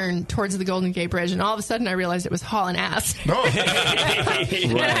took a turn towards the Golden Gate Bridge. And all of a sudden, I realized it was hauling ass. No.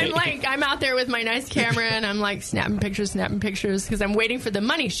 And I'm out there with my nice camera, and I'm like snapping pictures because I'm waiting for the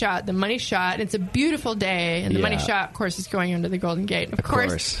money shot. It's a beautiful day. And the money Yeah. shot, of course, is going under the Golden Gate. Of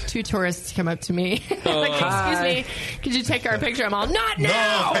course, 2 tourists come up to me. Like, Hi. excuse me, could you take our picture? I'm all, not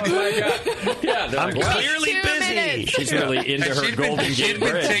now! Oh my God. Yeah, they're I'm like, what? clearly 2 busy. minutes. She's really into And her Golden she'd Gate been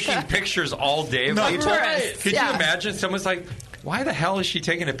Bridge. taking pictures all day of No, people. tourists, Could yeah. you imagine? Someone's like, why the hell is she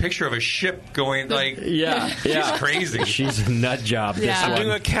taking a picture of a ship going like? Yeah, She's crazy. She's a nut job. This Yeah. I'm one.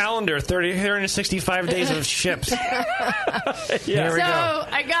 doing a calendar, 365 days of ships. Here we So go.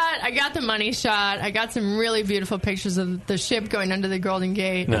 I got the money shot. I got some really beautiful pictures of the ship going under the Golden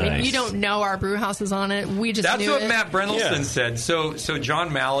Gate. I mean, Nice. you don't know our brew house is on it. We just That's knew what it. Matt Brennelson Yeah. said. So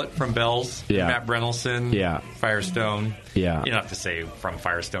John Mallett from Bell's, Yeah. Matt Brennelson, Yeah. Firestone. Yeah. You don't have to say from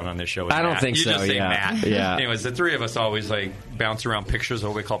Firestone on this show. It's I don't Matt. think you so, just say yeah. Matt. Yeah. Anyways, the three of us always like bounce around pictures of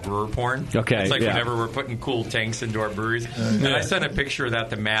what we call brewer porn. Okay, It's like yeah. whenever we're putting cool tanks into our breweries. And I sent a picture of that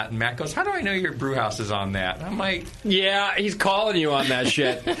to Matt, and Matt goes, "How do I know your brew house is on that?" I'm like, Yeah, he's calling you on that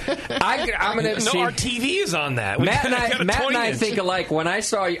shit. I'm gonna No, see. our TV is on that. We Matt and got a I 20-inch. think alike. When I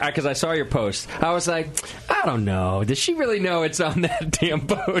saw you, because I saw your post, I was like, I don't know. Does she really know it's on that damn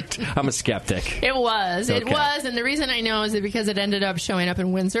boat? I'm a skeptic. It was. It Okay. was. And the reason I know is that because it ended up showing up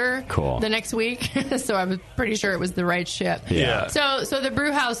in Windsor Cool. the next week. So I was pretty sure it was the right ship. Yeah. So the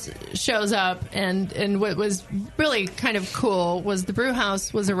brew house shows up, and what was really kind of cool was the brew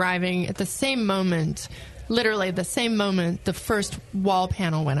house was arriving at the same moment. Literally the same moment the first wall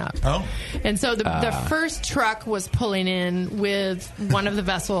panel went up. Oh. And so the first truck was pulling in with one of the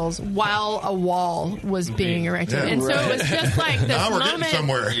vessels while a wall was being erected. Yeah. And so it was just like this Now we're getting moment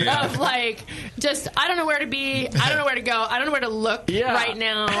somewhere. of like, just, I don't know where to be. I don't know where to go. I don't know where to look right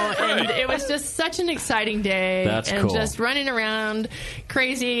now. And it was just such an exciting day. That's and cool. just running around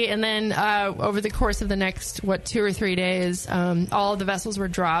crazy. And then over the course of the next, 2 or 3 days, all of the vessels were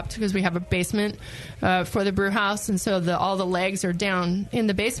dropped because we have a basement for the brew house, and so all the legs are down in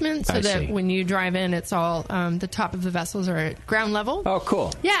the basement, so I that see. when you drive in, it's all the top of the vessels are at ground level. Oh,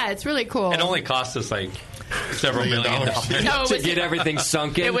 cool. Yeah, it's really cool. it only cost us like several $1 million. No, it To was- get everything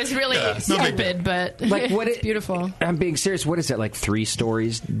sunk in. It was really stupid, but Like, what it's beautiful. I'm being serious. What is it, like 3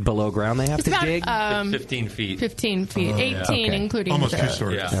 stories below ground they have It's to about, dig? 15 feet. 15 feet, 18 Okay. including Almost the 2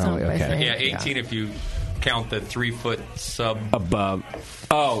 stories. Yeah. sump, Oh, I okay. think. Yeah, 18 if you count the 3-foot sub Above.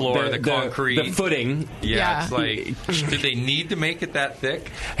 Oh, floor, the concrete. The footing. Yeah, it's like, did they need to make it that thick?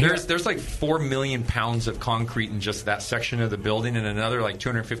 There's like 4 million pounds of concrete in just that section of the building, and another like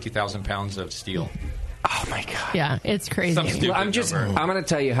 250,000 pounds of steel. Oh my god. Yeah, it's crazy. Some stupid I'm number. going to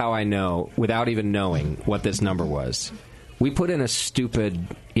tell you how I know without even knowing what this number was. We put in a stupid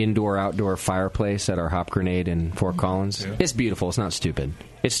indoor-outdoor fireplace at our Hop Grenade in Fort Collins. Yeah. It's beautiful. It's not stupid.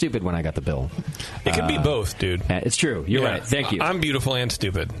 It's stupid when I got the bill. It could be both, dude. It's true. You're Yeah. right. Thank you. I'm beautiful and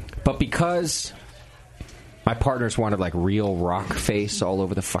stupid. But because my partners wanted like real rock face all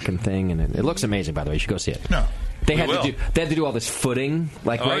over the fucking thing, and it looks amazing, by the way. You should go see it. No. They had to do all this footing,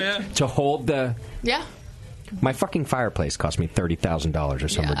 to hold the. Yeah. My fucking fireplace cost me $30,000 or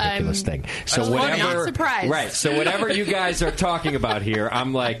some ridiculous thing. So I'm not surprised. Right. So whatever you guys are talking about here,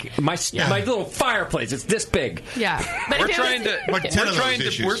 I'm like my little fireplace. It's this big. Yeah, but we're trying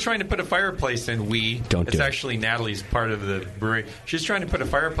to put a fireplace in. It's actually Natalie's part of the brewery. She's trying to put a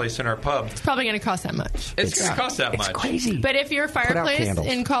fireplace in our pub. It's probably going to cost that much. It's going to cost that much. It's crazy. But if your fireplace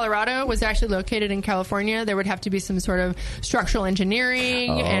in Colorado was actually located in California, there would have to be some sort of structural engineering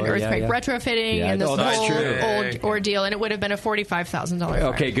and earthquake retrofitting and this whole old ordeal, and it would have been a $45,000.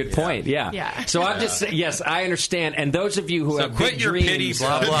 Okay, good point. Yeah. So I'm just yes, I understand. And those of you who have quit big your dreams, pity,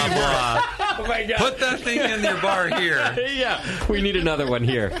 blah blah blah. Oh my God. Put that thing in your bar here. Yeah, we need another one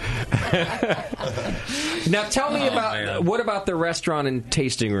here. Now tell me what about the restaurant and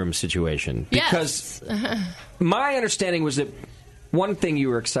tasting room situation? Because my understanding was that one thing you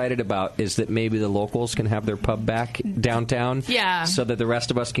were excited about is that maybe the locals can have their pub back downtown, so that the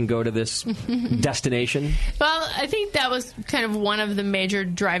rest of us can go to this destination. Well, I think that was kind of one of the major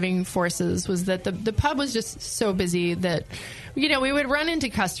driving forces, was that the pub was just so busy that, we would run into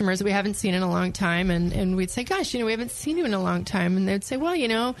customers that we haven't seen in a long time, and we'd say, gosh, we haven't seen you in a long time. And they'd say, well,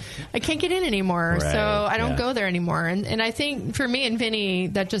 I can't get in anymore, so I don't go there anymore. And I think for me and Vinny,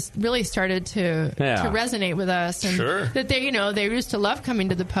 that just really started to resonate with us. And that they used to love coming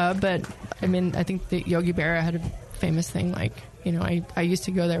to the pub, but I mean, I think that Yogi Berra had a famous thing like, I used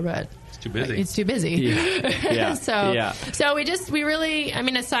to go there, but too busy. It's too busy. Yeah. So we really, I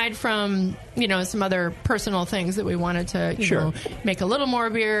mean, aside from, some other personal things that we wanted to, make a little more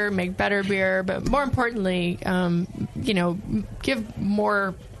beer, make better beer, but more importantly, give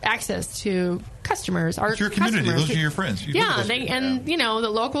more access to customers. It's your community. Customers. Those are your friends. The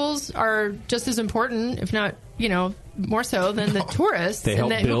locals are just as important, if not, more so than the tourists, who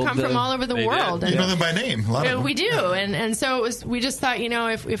come from all over the world. You know them by name. A lot of them. We do, and so we just thought,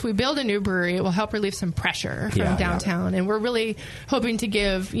 if we build a new brewery, it will help relieve some pressure from downtown, and we're really hoping to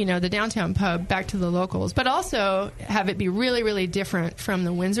give the downtown pub back to the locals, but also have it be really, really different from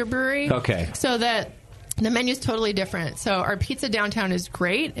the Windsor Brewery. Okay, so that the menu's totally different. So our pizza downtown is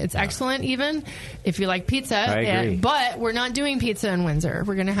great. It's excellent, even if you like pizza. I agree. But we're not doing pizza in Windsor.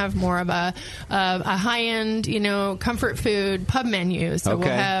 We're going to have more of a high-end, comfort food pub menu. So we'll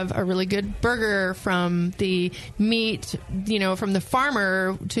have a really good burger from the meat, from the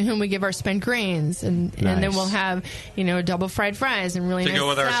farmer to whom we give our spent grains, and then we'll have double fried fries and really nice go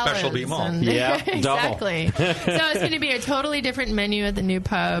with our salads special beef malt. Exactly. So it's going to be a totally different menu at the new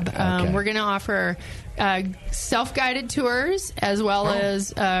pub. We're going to offer self-guided tours as well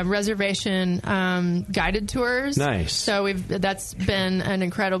as reservation guided tours. Nice. So that's been an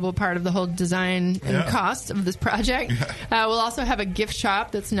incredible part of the whole design and cost of this project. We'll also have a gift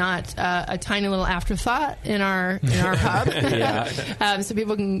shop that's not a tiny little afterthought in our pub. So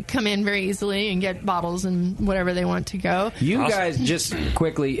people can come in very easily and get bottles and whatever they want to go. You guys just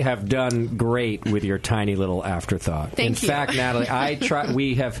quickly have done great with your tiny little afterthought. Thank you. In fact, Natalie,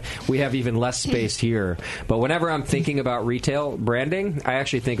 we have even less space here. But whenever I'm thinking about retail branding, I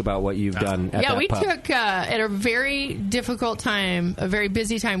actually think about what you've done at that we pub. took, at a very difficult time, a very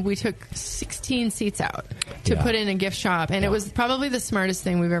busy time, we took 16 seats out to put in a gift shop. And it was probably the smartest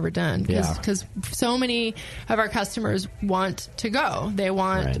thing we've ever done. Because so many of our customers want to go. They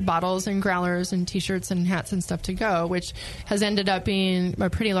want bottles and growlers and T-shirts and hats and stuff to go, which has ended up being a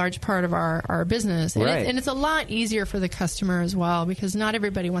pretty large part of our business. And it's a lot easier for the customer as well, because not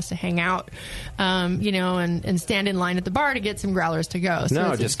everybody wants to hang out, and stand in line at the bar to get some growlers to go.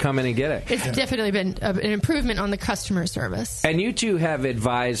 So just come in and get it. It's definitely been an improvement on the customer service. And you two have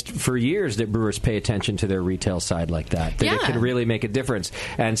advised for years that brewers pay attention to their retail side like that it can really make a difference.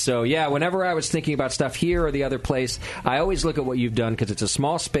 And so, whenever I was thinking about stuff here or the other place, I always look at what you've done, because it's a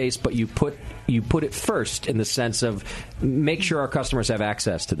small space, but you put it first in the sense of make sure our customers have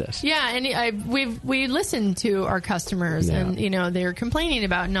access to this. Yeah, and we listen to our customers, and they're complaining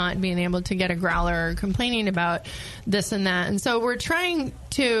about not being able to get a growler, or complaining about this and that, and so we're trying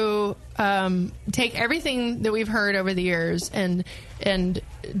to take everything that we've heard over the years and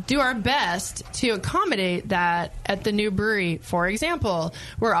do our best to accommodate that at the new brewery. For example,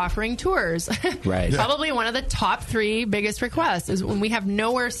 we're offering tours. Right. Probably one of the top 3 biggest requests is when we have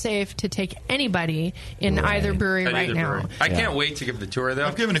nowhere safe to take anybody in either brewery now. I can't wait to give the tour, though.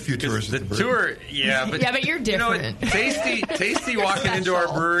 I've given a few tours. The tour, but you're different. Tasty walking into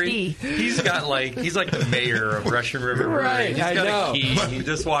our brewery. He's like the mayor of Russian River Brewery. He's got a key.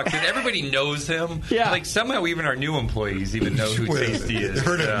 who just walked in. Everybody knows him. Yeah. Like somehow even our new employees even know who Tasty is.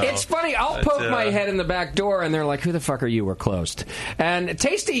 It's funny. I'll poke my head in the back door, and they're like, "Who the fuck are you? We're closed." And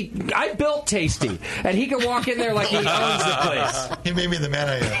Tasty, I built Tasty, and he can walk in there like he owns the place. He made me the man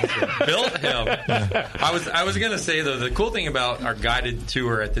I am. Built him. I was going to say, though, the cool thing about our guided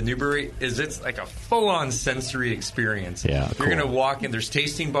tour at the new brewery is it's like a full-on sensory experience. Yeah, You're going to walk in. There's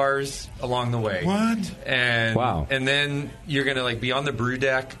tasting bars along the way. What? And Wow. And then you're going to like be on the brew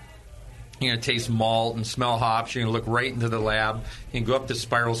deck. You're going to taste malt and smell hops. You're going to look right into the lab. You can go up the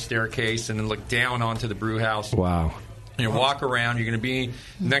spiral staircase and then look down onto the brew house. Wow. You walk around. You're going to be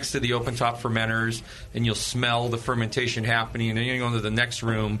next to the open-top fermenters, and you'll smell the fermentation happening. And then you're going to go into the next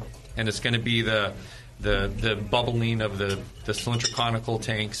room, and it's going to be the bubbling of the cylindrical conical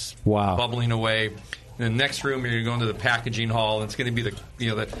tanks. Wow. Bubbling away. In the next room, you're going to the packaging hall, and it's going to be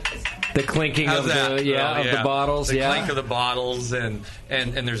the clinking of the bottles, the clink of the bottles, and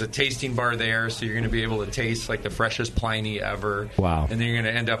there's a tasting bar there, so you're going to be able to taste like the freshest Pliny ever. Wow! And then you're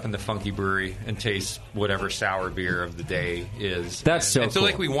going to end up in the Funky Brewery and taste whatever sour beer of the day is. That's so and so cool.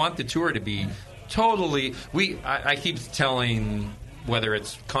 like we want the tour to be totally. I keep telling. Whether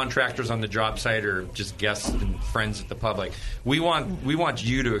it's contractors on the job site or just guests and friends at the pub, like we want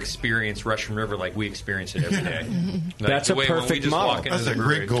you to experience Russian River like we experience it every day. Like That's a perfect model. That's a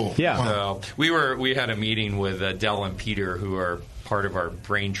great goal. Yeah. So we had a meeting with Dell and Peter, who are part of our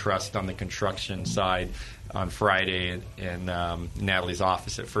brain trust on the construction side, on Friday in Natalie's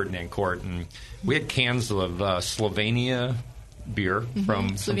office at Ferdinand Court, and we had cans of Slovenia beer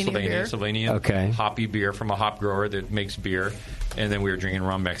from Slovenia. Okay. Hoppy beer from a hop grower that makes beer. And then we were drinking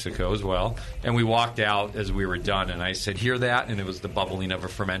rum Mexico as well. And we walked out as we were done, and I said, "Hear that?" And it was the bubbling of a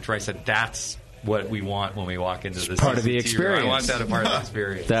fermenter. I said, "That's what we want when we walk into this part of the experience. I want that a part of the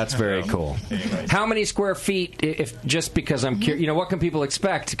experience." That's very cool. Anyways. How many square feet? If just because I'm curious, what can people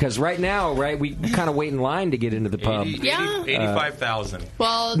expect? Because right now, we kind of wait in line to get into the pub. 85,000.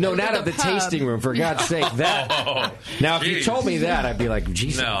 Well, no, not of the pub. tasting room. For God's sake, that. Now, if you told me that, I'd be like,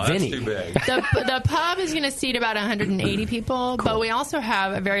 "Jesus, no, Vinny." that's too big. The pub is going to seat about 180 people, but we also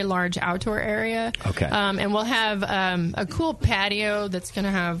have a very large outdoor area. Okay. And we'll have a cool patio that's going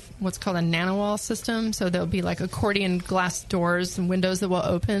to have what's called a nanowall system. So there'll be like accordion glass doors and windows that will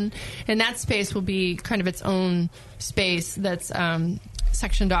open. And that space will be kind of its own space that's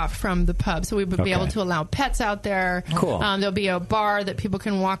sectioned off from the pub. So we would be able to allow pets out there. Cool. There'll be a bar that people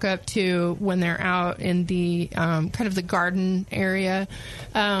can walk up to when they're out in the kind of the garden area.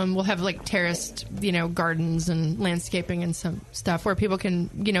 We'll have like terraced, gardens and landscaping and some stuff where people can,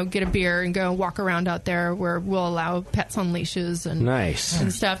 get a beer and go walk around out there, where we'll allow pets on leashes and nice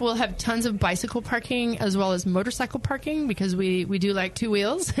and stuff. We'll have tons of bicycle parking as well as motorcycle parking, because we do like two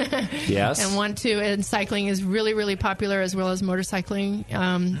wheels. Yes. And cycling is really, really popular, as well as motorcycling.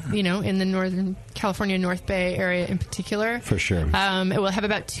 In the Northern California North Bay area in particular. For sure. It will have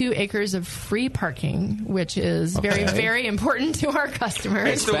about 2 acres of free parking, which is very, very important to our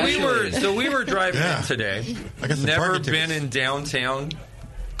customers. So we were driving in today. Never been in downtown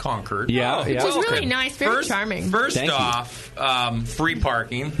Concord. Yeah. Which is really nice, very charming. First off, free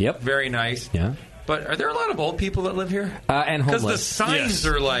parking. Yep. Very nice. Yeah. But are there a lot of old people that live here? And homeless. Because the signs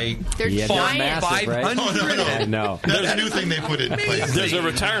are like they're giant, 500. No. That's a new thing they put in place. There's a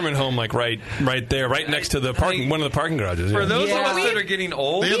retirement home like right there, right next to the parking, one of the parking garages. For those of us that are getting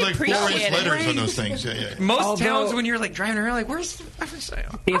old, they had like 4-inch letters right? on those things. Yeah. Most towns, when you're like driving around, like, where's the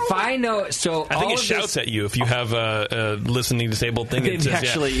sale? If I know, so I think it shouts at you if you have a listening disabled thing. It says,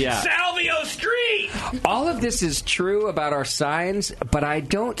 Salvio Street. All of this is true about our signs, but I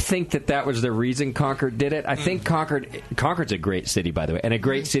don't think that was the reason Concord did it. I think Concord's a great city, by the way, and a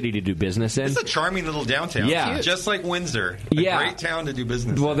great city to do business in. It's a charming little downtown. Yeah. Just like Windsor. A great town to do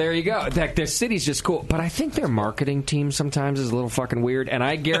business in. Well, there you go. The city's just cool. But I think their marketing team sometimes is a little fucking weird, and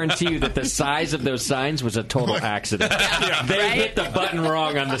I guarantee you that the size of those signs was a total accident. They hit the button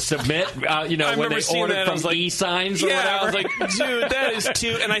wrong on the submit, when they ordered from e-signs or whatever. I was like, dude, that is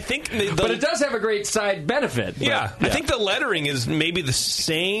too... And I think... But it does have a great side benefit. I think the lettering is maybe the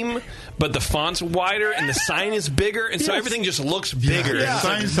same, but the font's wider and the sign is bigger, and so everything just looks bigger. Yeah.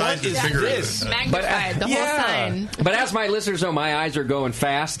 Sign size is bigger. Magnified, the whole sign. But as my listeners know, my eyes are going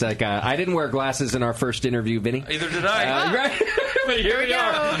fast. Like I didn't wear glasses in our first interview, Vinny. Either did I. Right? But here we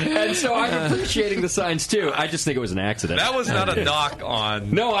are. And so I'm appreciating the signs, too. I just think it was an accident. That was not a knock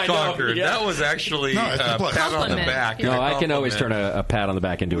on Concord. Yeah. That was actually a pat on the back. No, I can always turn a pat on the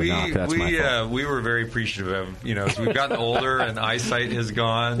back into a knock. That's my fault. We were very appreciative of, as we've gotten older and eyesight has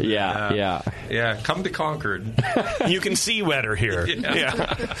gone. Yeah. Come to Concord. You can see wetter here.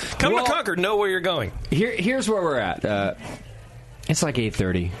 Come to Concord. Know where you're going. Here's where we're at. It's like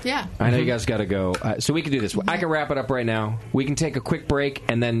 8:30. Yeah. I know you guys got to go. So we can do this. I can wrap it up right now. We can take a quick break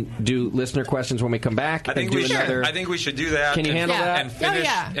and then do listener questions when we come back. I think and we do another. I think we should do that. Can you handle that?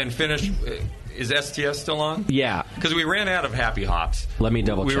 And finish. Is STS still on? Yeah. Because we ran out of Happy Hops. Let me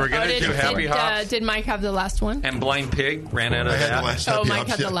double check. We were going to do Happy Hops. Did Mike have the last one? And Blind Pig ran out of that. Mike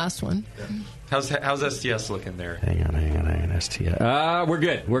had the last one. How's STS looking there? Hang on. STS. We're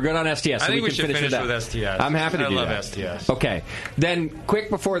good. We're good on STS. I think we should finish with STS. I'm happy to do that. I love STS. Okay. Then, quick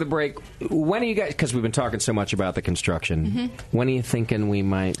before the break, when are you guys, because we've been talking so much about the construction, when are you thinking we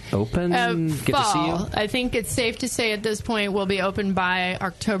might open? Get fall. to see you? I think it's safe to say at this point we'll be open by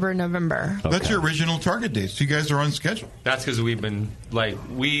October, November. Okay. That's your original target date. So you guys are on schedule. That's because we've been,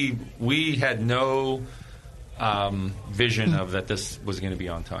 we had no vision of that this was going to be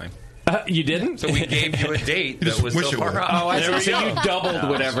on time. You didn't? So we gave you a date that was so far out. Oh, I see. So you doubled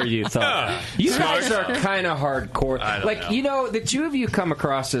whatever you thought. You guys are kind of hardcore. The two of you come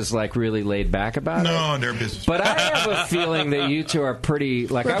across as really laid back about it. No, they're business. But I have a feeling that you two are pretty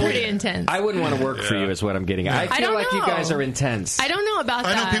pretty intense. I wouldn't want to work for you, is what I'm getting at. I feel like you guys are intense. I don't know about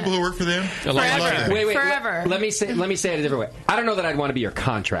that. I know people who work for them. Forever. Wait. Forever. Let me say it a different way. I don't know that I'd want to be your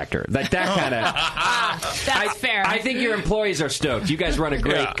contractor. Like that kind of. That's fair. I think your employees are stoked. You guys run a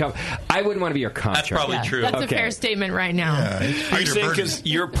great company. I wouldn't want to be your contractor. That's probably true. That's a fair statement right now. Are you saying because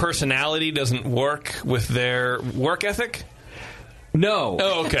your personality doesn't work with their work ethic? No.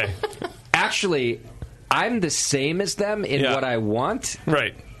 Oh, okay. Actually, I'm the same as them in what I want.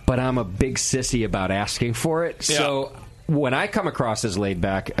 Right. But I'm a big sissy about asking for it. Yeah. So when I come across as laid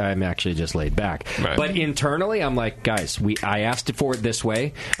back, I'm actually just laid back. Right. But internally, I'm like, guys, I asked for it this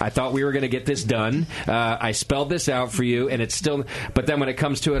way. I thought we were going to get this done. I spelled this out for you, and it's still. But then when it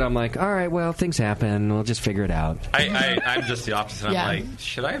comes to it, I'm like, all right, well, things happen. We'll just figure it out. I'm just the opposite. Yeah. I'm like,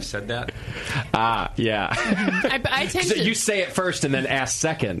 should I have said that? Yeah. I tend So to. you say it first and then ask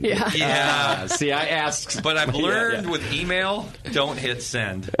second. Yeah. See, I asked. But I've learned with email, don't hit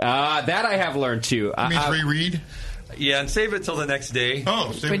send. That I have learned too. You mean reread? Yeah, and save it till the next day.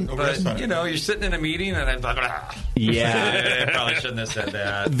 Oh, save it. But, you're sitting in a meeting and I'm like, yeah. I probably shouldn't have said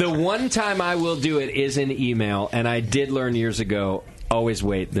that. The one time I will do it is in email, and I did learn years ago, always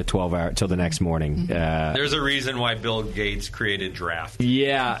wait the 12 hour till the next morning. There's a reason why Bill Gates created draft.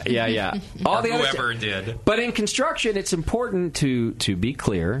 Yeah. All the whoever did. But in construction, it's important to be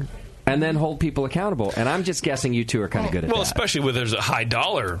clear and then hold people accountable. And I'm just guessing you two are kind of good at that. Well, especially when there's a high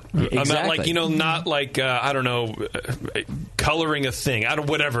dollar exactly. amount, not like, I don't know, coloring a thing,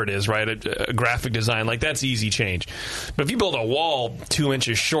 whatever it is, right? A graphic design, that's easy change. But if you build a wall 2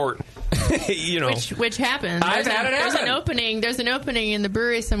 inches short, Which happens. I've had it happen. There's an opening in the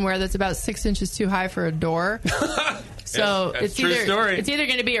brewery somewhere that's about 6 inches too high for a door. So it's either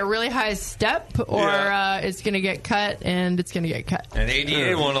going to be a really high step or it's going to get cut, and it's going to get cut. And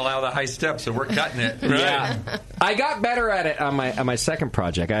ADA won't allow the high step, so we're cutting it. Right? Yeah, I got better at it on my second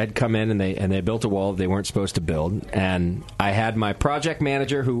project. I had come in and they built a wall they weren't supposed to build, and I had my project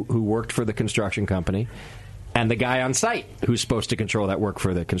manager who worked for the construction company, and the guy on site who's supposed to control that work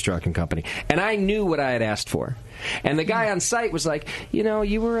for the construction company. And I knew what I had asked for. And the guy on site was like, you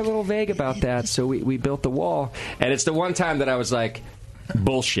were a little vague about that, so we built the wall. And it's the one time that I was like,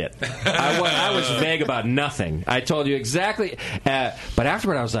 bullshit. I was vague about nothing. I told you exactly. But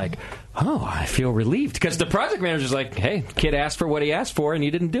afterward, I was like, oh, I feel relieved. Because the project manager's like, hey, kid asked for what he asked for, and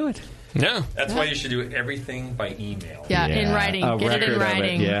you didn't do it. Yeah. That's why you should do everything by email. Yeah, in writing. Get it in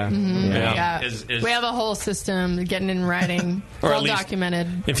writing. Yeah. Mm-hmm. Yeah. We have a whole system getting in writing. It's all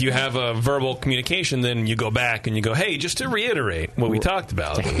documented. If you have a verbal communication, then you go back and you go, hey, just to reiterate what we talked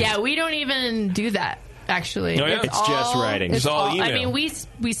about. Yeah, we don't even do that. Actually, oh, yeah? It's just writing. It's all email. I mean, we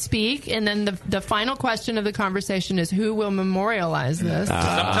speak, and then the final question of the conversation is who will memorialize this.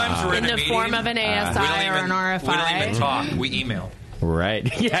 Sometimes we're in the meeting, form of an ASI or an RFI. We don't even talk. We email.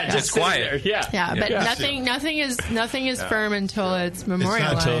 Right. Yeah, just quiet. Yeah. But nothing is firm until it's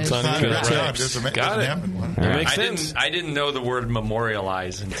memorialized. It's not Got it. Makes sense. I didn't know the word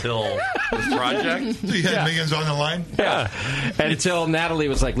memorialize until this project. So you had millions on the line? Yeah. Until Natalie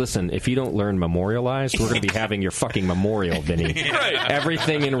was like, listen, if you don't learn memorialize, we're going to be having your fucking memorial, Vinny. Right.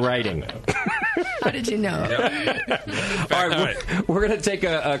 Everything in writing. How did you know? All right, we're going to take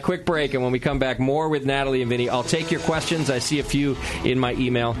a quick break, and when we come back, more with Natalie and Vinny. I'll take your questions. I see a few in my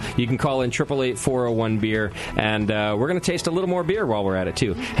email. You can call in 888-401-BEER, and we're going to taste a little more beer while we're at it,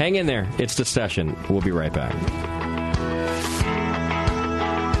 too. Hang in there. It's The Session. We'll be right back.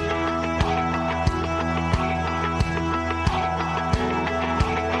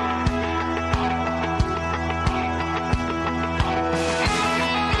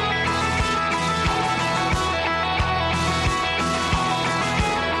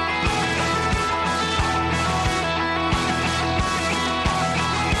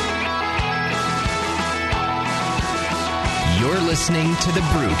 listening to the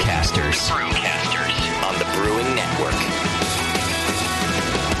Brewcasters. Brewcasters on the Brewing Network.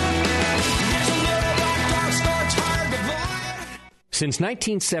 Since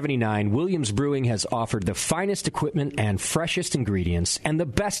 1979, Williams Brewing has offered the finest equipment and freshest ingredients and the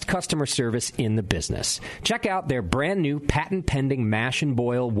best customer service in the business. Check out their brand new patent-pending mash and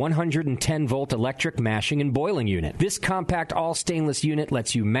boil 110-volt electric mashing and boiling unit. This compact all-stainless unit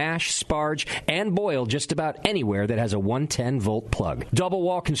lets you mash, sparge, and boil just about anywhere that has a 110-volt plug.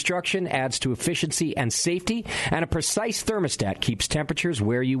 Double-wall construction adds to efficiency and safety, and a precise thermostat keeps temperatures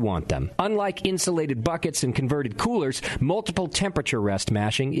where you want them. Unlike insulated buckets and converted coolers, multiple temperature rest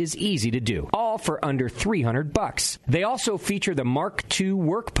mashing is easy to do, all for under $300. They also feature the Mark II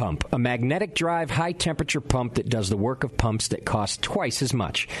work pump, a magnetic drive high-temperature pump that does the work of pumps that cost twice as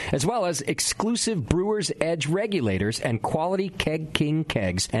much, as well as exclusive Brewer's Edge regulators and quality Keg King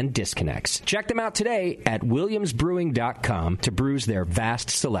kegs and disconnects. Check them out today at williamsbrewing.com to brews their vast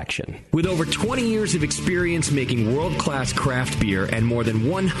selection. With over 20 years of experience making world-class craft beer and more than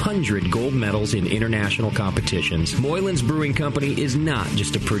 100 gold medals in international competitions, Moylan's Brewing Company is not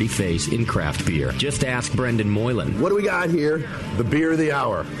just a pretty face in craft beer. Just ask Brendan Moylan. What do we got here? The beer of the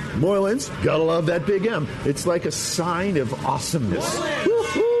hour. Moylan's, gotta love that big M. It's like a sign of awesomeness.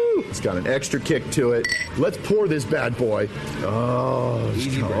 Woo-hoo! It's got an extra kick to it. Let's pour this bad boy. Oh,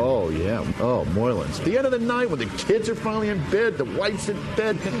 yeah. Oh, Moylan's. The end of the night when the kids are finally in bed, the wife's in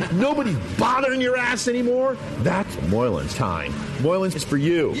bed, nobody's bothering your ass anymore. That's Moylan's time. Moylan's is for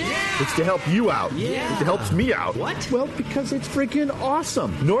you. Yeah. It's to help you out. Yeah. It helps me out. What? Well, because it's freaking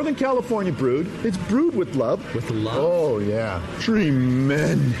awesome. Northern California brewed. It's brewed with love. With love? Oh, yeah.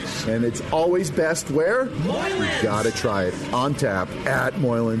 Tremendous. And it's always best where? Moylan's. You gotta try it. On tap at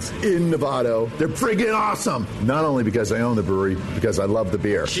Moylan's in Novato. They're friggin' awesome. Not only because I own the brewery, because I love the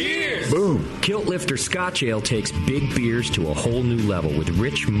beer. Cheers! Boom. Kilt Lifter Scotch Ale takes big beers to a whole new level with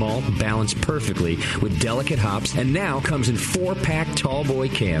rich malt balanced perfectly with delicate hops, and now comes in 4-pack tall boy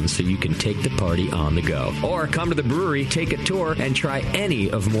cans so you can take the party on the go. Or come to the brewery, take a tour, and try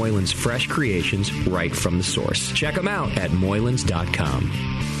any of Moylan's fresh creations right from the source. Check them out at moylans.com.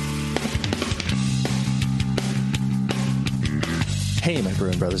 Hey, my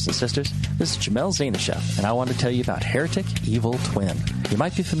brewing brothers and sisters. This is Jamel Zanishev, and I want to tell you about Heretic Evil Twin. You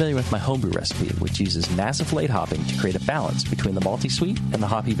might be familiar with my homebrew recipe, which uses massive late hopping to create a balance between the malty sweet and the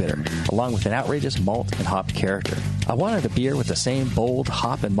hoppy bitter, along with an outrageous malt and hop character. I wanted a beer with the same bold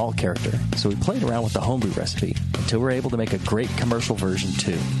hop and malt character, so we played around with the homebrew recipe until we were able to make a great commercial version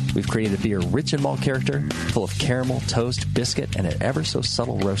too. We've created a beer rich in malt character, full of caramel, toast, biscuit, and an ever so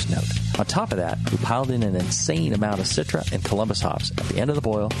subtle roast note. On top of that, we piled in an insane amount of Citra and Columbus hops at the end of the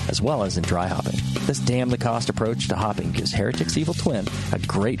boil, as well as in dry hopping. This damn-the-cost approach to hopping gives Heretic's Evil Twin a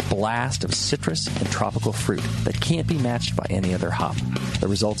great blast of citrus and tropical fruit that can't be matched by any other hop. The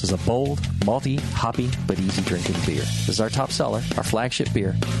result is a bold, malty, hoppy, but easy-drinking beer. This is our top seller, our flagship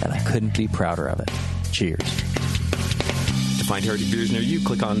beer, and I couldn't be prouder of it. Cheers. To find Heretic beers near you,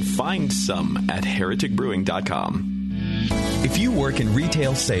 click on Find Some at hereticbrewing.com. If you work in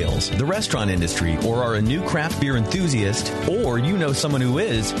retail sales, the restaurant industry, or are a new craft beer enthusiast, or you know someone who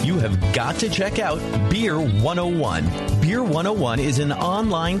is, you have got to check out Beer 101. Beer 101 is an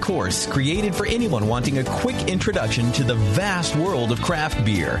online course created for anyone wanting a quick introduction to the vast world of craft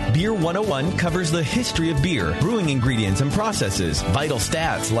beer. Beer 101 covers the history of beer, brewing ingredients and processes, vital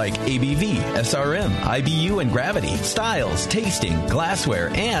stats like ABV, SRM, IBU, and gravity, styles, tasting, glassware,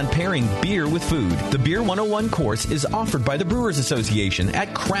 and pairing beer with food. The Beer 101 course is offered by the Brewers Association at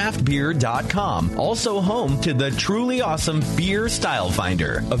craftbeer.com. Also home to the truly awesome Beer Style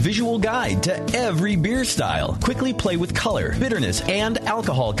Finder, a visual guide to every beer style. Quickly play with color, bitterness, and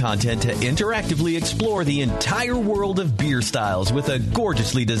alcohol content to interactively explore the entire world of beer styles with a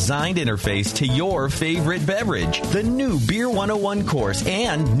gorgeously designed interface to your favorite beverage. The new Beer 101 course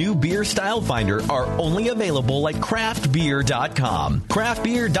and new Beer Style Finder are only available at craftbeer.com.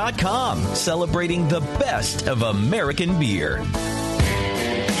 Craftbeer.com, celebrating the best of American beer. The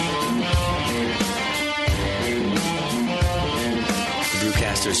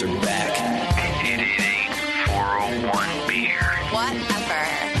Brewcasters are back. 888-401 beer. Whatever.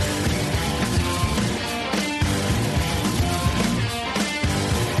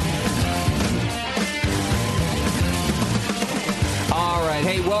 All right.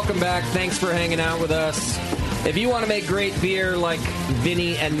 Hey, welcome back. Thanks for hanging out with us. If you want to make great beer like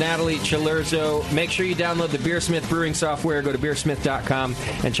Vinny and Natalie Chilurzo, make sure you download the Beersmith brewing software. Go to beersmith.com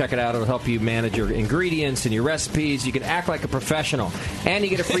and check it out. It'll help you manage your ingredients and your recipes. You can act like a professional, and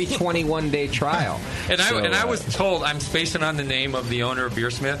you get a free 21-day trial. I was told, I'm spacing on the name of the owner of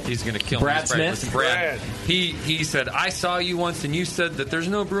Beersmith. He's going to kill me. Brad Smith? Brad. He said, I saw you once, and you said that there's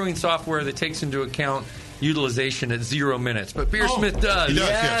no brewing software that takes into account utilization at 0 minutes, but Beersmith does. He does,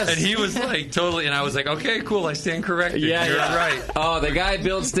 yes. And he was like, totally, and I was like, okay, cool, I stand corrected. Yeah, You're right. Oh, the guy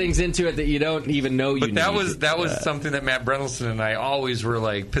builds things into it that you don't even know you need. But that was something that Matt Brentelson and I always were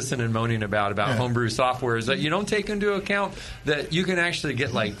like pissing and moaning about homebrew software, is that you don't take into account that you can actually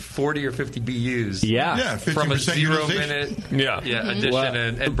get like 40 or 50 BUs from a 0 minute addition. Well,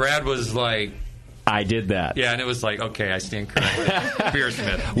 and Brad was like, I did that. Yeah, and it was like, okay, I stand corrected.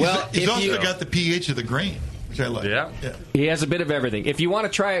 Beersmith. Well, he's also got the pH of the grain, which I like. Yeah. He has a bit of everything. If you want to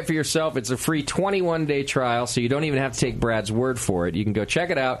try it for yourself, it's a free 21-day trial, so you don't even have to take Brad's word for it. You can go check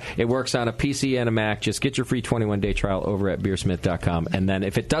it out. It works on a PC and a Mac. Just get your free 21-day trial over at beersmith.com, and then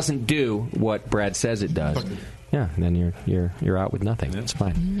if it doesn't do what Brad says it does, then you're out with nothing. That's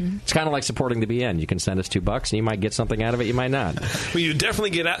fine. Mm-hmm. It's kind of like supporting the BN. You can send us $2, and you might get something out of it. You might not. Well, you definitely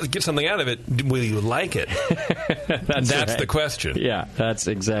get something out of it. Will you like it? That's right. The question. Yeah, that's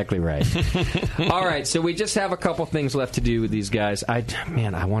exactly right. All right, so we just have a couple things left to do with these guys. I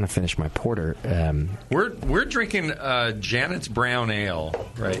want to finish my porter. We're drinking Janet's Brown Ale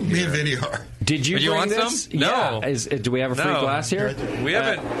right here. Me and Vinny are. Did you bring want this? some? No. Yeah. Do we have a free glass here? We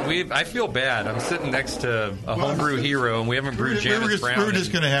haven't. I feel bad. I'm sitting next to a homebrew hero, and we haven't brewed Janet's Brown. We're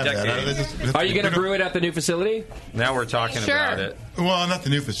just going to have decades. that. Are you going to brew it at the new facility? Now we're talking about it. Well, not the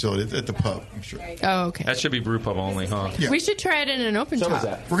new facility, at the pub, I'm sure. Oh, okay. That should be brew pub only, huh? Yeah. We should try it in an open top.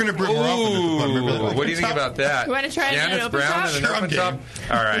 We're going to brew more often at the pub. Remember, what do you think about that? You want to try it in an open top? Janet's Brown in an open top?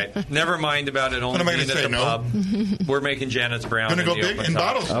 All right. Never mind about it only being at the pub. We're making Janet's Brown in the open top. Going to go big in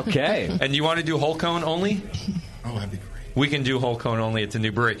bottles. Okay. And you want to do whole cone only? Oh, that'd be great. We can do whole cone only at the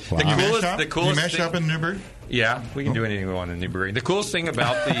new brewery. Wow. The coolest you mash up in the new brewery? Yeah, we can do anything we want in the new brewery. The coolest thing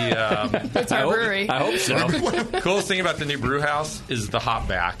about the it's our brewery. I hope so. The coolest thing about the new brew house is the hop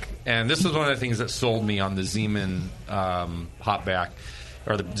back, and this was one of the things that sold me on the Zeman hop back,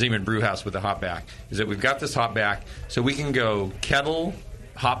 or the Zeman brew house with the hop back, is that we've got this hop back, so we can go kettle.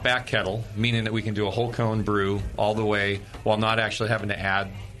 Hop back kettle, meaning that we can do a whole cone brew all the way while not actually having to add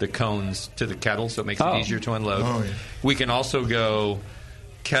the cones to the kettle, so it makes it easier to unload. Oh, yeah. We can also go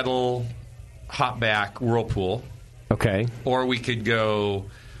kettle, hop back, whirlpool. Okay. Or we could go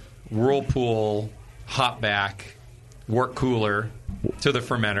whirlpool, hop back, work cooler to the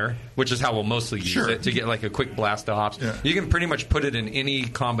fermenter, which is how we'll mostly use it, to get like a quick blast of hops. Yeah. You can pretty much put it in any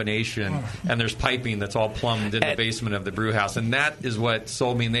combination, and there's piping that's all plumbed in the basement of the brew house, and that is what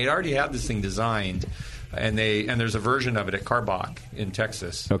sold me. And they already had this thing designed, and there's a version of it at Karbach in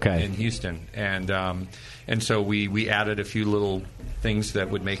Texas, in Houston, and so we added a few little things that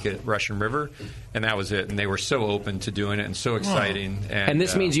would make it Russian River, and that was it. And they were so open to doing it and so exciting. And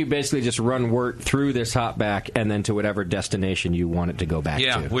this means you basically just run wort through this hop back and then to whatever destination you want it to go back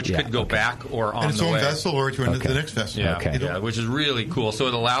to. Which could go back or on its the own way. Vessel or to the next vessel. Yeah, which is really cool. So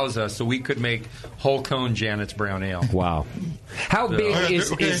it allows us, so we could make whole cone Janet's Brown Ale. Wow. How big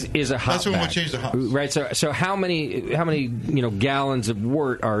is a hop That's when back? we'll change the hops. Right, so how many gallons of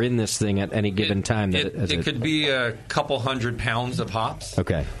wort are in this thing at any given time? It could be a couple 100 pounds of hops.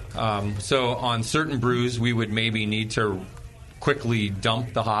 Okay. So on certain brews, we would maybe need to quickly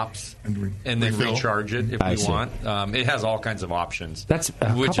dump the hops and then recharge it if we want. It has all kinds of options. That's a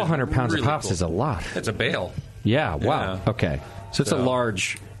couple 100 pounds of hops is a lot. It's a bale. Yeah, wow. Yeah. Okay. So it's a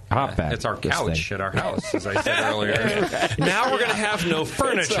large hop back. It's our couch at our house, as I said earlier. Now we're going to have no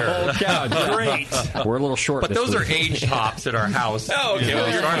furniture. It's the whole couch. Great. We're a little short. But those are aged hops at our house. Oh, okay.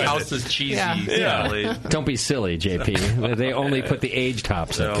 Our house is cheesy. Yeah. Don't be silly, JP. They only put the aged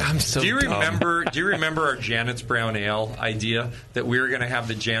hops in. I'm so do you dumb. remember our Janet's Brown Ale idea that we were going to have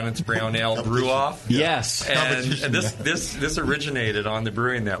the Janet's Brown Ale brew off? Yes. And this originated on the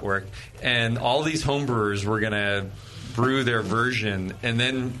Brewing Network, and all these homebrewers were going to brew their version, and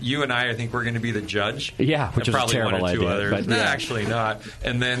then you and I think we're going to be the judge. Yeah, which is probably a terrible one or two idea. others. But No, actually not.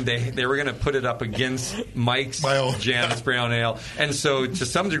 And then they were going to put it up against Mike's Janet's Brown Ale. And so to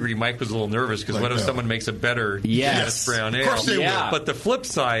some degree, Mike was a little nervous because what if someone makes a better Janet's Brown Ale? Of course they will. But the flip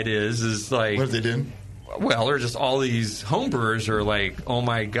side is like... What if they didn't? Well, they're just all these homebrewers are like, oh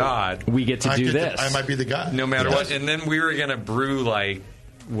my God. We get to do this. I might be the guy. No matter what. And then we were going to brew like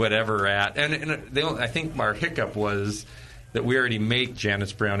whatever at. And I think our hiccup was that we already make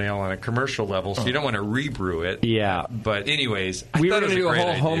Janet's Brown Ale on a commercial level, so you don't want to rebrew it. Yeah. But anyways, I we thought were it going was to do a a great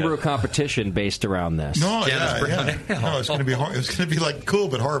whole idea. homebrew competition based around this. No, Janet's Brown Ale. No, it's going to be hard. It's going to be like cool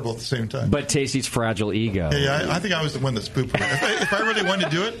but horrible at the same time. But Tasty's fragile ego. I think I was the one that spooked me. If I really wanted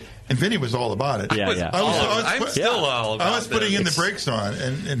to do it, and Vinny was all about it. I'm still all about it. I was putting in the brakes on,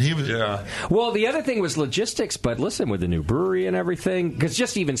 and he was. Yeah. Well, the other thing was logistics, but listen, with the new brewery and everything, because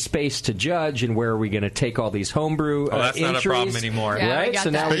just even space to judge and where are we going to take all these homebrew that's not a problem anymore. Yeah, right? So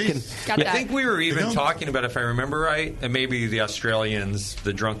now we can. I think we were even talking about, if I remember right, and maybe the Australians,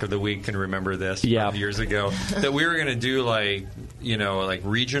 the drunk of the week, can remember this from years ago, that we were going to do like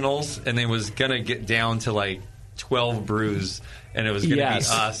regionals, and it was going to get down to like 12 brews. And it was going to be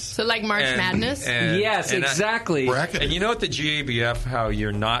us. So like March Madness? Yes, exactly. And you know at the GABF how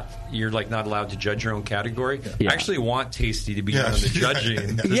you're not allowed to judge your own category? I actually want Tasty to be on the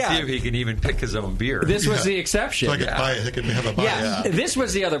judging to see if he can even pick his own beer. This was the exception. So I could have a buy. This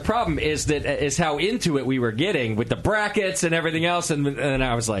was the other problem is how into it we were getting with the brackets and everything else. And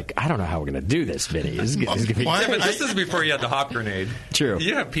I was like, I don't know how we're going to do this, Vinny. This is before you had the hop grenade. True.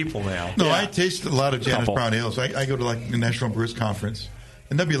 You have people now. No, I tasted a lot of Janet's Brown Ales. I go to like the National Brewers Conference,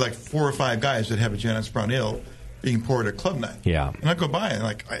 and there'll be like 4 or 5 guys that have a Janet's Brown Ale being poured at club night. Yeah. And I go by and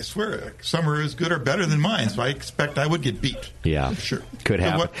I swear, some are as good or better than mine, so I expect I would get beat. Yeah. Sure. Could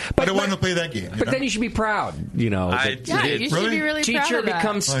happen. But I don't want to play that game. But then you should be proud, you know. you should be really proud teacher of that.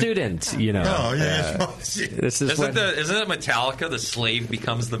 becomes student, you know. Oh, yeah. This is isn't it Metallica, the slave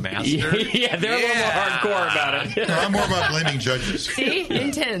becomes the master? Yeah, they're a little more hardcore about it. No, I'm more about blaming judges. See?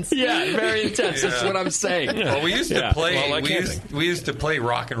 Intense. Yeah, very intense. That's what I'm saying. Well, we used to play we used to play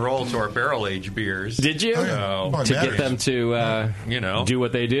rock and roll to our barrel aged beers. Did you? To get them to do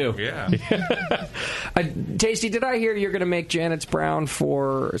what they do. Yeah. Tasty, did I hear you're going to make Janet's Brown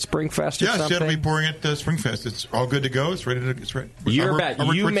for Springfest or something? Yes, Jen will be pouring it Springfest. It's all good to go. It's ready to. It's ready. You're back.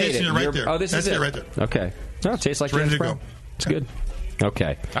 You made it. Right there. Oh, this That's is it right there. Okay. No, it tastes like Janet's Brown. Go. It's good.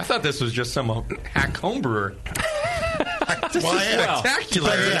 Okay. I thought this was just some hack homebrewer. Well, I am. Spectacular.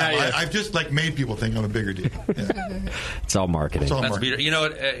 I've just made people think I'm a bigger deal. Yeah. It's all marketing. It's all That's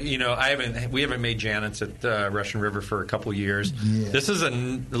marketing. we haven't made Janet's at Russian River for a couple years. Yeah. This is a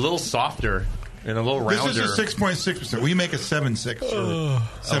little softer and a little rounder. This is a 6.6%. We make a 7.6 or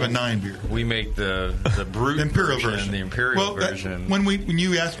 7.9 beer. We make the brute Imperial version, the Imperial version. When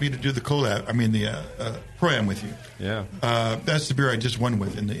you asked me to do the collab, the pro-am with you. Yeah. That's the beer I just won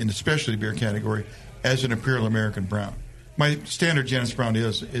with in the specialty beer category as an Imperial American Brown. My standard Janet's Brown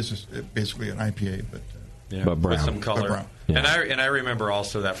is basically an IPA, but brown. With some color. But brown. Yeah. And I remember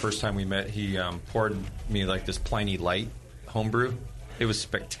also that first time we met, he poured me like this Pliny Light homebrew. It was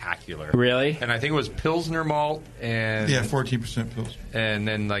spectacular. Really? And I think it was Pilsner malt and 14% Pilsner. And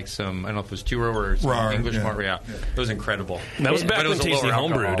then like some, I don't know if it was Turo or some English malt. Yeah. It was incredible. That was back when Tasty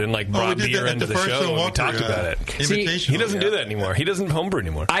homebrewed and brought beer into the show and we talked about it. See, he doesn't do that anymore. He doesn't homebrew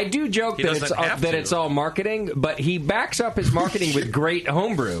anymore. I do joke that it's all marketing, but he backs up his marketing with great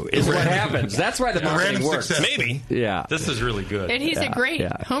homebrew is what happens. That's why the marketing works. Success. Maybe. Yeah. This is really good. And he's a great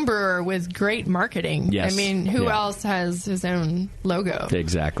homebrewer with great marketing. Yes. I mean, who else has his own logo?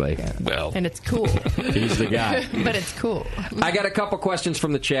 Exactly. Well, and it's cool. He's the guy. But it's cool. I got a couple questions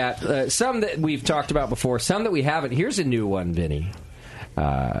from the chat. Some that we've talked about before, some that we haven't. Here's a new one, Vinny.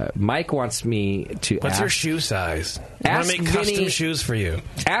 Mike wants me to What's ask... your shoe size? I want to make custom shoes for you.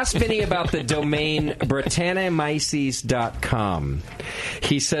 Ask Vinny about the domain BritanniaMyces.com.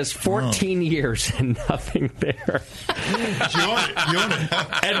 He says 14 years and nothing there. You own it.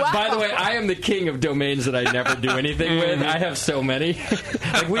 And by the way, I am the king of domains that I never do anything with. I have so many.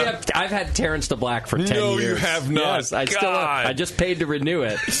 I've had Terrence the Black for 10 years. No, you have not. Yes, I just paid to renew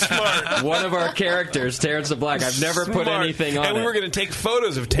it. Smart. One of our characters, Terrence the Black. I've never put anything on it. And we were going to take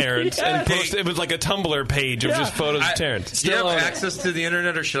photos of Terrence and post. It was like a Tumblr page of just photos of Terrence. Do you have access to the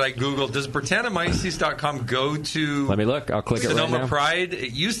internet, or should I Google? Does BritanniaMyces.com go to... Let me look. I'll click it right now. Sonoma Pride?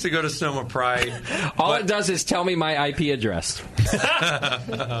 It used to go to Sonoma Pride. All it does is tell me my IP address.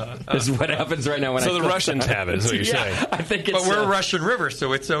 Is what happens right now when So the Russians have it, is what you're saying. I think it's... But we're Russian River,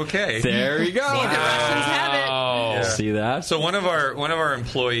 so it's okay. There you go. See, the Russians have it. Yeah. See that? So one of our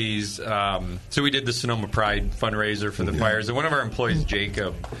employees, so we did the Sonoma Pride fundraiser for the fires, and one of our employees,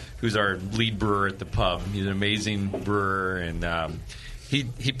 Jacob, who's our lead brewer at the pub, he's an amazing brewer, and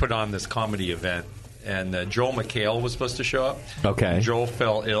he put on this comedy event Joel McHale was supposed to show up. Okay. Joel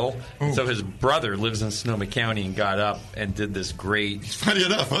fell ill, so his brother lives in Sonoma County and got up and did this great. Funny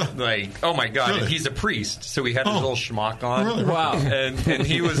enough, huh? Like, oh my God, Really? and he's a priest, so he had his little schmuck on. Really? Wow. And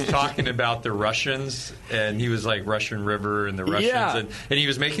he was talking about the Russians, and he was like Russian River and the Russians, Yeah. and he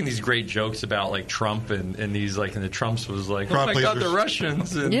was making these great jokes about like Trump and these like, and the Trumps was like, oh Crowd my God, pleasers. the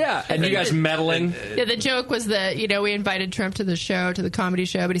Russians. And and you guys meddling. Yeah, the joke was that, we invited Trump to the show, to the comedy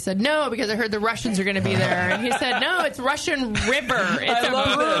show, but he said, no, because I heard the Russians are going to be there. And he said, no, it's Russian River. It's a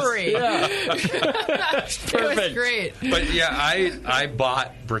brewery. It was great. But yeah, I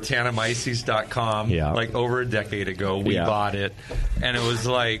bought Britannomyces.com like over a decade ago. We bought it, and it was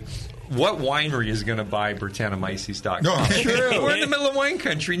like, what winery is going to buy Britannomyces.com? No, true. We're in the middle of wine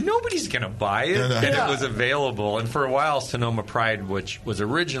country. Nobody's going to buy it. And it was available. And for a while, Sonoma Pride, which was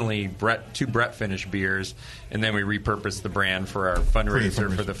originally two Brett finished beers, and then we repurposed the brand for our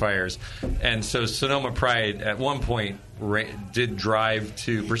fundraiser for the fires. And so Sonoma Pride, at one point, did drive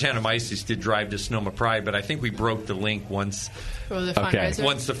to Britannomyces did drive to Sonoma Pride, but I think we broke the link once. The fundraiser.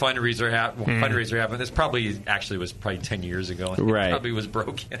 Once the fundraiser happened, this probably was 10 years ago. Right. It probably was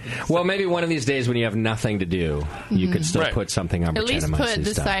broken. Well, maybe one of these days when you have nothing to do, you could still put something on. At least put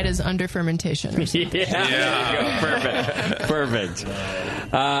the site as under fermentation. Or something. Perfect.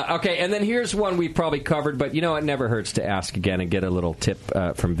 Okay, and then here's one we probably covered, but it never hurts to ask again and get a little tip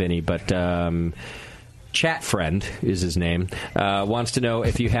from Vinny. But Chat Friend is his name. Wants to know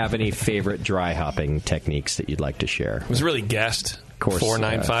if you have any favorite dry hopping techniques that you'd like to share. It was really guessed. Course,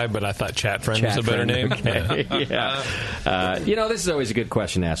 495, but I thought Chat Friend was a better name. Okay. This is always a good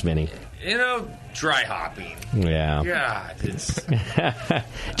question to ask Vinny. Dry hopping. Yeah. God, it's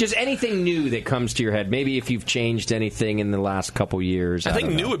just anything new that comes to your head. Maybe if you've changed anything in the last couple years. I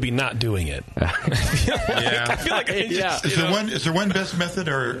think new would be not doing it. I feel like Is there one best method,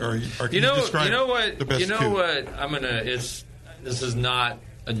 or can you describe the best two? What? This is not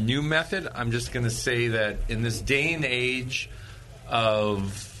a new method. I'm just going to say that in this day and age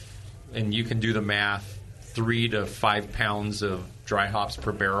of, and you can do the math, 3 to 5 pounds of dry hops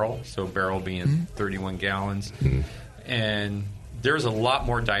per barrel, so a barrel being 31 gallons. And there's a lot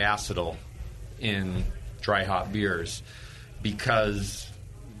more diacetyl in dry hop beers because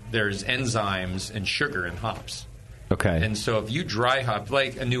there's enzymes and sugar in hops. Okay. And so if you dry hop,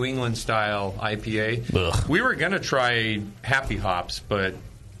 like a New England style IPA, we were going to try Happy Hops, but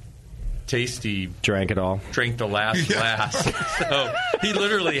Tasty drank the last glass. So he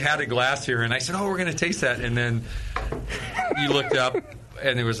literally had a glass here, and I said, we're going to taste that. And then you looked up,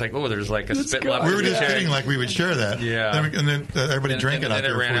 and it was like, there's like a spit left. We were just kidding, like we would share that. Yeah. And then everybody drank it out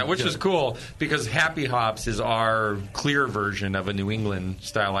there. And it ran out, which was cool, because Happy Hops is our clear version of a New England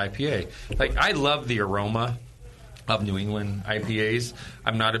style IPA. Like, I love the aroma of New England IPAs.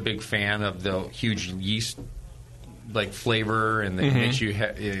 I'm not a big fan of the huge yeast flavor and it makes you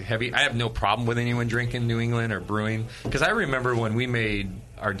heavy. I have no problem with anyone drinking New England or brewing, because I remember when we made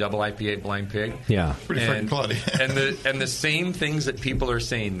our double IPA Blind Pig. Yeah, pretty freaking quality. and the same things that people are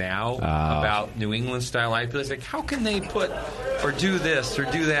saying now about New England style IPAs, like how can they put or do this or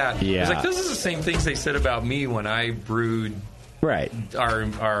do that? Yeah, it's like this is the same things they said about me when I brewed. Right. Our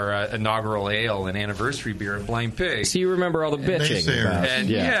inaugural ale and anniversary beer at Blind Pig. So you remember all the bitching.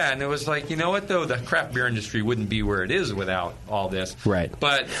 And it was like, you know what, though? The craft beer industry wouldn't be where it is without all this. Right.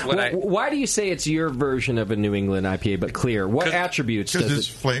 But why do you say it's your version of a New England IPA, but clear? What attributes does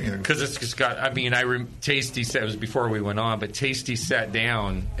it... Because it's just got... Tasty said... It was before we went on, but Tasty sat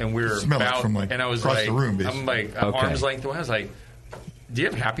down, and we were about... and I was across the room, basically. I'm like, arm's length away. I was like... Do you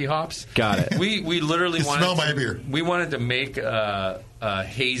have Happy Hops? Got it. We literally wanted smell my beer. We wanted to make a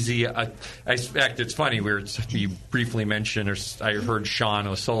hazy. In fact, it's funny. You briefly mentioned, or I heard Sean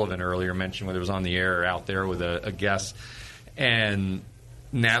O'Sullivan earlier mention whether it was on the air or out there with a guest, and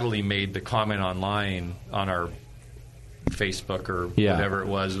Natalie made the comment online on our Facebook or whatever it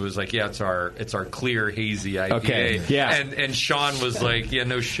was like, it's our clear hazy IPA. Okay. Yeah. And Sean was like,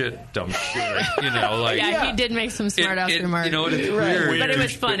 no shit, dumb shit. He did make some smart ass remarks. It's weird. But it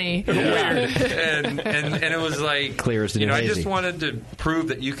was funny. Weird. And it was like, clear as the new I hazy. just wanted to prove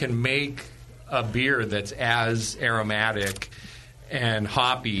that you can make a beer that's as aromatic and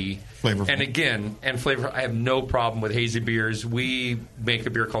hoppy, flavorful. And again, flavor. I have no problem with hazy beers. We make a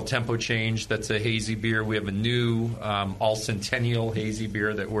beer called Tempo Change. That's a hazy beer. We have a new all Centennial hazy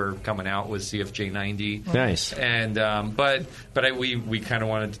beer that we're coming out with, CFJ 90. Nice. And we kind of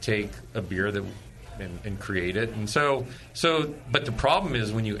wanted to take a beer that and create it. And but the problem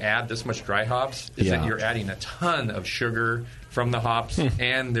is when you add this much dry hops, is that you're adding a ton of sugar from the hops,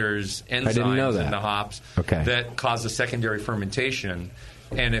 and there's enzymes in the hops that cause a secondary fermentation.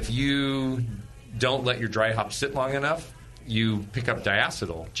 And if you don't let your dry hop sit long enough, you pick up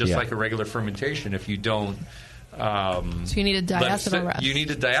diacetyl, just like a regular fermentation. If you don't... so you need a diacetyl rest. You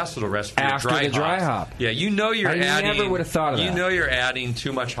need a diacetyl rest for after your the dry hop. Yeah, you know you're adding... I never would have thought of that. You know you're adding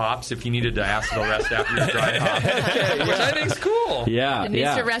too much hops if you need a diacetyl rest after your dry hop, which I think's cool. Yeah, It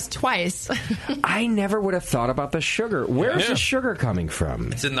needs to rest twice. I never would have thought about the sugar. Where's the sugar coming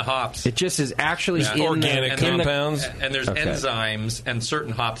from? It's in the hops. It just is actually in organic compounds. And there's enzymes, and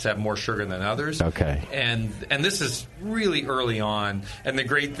certain hops have more sugar than others. Okay. And this is really early on. And the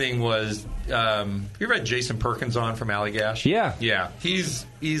great thing was, you ever had Jason Perkins on from Allagash? Yeah. He's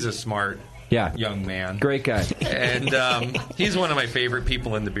a smart young man. Great guy. And he's one of my favorite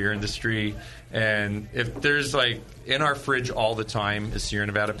people in the beer industry. And if there's in our fridge all the time is Sierra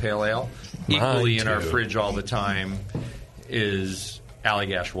Nevada Pale Ale. Equally in our fridge all the time is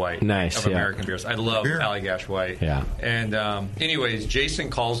Allagash White of American beers. I love Allagash White. Yeah. And anyways, Jason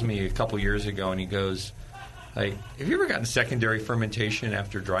calls me a couple years ago and he goes, have you ever gotten secondary fermentation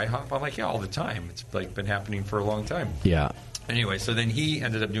after dry hop? I'm like, yeah, all the time. It's been happening for a long time. Yeah. Anyway, so then he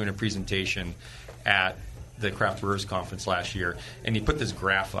ended up doing a presentation at the Craft Brewers Conference last year, and he put this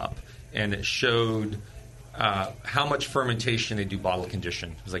graph up, and it showed how much fermentation they do bottle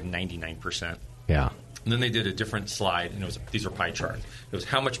condition. It was 99%. Yeah. And then they did a different slide, and these are pie charts. It was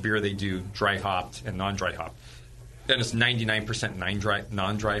how much beer they do dry hopped and non-dry hopped. Then it's 99%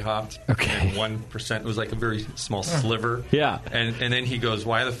 non-dry hopped. Okay. And 1% was a very small sliver. Yeah. And then he goes,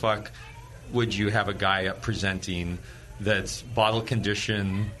 why the fuck would you have a guy up presenting that's bottle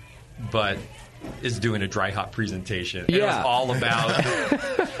condition but is doing a dry hop presentation? And it was all about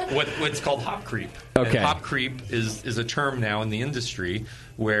what's called hop creep. Okay. And hop creep is a term now in the industry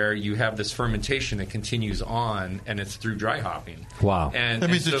where you have this fermentation that continues on, and it's through dry hopping. Wow. That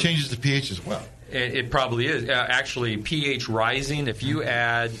means it changes the pH as well. It probably is. Actually, pH rising, if you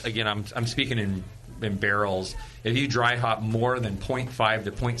add, again, I'm speaking in barrels, if you dry hop more than 0.5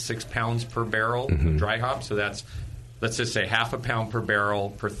 to 0.6 pounds per barrel of dry hop, so that's, let's just say half a pound per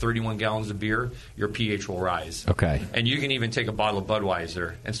barrel per 31 gallons of beer, your pH will rise. Okay. And you can even take a bottle of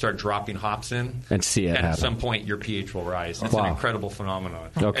Budweiser and start dropping hops in. And see it and happen. At some point, your pH will rise. It's an incredible phenomenon.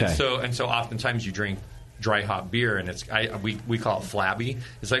 Okay. And so oftentimes you drink dry hop beer, and we call it flabby.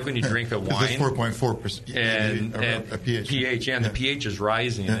 It's like when you drink a wine. It's 4.4% and pH. And the pH is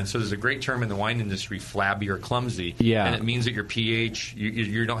rising. And so there's a great term in the wine industry, flabby or clumsy. Yeah. And it means that your pH,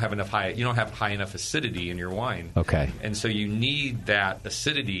 you don't have high enough acidity in your wine. Okay. And so you need that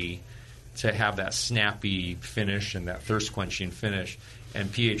acidity to have that snappy finish and that thirst quenching finish. And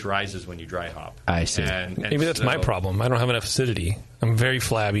pH rises when you dry hop. I see. And maybe that's my problem. I don't have enough acidity. I'm very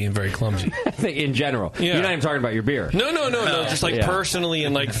flabby and very clumsy. I think in general. Yeah. You're not even talking about your beer. No. Just personally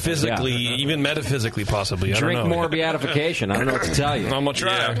and physically, even metaphysically, possibly. Drink I don't know. more beatification. I don't know what to tell you. I'm going to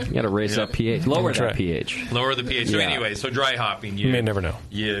try. You got to raise up pH. Lower that pH. Lower the pH. So anyway, so dry hopping. You may never know.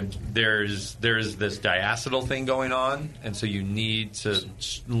 There's this diacetyl thing going on, and so you need to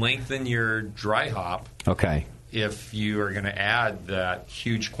lengthen your dry hop. Okay. If you are going to add that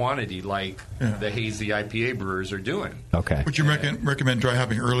huge quantity like the hazy IPA brewers are doing. Okay. Would you recommend dry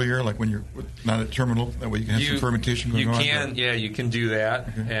hopping earlier, like when you're not at terminal? That way you can have some fermentation going on? You can do that.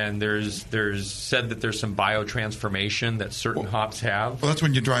 Okay. And there's said that there's some biotransformation that certain hops have. Well, that's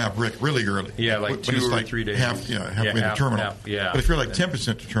when you dry hop really early. Yeah, like 2 or 3 days. Halfway to terminal. But if you're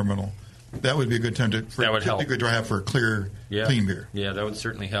 10% to terminal, that would be a good time to dry hop for a clear, clean beer. Yeah, that would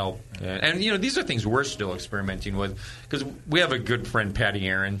certainly help. And these are things we're still experimenting with because we have a good friend, Patty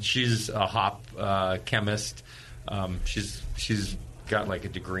Aaron. She's a hop chemist. She's got a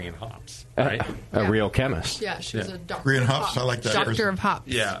degree in hops, right? A real chemist. Yeah, she's a doctor. Degree in hops. I like that. Doctor of hops.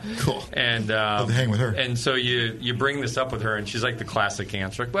 Yeah, cool. And love to hang with her. And so you bring this up with her, and she's like the classic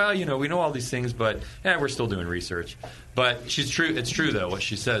answer. Like, well, we know all these things, but we're still doing research. But she's true. It's true though what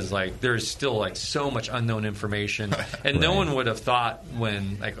she says. There's still so much unknown information, and no one would have thought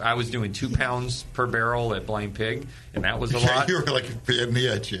when I was doing 2 pounds per barrel at Blind Pig, and that was a lot. You were in the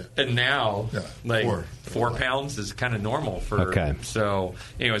edge, And now 4 pounds is kind of normal for. Okay. So,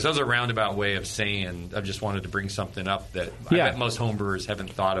 anyways, that was a roundabout way of saying I just wanted to bring something up that I bet most homebrewers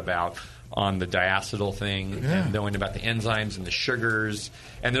haven't thought about on the diacetyl thing and knowing about the enzymes and the sugars.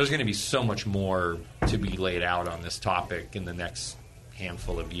 And there's going to be so much more to be laid out on this topic in the next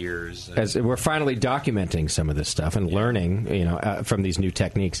handful of years. As we're finally documenting some of this stuff and learning, from these new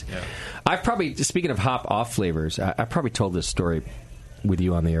techniques. Yeah. I've probably, speaking of hop off flavors, I probably told this story with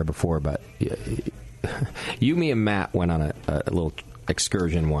you on the air before, but you, me, and Matt went on a little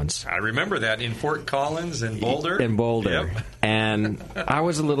excursion once. I remember that in Fort Collins and Boulder. In Boulder. Yep. And I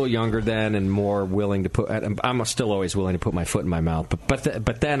was a little younger then and more willing to put... I'm still always willing to put my foot in my mouth.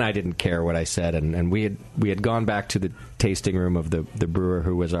 But then I didn't care what I said. And we had gone back to the tasting room of the brewer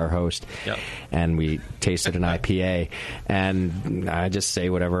who was our host. Yep. And we tasted an IPA. And I just say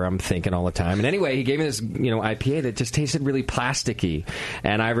whatever I'm thinking all the time. And anyway, he gave me this IPA that just tasted really plasticky.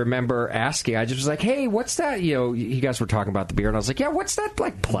 And I remember asking, I just was like, hey, what's that? You guys were talking about the beer. And I was like, yeah, what's that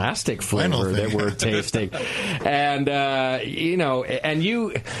like plastic flavor that we're tasting? And, and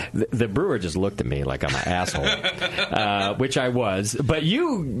the brewer just looked at me like I'm an asshole, which I was. But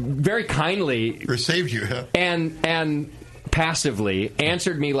you very kindly... saved you, huh? And passively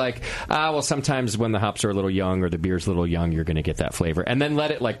answered me like, well, sometimes when the hops are a little young or the beer's a little young, you're going to get that flavor, and then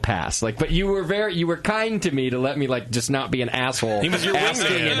let it pass. But you were kind to me to let me just not be an asshole. He was your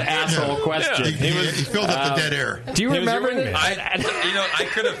asking an asshole question. He filled up the dead air. Do you remember that?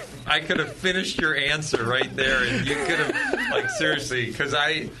 I could have finished your answer right there, and you could have seriously, because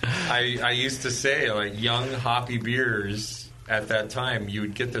I used to say young hoppy beers at that time, you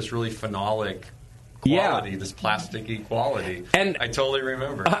would get this really phenolic quality, this plasticky quality. And I totally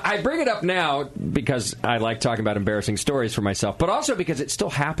remember. I bring it up now because I like talking about embarrassing stories for myself, but also because it still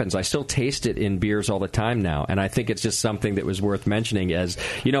happens. I still taste it in beers all the time now, and I think it's just something that was worth mentioning as,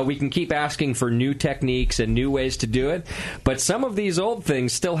 we can keep asking for new techniques and new ways to do it, but some of these old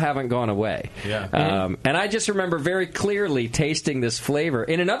things still haven't gone away. Yeah. And I just remember very clearly tasting this flavor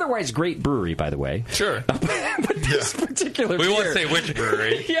in an otherwise great brewery, by the way. Sure. But this particular beer... We won't say which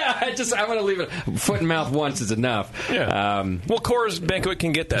brewery. Yeah, I'm going to leave it... Foot and mouth once is enough. Yeah. Well, Coors Banquet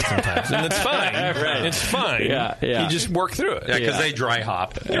can get that sometimes, and it's fine. Right. It's fine. Yeah. You just work through it. Yeah, because they dry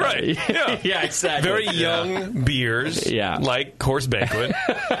hop. You're right. Yeah. Yeah, exactly. Very young beers, like Coors Banquet,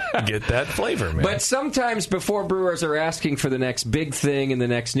 get that flavor, man. But sometimes before brewers are asking for the next big thing and the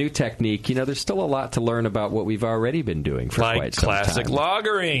next new technique, there's still a lot to learn about what we've already been doing for quite some time. Classic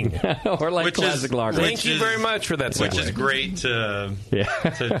lagering. Or classic lagering. Thank you very much for that segue. Which is great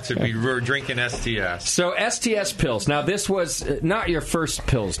to be drinking STS. So STS Pils. Now, this was not your first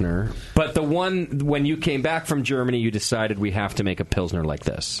Pilsner, but the one when you came back from Germany, you decided we have to make a Pilsner like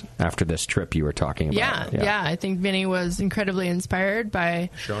this after this trip you were talking about. Yeah. I think Vinny was incredibly inspired by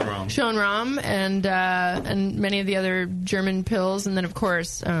Schönraum and many of the other German Pils, and then of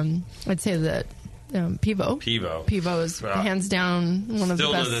course I'd say that Pivo. Pivo is hands down one of the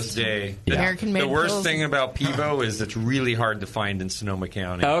best. Still to this day. American-made The worst Pils. thing about Pivo is it's really hard to find in Sonoma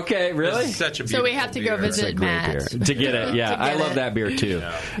County. Okay, really? It's such a So we have to go visit Matt to get it. Yeah, I love that beer too.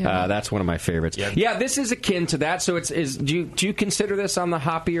 Yeah. That's one of my favorites. Yeah, this is akin to that. So do you consider this on the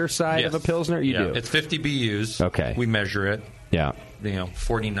hoppier side of a Pilsner? You do. It's 50 BUs. Okay. We measure it. Yeah.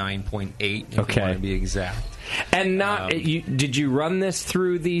 49.8 if you want to be exact. And did you run this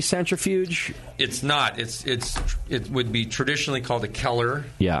through the centrifuge? It's not. It would be traditionally called a Keller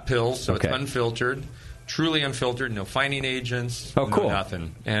pill, so it's unfiltered, truly unfiltered, no fining agents,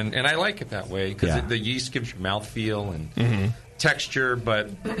 nothing. And I like it that way because the yeast gives you mouthfeel and texture, but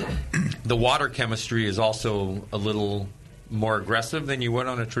the water chemistry is also a little more aggressive than you would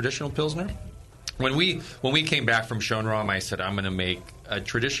on a traditional Pilsner. When we came back from Schönraum, I said I'm going to make a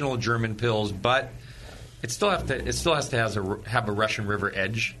traditional German Pils, but it still has to have a Russian River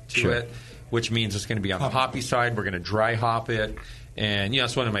edge to it, which means it's going to be on the hoppy side. We're going to dry hop it, and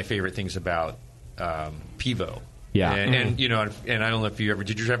that's one of my favorite things about Pivo. Yeah, and I don't know if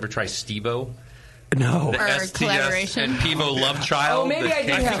did you ever try Stevo? No. Our STS collaboration. and Pivo Love Child. Oh, maybe I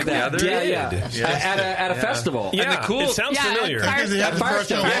did have that. Yeah. At a festival. Yeah, and it sounds familiar. At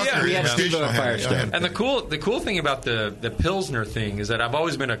Firestone. We had Stevo at Firestone. And the cool thing about the Pilsner thing is that I've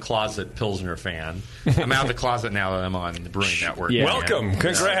always been a closet Pilsner fan. I'm out of the closet now that I'm on the Brewing Network. Yeah. Welcome.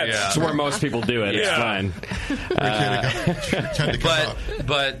 Congrats. Yeah. It's where most people do it. It's fine.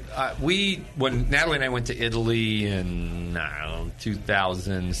 When Natalie and I went to Italy in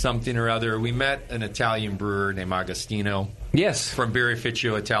 2000 something or other, we met an Italian brewer named Agostino. Yes. From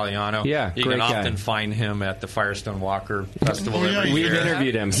Birrificio Italiano. Yeah, you great can guy. often find him at the Firestone Walker Festival every year. We've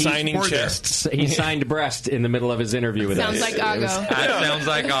interviewed him. Signing chests. He signed breast in the middle of his interview with us. Sounds like Ago. That sounds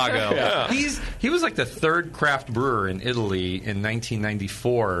like Ago. Yeah. He was like the third craft brewer in Italy in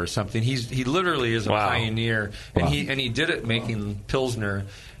 1994 or something. He literally is a pioneer, and he did it making Pilsner.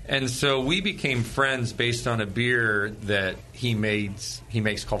 And so we became friends based on a beer that he makes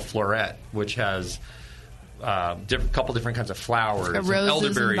called Florette, which has couple different kinds of flowers, and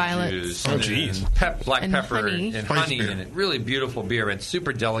elderberry juice, black pepper, and honey, and it really beautiful beer, and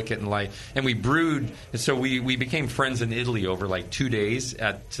super delicate and light. And we brewed, and so we became friends in Italy over like 2 days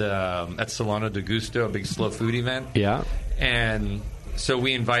at Solano de Gusto, a big slow food event. Yeah, and So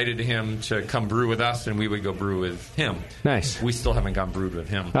we invited him to come brew with us, and we would go brew with him. Nice. We still haven't gone brewed with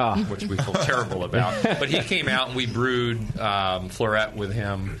him, which we feel terrible about. But he came out, and we brewed Florette with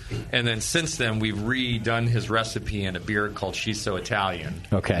him. And then since then, we've redone his recipe in a beer called She's So Italian.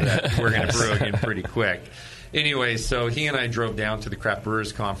 Okay. That we're going to brew again pretty quick. Anyway, so he and I drove down to the Craft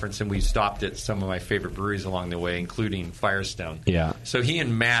Brewers Conference, and we stopped at some of my favorite breweries along the way, including Firestone. Yeah. So he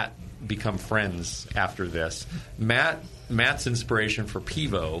and Matt become friends after this. Matt's inspiration for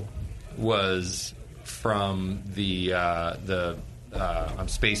Pivo was from the I'm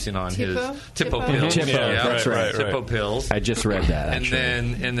spacing on his Tipo pills. Tipo, Yeah, that's right. Tipo pills. I just read that, actually.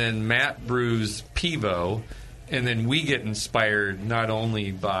 And then Matt brews Pivo. And then we get inspired not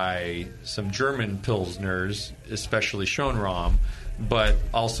only by some German Pilsners, especially Schönraum, but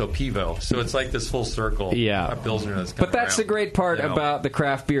also Pivo. So it's like this full circle. Yeah. Of Pilsner that's coming But that's the around. great part about the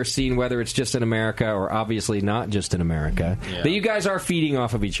craft beer scene, whether it's just in America or obviously not just in America, that you guys are feeding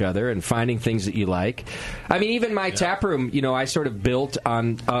off of each other and finding things that you like. I mean, even my tap room, I sort of built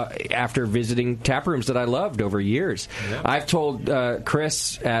on after visiting tap rooms that I loved over years. Yeah. I've told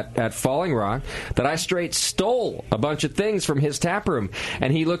Chris at Falling Rock that I straight stole a bunch of things from his tap room.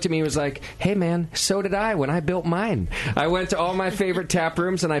 And he looked at me and was like, hey, man, so did I when I built mine. I went to all my favorite tap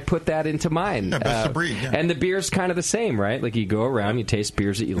rooms and I put that into mine. Yeah, best of breed. Yeah. And the beer's kind of the same, right? Like you go around, you taste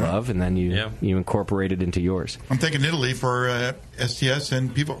beers that you love, and then you incorporate it into yours. I'm thinking Italy for STS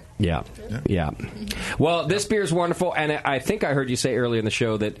and Pivo. Yeah. Well, this beer is wonderful, and I think I heard you say earlier in the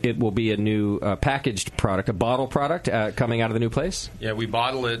show that it will be a new packaged product, a bottle product coming out of the new place? Yeah, we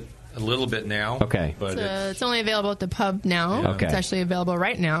bottle it a little bit now. Okay. But it's only available at the pub now. Yeah. Okay. It's actually available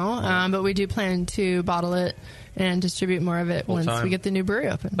right now, but we do plan to bottle it and distribute more of it once we get the new brewery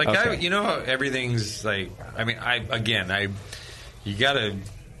open. Like how everything's like. I mean, you got to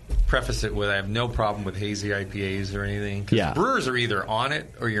preface it with I have no problem with hazy IPAs or anything. Because brewers are either on it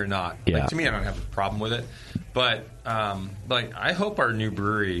or you're not. Yeah. Like, to me, I don't have a problem with it. But I hope our new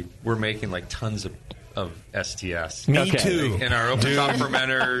brewery we're making like tons of STS. Me too. In our open top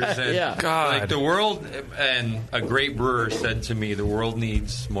fermenters. And God. Like the world, and a great brewer said to me, the world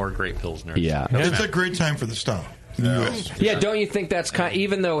needs more great Pilsners. Yeah. It's a great time for the style in the U.S. Yeah, don't you think that's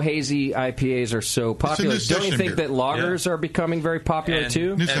even though hazy IPAs are so popular, don't you think that lagers are becoming very popular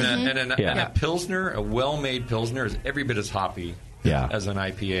too? And a Pilsner, a well-made Pilsner, is every bit as hoppy as an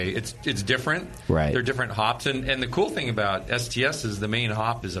IPA. It's different. Right. They're different hops. And the cool thing about STS is the main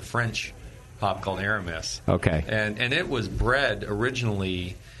hop is a French hop called Aramis. Okay. And it was bred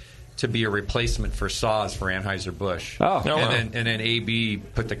originally to be a replacement for Saaz for Anheuser-Busch. And then AB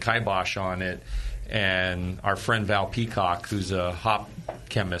put the kibosh on it. And our friend Val Peacock, who's a hop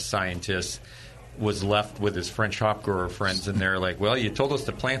chemist, scientist, was left with his French hop grower friends, and they're like, well, you told us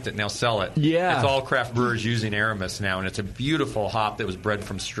to plant it, now sell it. Yeah. It's all craft brewers using Aramis now, and it's a beautiful hop that was bred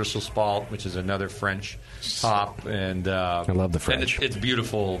from Strisselspalt, which is another French hop. And I love the French. And it's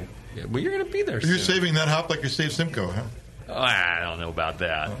beautiful. Well, you're going to be there You're soon. saving that hop like you saved Simcoe, huh? I don't know about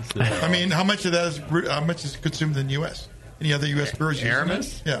that. I mean, how much of that is consumed in the U.S.? Any other U.S. brewers using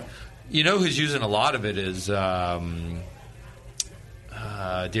Aramis? it? Yeah. You know who's using a lot of it is Dale's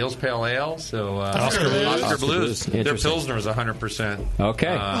Pale Ale. So Oscar Blues. Their Pilsner is 100%.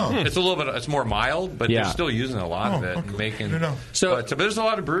 Okay. It's a little bit. It's more mild, but they're still using a lot of it. Okay. Making. So, but there's a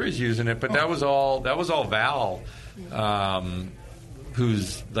lot of breweries using it. But that was all Val,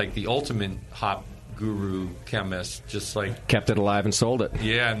 who's like the ultimate hop guru chemist. Just like kept it alive and sold it.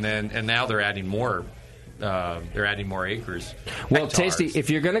 Yeah, and now they're adding more. They're adding more acres. Well, Tasty,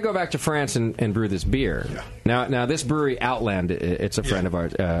 if you're going to go back to France and brew this beer, now this brewery Outland, it's a friend of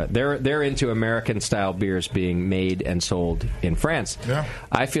ours. They're into American-style beers being made and sold in France. Yeah.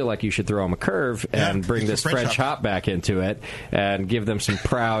 I feel like you should throw them a curve and bring this French hop back into it and give them some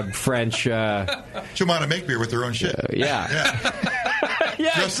proud French... Show them how to make beer with their own shit.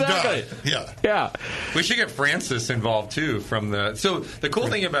 Yeah, exactly. Yeah. We should get Francis involved too. So the cool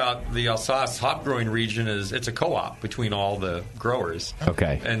thing about the Alsace hop growing region is it's a co-op between all the growers.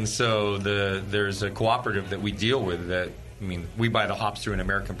 Okay. And so there's a cooperative that we deal with that. I mean, we buy the hops through an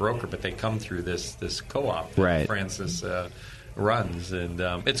American broker, but they come through this co-op that Francis runs, and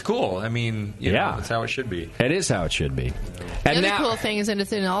it's cool. I mean, you know, it's how it should be. It is how it should be. And the other cool thing is that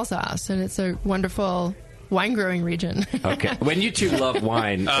it's in Alsace, and it's a wonderful wine growing region. Okay. When you two love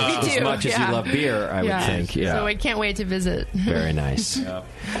wine as much as you love beer, I would think. Yeah. So I can't wait to visit. Very nice.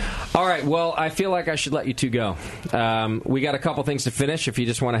 All right, well, I feel like I should let you two go. We got a couple things to finish if you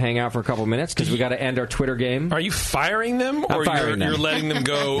just want to hang out for a couple minutes, because we got to end our Twitter game. Are you firing them, or you're letting them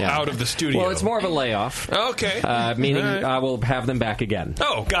go out of the studio? Well, it's more of a layoff. Okay. Meaning I will have them back again.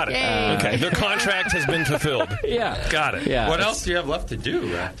 Oh, got it. Okay, their contract has been fulfilled. Yeah. Got it. Yeah. What else do you have left to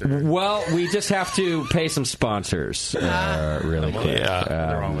do after? Well, we just have to pay some sponsors really quick.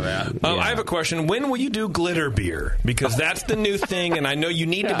 Yeah. wrong with that. I have a question. When will you do glitter beer? Because that's the new thing, and I know you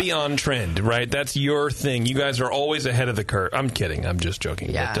need to be on trend, right? That's your thing. You guys are always ahead of the curve. I'm kidding. I'm just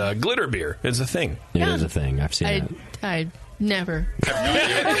joking. Yeah. But glitter beer is a thing. It is a thing. I've seen it. I never.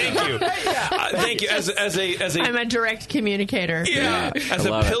 Thank you. Thank you. As a I'm a direct communicator. Yeah. As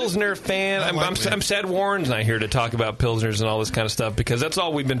a Pilsner fan, I'm sad Warren's not here to talk about Pilsners and all this kind of stuff, because that's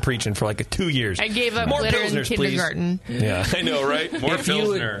all we've been preaching for like 2 years. I gave up More glitter in Pilsners, kindergarten. Please. Yeah, I know, right? More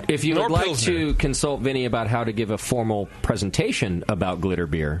Pilsner. If you More would like Pilsner. to consult Vinny about how to give a formal presentation about glitter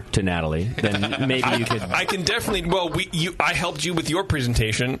beer to Natalie, then maybe you could. I can definitely. Well, I helped you with your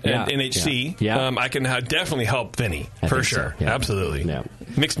presentation at NHC. Yeah. I can definitely help Vinny for sure. so, yeah. Absolutely. Yeah.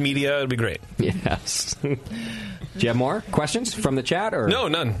 Mixed media would be great. Yes. Do you have more questions from the chat, or no?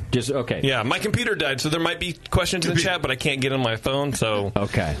 None. Just okay. Yeah, my computer died, so there might be questions in the chat, but I can't get on my phone. So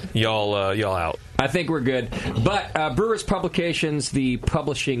okay, y'all out. I think we're good. But Brewers Publications, the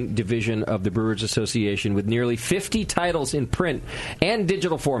publishing division of the Brewers Association, with nearly 50 titles in print and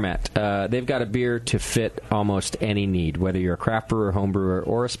digital format, they've got a beer to fit almost any need, whether you're a craft brewer, home brewer,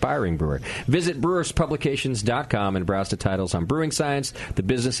 or aspiring brewer. Visit brewerspublications.com and browse the titles on brewing science, the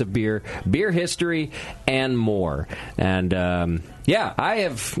business of beer, beer history, and more. And I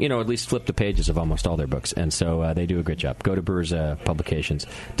have at least flipped the pages of almost all their books, and so they do a good job. Go to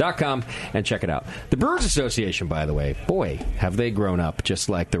brewerspublications.com and check it out. The Brewers Association, by the way, boy, have they grown up just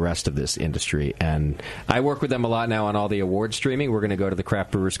like the rest of this industry. And I work with them a lot now on all the award streaming. We're going to go to the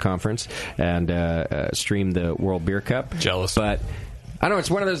Craft Brewers Conference and stream the World Beer Cup. Jealous. But I don't know,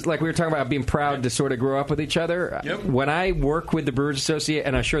 it's one of those, like we were talking about being proud to sort of grow up with each other. Yep. When I work with the Brewers Association,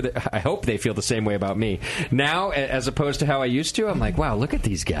 and I hope they feel the same way about me, now as opposed to how I used to, I'm like, wow, look at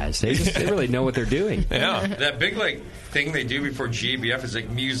these guys. They really know what they're doing. Yeah. That big thing they do before GBF is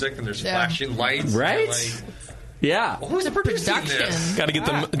music, and there's flashing lights. Right? Yeah. Well, who's producing this? Got to get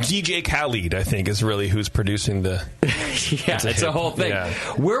them. DJ Khaled, I think, is really who's producing the. It's a whole thing. Yeah.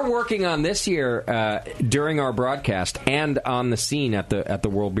 We're working on this year during our broadcast and on the scene at the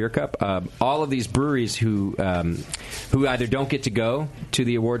World Beer Cup. All of these breweries who either don't get to go to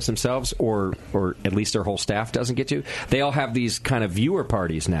the awards themselves, or at least their whole staff doesn't get to. They all have these kind of viewer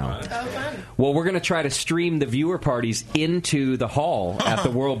parties now. Oh, fun. Well, we're going to try to stream the viewer parties into the hall at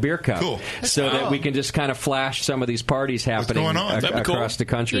the World Beer Cup, so that we can just kind of flash some of these parties happening across the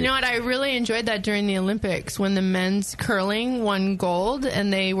country. You know what? I really enjoyed that during the Olympics when the men's curling won gold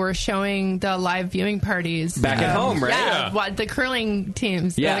and they were showing the live viewing parties back at home, right? Yeah, the curling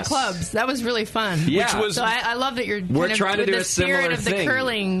teams, the clubs. That was really fun. Yeah. Which was, so I love that we're trying to do the a similar spirit of the thing.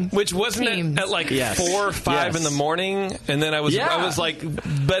 curling. Which wasn't teams. it at like 4 or 5 in the morning, and then I was like,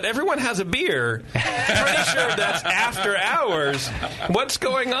 but everyone has a beer. Pretty sure that's after hours. What's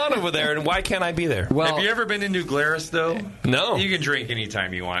going on over there, and why can't I be there? Well, have you ever been to New Glarus, though? No. You can drink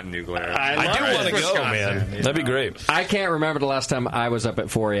anytime you want in New Glarus. I do want to go, man. That'd be great. I can't remember the last time I was up at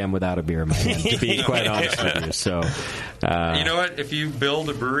 4 a.m. without a beer in my hand, to be quite honest with you. So, you know what? If you build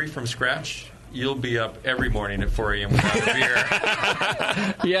a brewery from scratch, you'll be up every morning at 4 a.m. without a beer.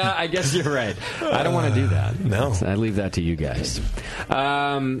 Yeah, I guess you're right. I don't want to do that. No. I leave that to you guys.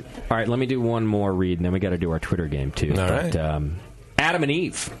 All right, let me do one more read, and then we got to do our Twitter game, too. All right. Adam and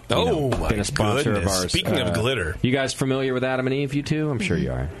Eve. My been a sponsor goodness. of ours. Speaking of glitter. You guys familiar with Adam and Eve, you two? I'm sure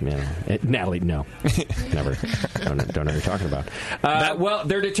you are. Yeah. Natalie, no. Never. Don't know what you're talking about. Well,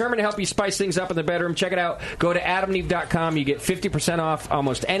 they're determined to help you spice things up in the bedroom. Check it out. Go to adamandeve.com. You get 50% off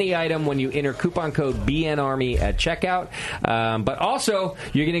almost any item when you enter coupon code BNARMY at checkout. But also,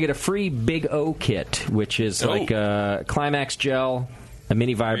 you're going to get a free Big O kit, which is like a Climax gel, a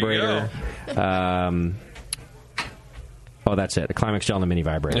mini vibrator. That's it. A Climax gel and a mini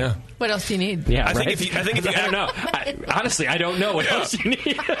vibrator. Yeah. What else do you need? Yeah, I think if you I don't know. Honestly, I don't know what else you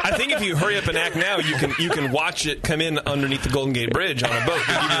need. I think if you hurry up and act now, you can watch it come in underneath the Golden Gate Bridge on a boat.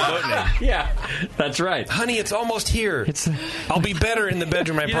 They give you the boat name. Yeah, that's right. Honey, it's almost here. I'll be better in the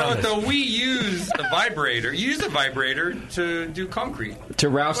bedroom, I promise. Know what, though? We use a vibrator. You use a vibrator to do concrete. To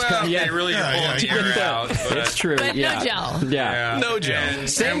rouse they really pull the air out. But it's true. But no gel. Yeah. No gel.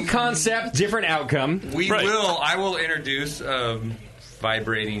 Same concept, different outcome. I will introduce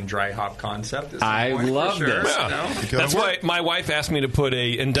vibrating dry hop concept. I love this. Yeah. That's why my wife asked me to put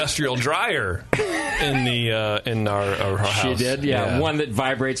a industrial dryer in our house. She did, yeah. One that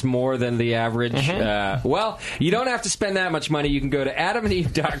vibrates more than the average. Well, you don't have to spend that much money. You can go to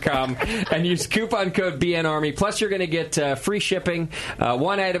adamandeve.com and use coupon code BNARMY. Plus, you're going to get free shipping,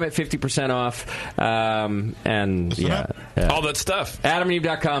 one item at 50% off, and all that stuff.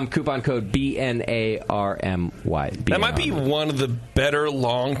 Adamandeve.com, coupon code BNARMY. That might be one of the better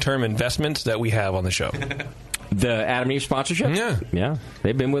long-term investments that we have on the show. The Adam and Eve sponsorship? Yeah.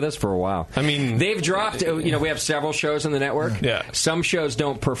 They've been with us for a while. I mean... They've dropped... we have several shows on the network. Yeah. Some shows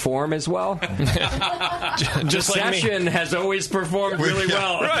don't perform as well. Just like Session has always performed really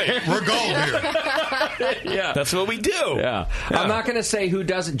well. Right. We're gold here. Yeah. That's what we do. Yeah. I'm not going to say who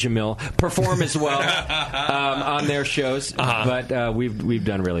doesn't, Jamil, perform as well on their shows, but we've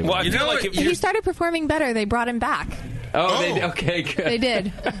done really well. Well, you know, like he started performing better. They brought him back. Okay, good. They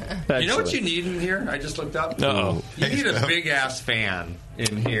did. You know what you need in here? I just looked up. Uh-oh. You need a big-ass fan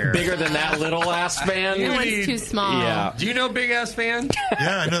in here. Bigger than that little-ass fan? That one's too small. Yeah. Do you know Big-Ass Fan?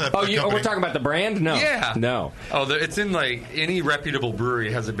 Yeah, I know that. We're talking about the brand? No. Yeah. No. Oh, it's in, like, any reputable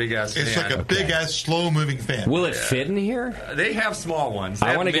brewery has a big-ass fan. It's like a big-ass, slow-moving fan. Will it fit in here? They have small ones.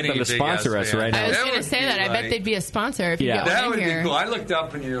 I want to get them to sponsor us right now. I was going to say that. I bet they'd be a sponsor if you get that one would in here. be cool. I looked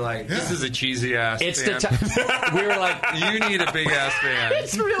up and you're like, this is a cheesy-ass It's fan. we were like... You need a big-ass fan.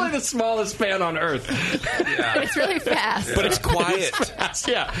 It's really the smallest fan on earth. But it's really fast. But it's quiet.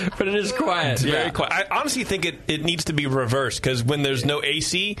 But it is quiet. It's very quiet. I honestly think it needs to be reversed, because when there's no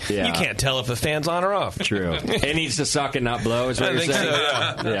AC, you can't tell if the fan's on or off. True. It needs to suck and not blow, is what I you're think saying?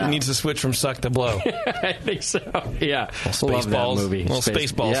 so, yeah. It needs to switch from suck to blow. I think so. Yeah. Love that movie.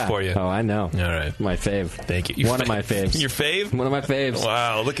 Spaceballs for you. Oh, I know. All right. My fave. Thank you. One of my faves. Your fave? One of my faves.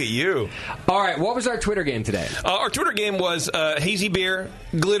 Wow, look at you. All right, what was our Twitter game today? Our Twitter game was hazy beer,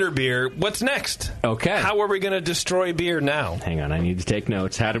 glitter beer. What's next? Okay. How are we going to destroy beer now? Hang on, I need to take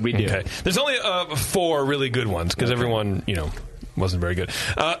notes. How did we do? Okay. There's only 4 really good ones, because everyone, wasn't very good.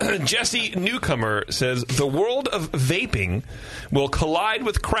 Jesse Newcomer says, the world of vaping will collide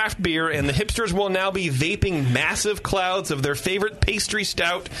with craft beer, and the hipsters will now be vaping massive clouds of their favorite pastry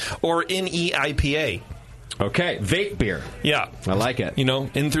stout or NE-IPA. Okay, vape beer. Yeah. I like it.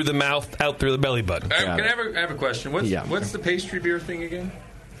 In through the mouth, out through the belly button. Can I have a question? What's the pastry beer thing again?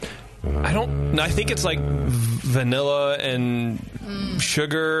 I think it's like vanilla and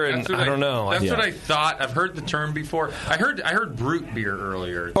sugar, and I don't know. That's what I thought. I've heard the term before. I heard brute beer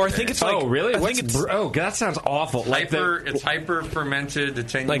earlier. Or I think it's like... Oh, really? That sounds awful. It's hyper fermented,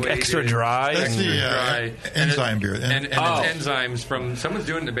 attenuated. Like extra dry. That's the enzyme beer. And it's enzymes from... Someone's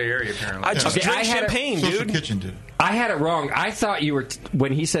doing it in the Bay Area, apparently. I just drink champagne, dude. Social Kitchen did. I had it wrong. I thought you were...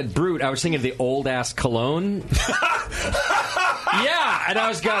 when he said brute, I was thinking of the old-ass cologne. Yeah, and I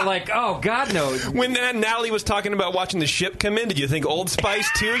was like, oh, God, no. When Natalie was talking about watching the ship come in, did you think Old Spice,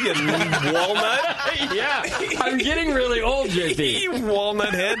 too, you walnut? Yeah, I'm getting really old, JP. You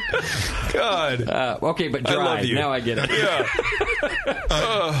walnut head. God. Okay, but dry. I love you. Now I get it. Yeah.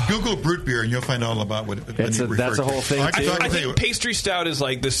 Google brute beer, and you'll find all about what that's a whole thing, too. I think pastry stout is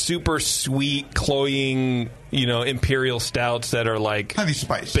like the super sweet, cloying... imperial stouts that are like honey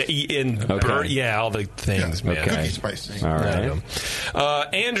spice, all the things, man. Cookie spice. All right.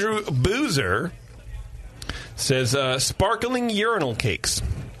 Andrew Boozer says sparkling urinal cakes.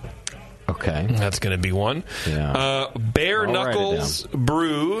 Okay, that's going to be one. Yeah. Bare Knuckles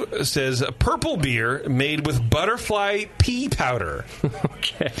Brew says purple beer made with butterfly pea powder.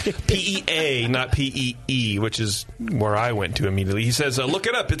 Okay. PEA, not PEE, which is where I went to immediately. He says, look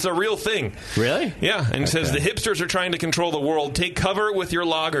it up. It's a real thing. Really? Yeah. And he says the hipsters are trying to control the world. Take cover with your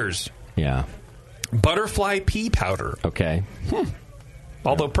lagers. Yeah. Butterfly pea powder. Okay.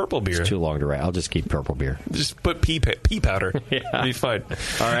 Although purple beer. It's too long to write. I'll just keep purple beer. Just put pea powder. It'll be fine.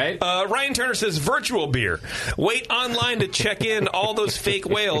 All right. Ryan Turner says virtual beer. Wait online to check in all those fake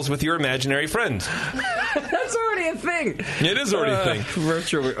whales with your imaginary friends. That's already a thing. It is already a thing.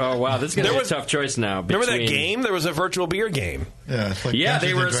 Virtual. Oh, wow. This is going to be a tough choice now. Remember that game? There was a virtual beer game. Yeah, it's like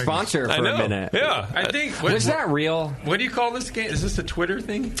they were a sponsor for a minute. Yeah. I think. Was that real? What do you call this game? Is this a Twitter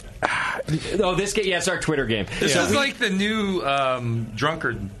thing? This game, it's our Twitter game. This is like the new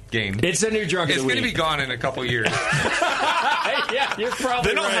drunkard game. It's a new drunkard. It's going to be gone in a couple years. Yeah, you're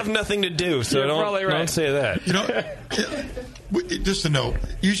probably They don't have nothing to do, so don't say that. Just to know,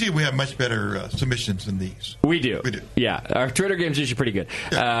 usually we have much better submissions than these. We do. Yeah, our Twitter game's usually pretty good.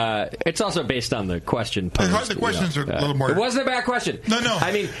 It's also based on the question posed. The questions are a little more. It wasn't a bad question. No.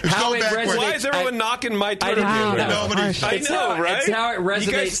 I mean, There's how no it bad resonates. Why is everyone knocking my Twitter game? I know, right? It's how it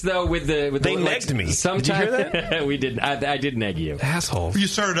resonates, though, with the. They negged me. Sometimes Did you hear that? we did. I did neg you, asshole. You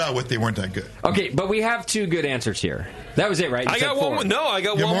started out with they weren't that good. Okay, but we have 2 good answers here. That was it, right? You I said got 4. one. No, I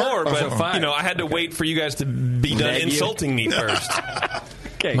got one more. But I had to wait for you guys to be done insulting me first.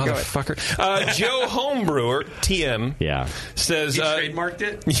 Okay, motherfucker. Joe Homebrewer, TM, says... He trademarked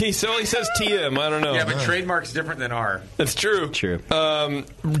it? He says TM, I don't know. Yeah, but trademark's different than R. That's true. True.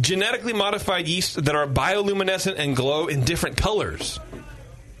 Genetically modified yeast that are bioluminescent and glow in different colors.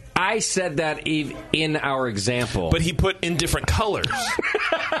 I said that in our example. But he put in different colors.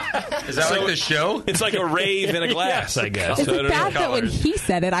 Is that like the show? It's like a rave in a glass, I guess. Is it bad that when he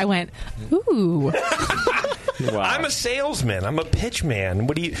said it, I went, ooh. Wow. I'm a salesman. I'm a pitch man.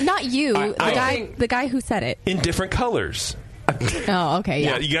 What do you... Not you. The guy who said it. In different colors. Oh, okay,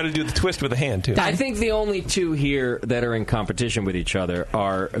 yeah. You got to do the twist with the hand, too. I think the only 2 here that are in competition with each other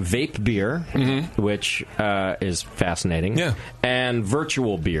are vape beer, which is fascinating, and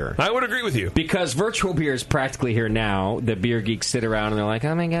virtual beer. I would agree with you. Because virtual beer is practically here now. The beer geeks sit around and they're like,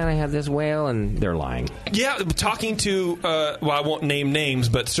 oh my God, I have this whale, and they're lying. Yeah, talking to, well, I won't name names,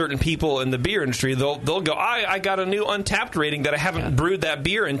 but certain people in the beer industry, they'll go, I got a new Untapped rating that I haven't brewed that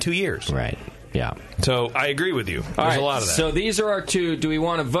beer in 2 years. Right. Yeah. So I agree with you. There's a lot of that. So these are our 2. Do we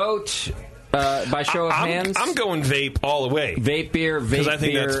want to vote by show of hands? I'm going vape all the way. Vape beer, vape beer. Because I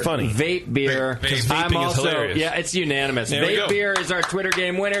think that's funny. Vape beer. Because vaping is hilarious. Yeah, it's unanimous. There we Vape go. beer is our Twitter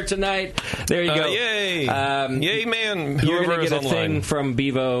game winner tonight. There you go. Yay. Yay, man. You're going to get a online. thing from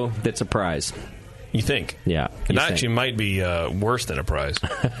Bevo that's a prize. You think? Yeah. It actually might be worse than a prize.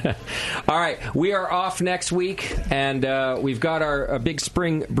 All right. We are off next week, and we've got our big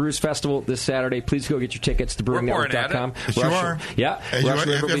Spring Brews Festival this Saturday. Please go get your tickets to BrewingNetwork.com. Yes, you are. Yeah.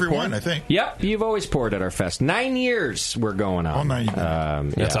 Everyone, I think. Yep. You've always poured at our fest. 9 years we're going on. 9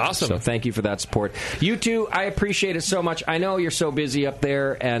 years. That's awesome. So thank you for that support. You two, I appreciate it so much. I know you're so busy up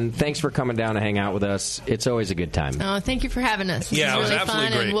there, and thanks for coming down to hang out with us. It's always a good time. Oh, thank you for having us. This is it was really absolutely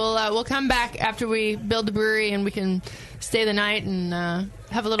fun, great. and we'll come back after we build the brewery, and we can stay the night and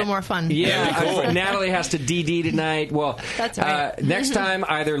have a little more fun. Yeah, cool. Natalie has to DD tonight. Well, that's right. Next time,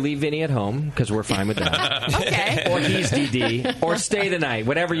 either leave Vinny at home, because we're fine with that. Okay. Or he's DD, or stay the night,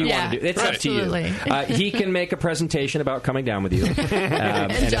 whatever you want to do. It's up to you. He can make a presentation about coming down with you.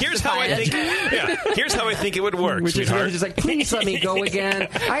 And here's how I think. Here's how I think it would work. Which is really just like, please let me go again.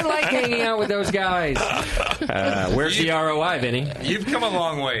 I like hanging out with those guys. Where's the ROI, Vinny? You've come a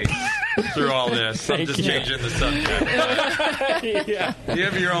long way through all this. I'm just changing the subject. You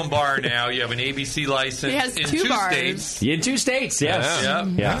have your own bar now. You have an ABC license. He has in 2 bars. states. In 2 states, yes. Yeah.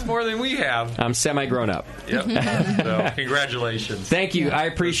 That's more than we have. I'm semi-grown up. Yep. So, congratulations. Thank you. I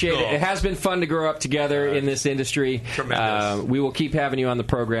appreciate it. It has been fun to grow up together in this industry. Tremendous. We will keep having you on the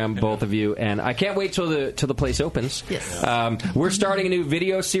program, both of you, and I can't wait till the place opens. Yes. We're starting a new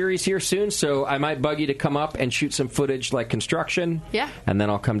video series here soon, so I might bug you to come up and shoot some footage like construction. Yeah. And then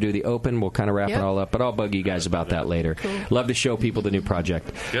I'll come do the open. We'll kind of wrap it all up, but I'll bug you guys about that later. Cool. Love to show people the new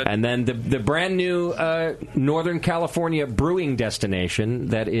project. Good. And then the brand new Northern California brewing destination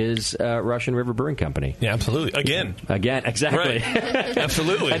that is Russian River Brewing Company. Yeah, absolutely. Again, exactly. Right.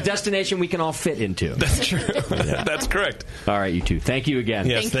 Absolutely. A destination we can all fit into. That's true. That's correct. All right, you two. Thank you again.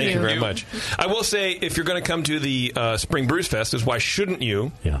 Yes, thank you very much. I will say, if you're going to come to the Spring Brews Fest, is why shouldn't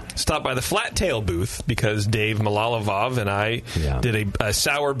you stop by the Flat Tail booth, because Dave Malalavov and I did a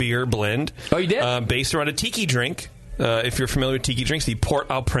sour beer blend. Oh, you did? Based around a tiki drink. If you're familiar with tiki drinks, the Port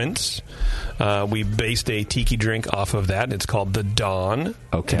au Prince. We based a tiki drink off of that. It's called the Dawn.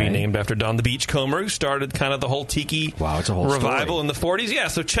 Okay. To be named after Don the Beachcomber, who started kind of the whole tiki it's a whole revival story. in the 40s. Yeah,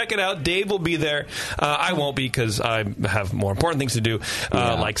 so check it out. Dave will be there. I won't be, because I have more important things to do,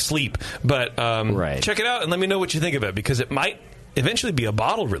 like sleep. But check it out and let me know what you think of it, because it might eventually be a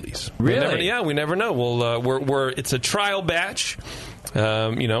bottle release. Really? We never know. We'll it's a trial batch.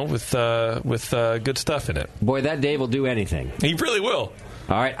 With good stuff in it. Boy, that Dave will do anything. He really will.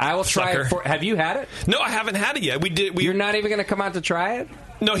 All right, I will try it. Have you had it? No, I haven't had it yet. You're not even going to come out to try it?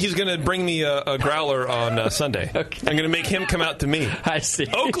 No, he's going to bring me a growler on Sunday. Okay. I'm going to make him come out to me. I see.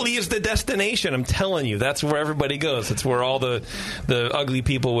 Oakley is the destination. I'm telling you, that's where everybody goes. It's where all the ugly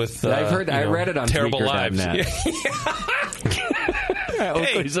people with I read it on terrible Tweaker. lives.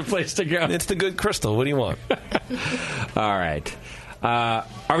 Oakley's a place to go. It's the good crystal. What do you want? All right.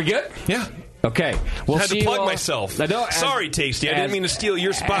 Are we good? Yeah. Okay. We'll I had to plug myself. Sorry, Tasty. I didn't mean to steal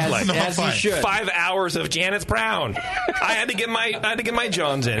your spotlight. As you should. 5 hours of Janice Brown. I had to get my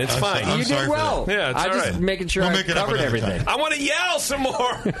Johns in. It's fine. You did well. Yeah, it's I'm all just right. making sure I covered everything. I want to yell some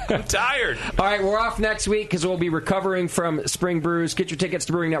more. I'm tired. All right, we're off next week because we'll be recovering from Spring Brews. Get your tickets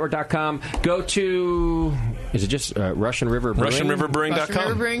to BrewingNetwork.com. Go to, is it just Russian River Brewing?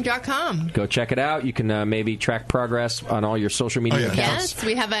 RussianRiverBrewing.com. RussianRiverBrewing.com. Go check it out. You can maybe track progress on all your social media accounts. Yes,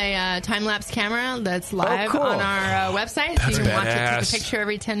 we have a time-lapse camera that's live cool. on our website. So you can watch it, take a picture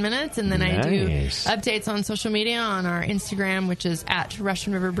every 10 minutes. And then I do updates on social media on our Instagram, which is at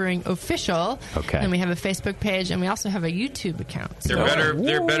Russian River Brewing Official. Okay. And we have a Facebook page, and we also have a YouTube account. There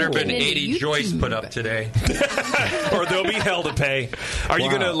better been 80 joists put up today. Or there'll be hell to pay. Are you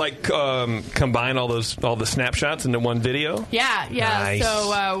going to combine all the snapshots into one video? Yeah. Nice.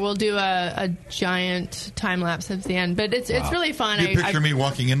 So we'll do a giant time lapse at the end, but it's really fun. You picture me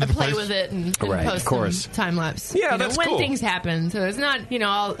walking into the play place? with it and Right, post of course. some time lapse. Yeah, that's when cool. things happen. So it's not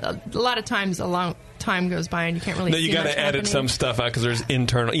a lot of times a long time goes by and you can't really. No, you got to edit some stuff out because there's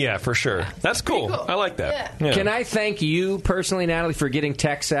internal. Yeah, for sure. That's cool. I like that. Yeah. Can I thank you personally, Natalie, for getting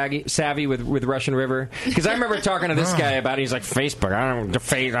tech savvy with Russian River? Because I remember talking to this guy about it. He's like, Facebook. I don't want the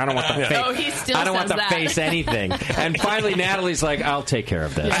face. I don't want the face. Oh, he still I don't want says the that. face anything. And finally, Natalie's like, I'll take care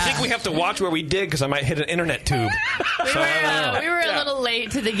of this. I think we have to watch where we dig because I might hit an internet tube. We were a little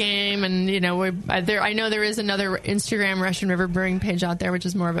late to the game, and I know there is another Instagram Russian River Brewing page out there, which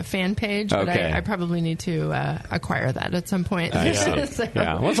is more of a fan page. But Okay. I probably need to acquire that at some point. I see. So-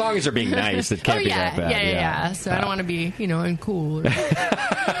 Yeah. Well, as long as you're being nice, it can't be that bad. Yeah. So I don't want to be uncool.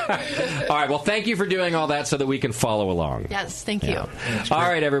 All right. Well, thank you for doing all that so that we can follow along. Yes, thank you. All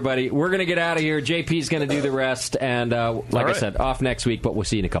right, everybody. We're going to get out of here. JP's going to do the rest. And like I said, off next week, but we'll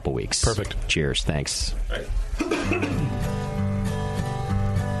see you in a couple weeks. Perfect. Cheers. Thanks.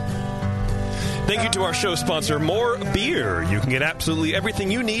 Thank you to our show sponsor, More Beer. You can get absolutely everything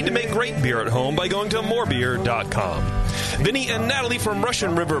you need to make great beer at home by going to morebeer.com. Vinny and Natalie from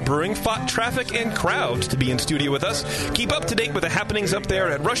Russian River Brewing fought traffic and crowds to be in studio with us. Keep up to date with the happenings up there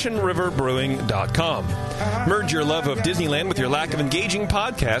at RussianRiverBrewing.com. Merge your love of Disneyland with your lack of engaging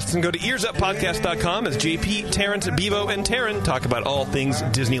podcasts and go to EarsUpPodcast.com as JP, Terrence, Bevo, and Taryn talk about all things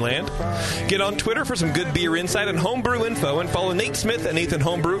Disneyland. Get on Twitter for some good beer insight and homebrew info and follow Nate Smith at Nathan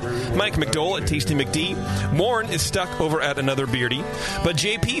Homebrew, Mike McDowell at Tasty McD. Warren is stuck over at Another Beardy. But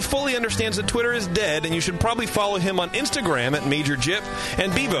JP fully understands that Twitter is dead and you should probably follow him on Instagram at Major Jip.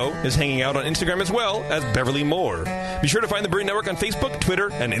 And Bevo is hanging out on Instagram as well as Beverly Moore. Be sure to find the Brewing Network on Facebook,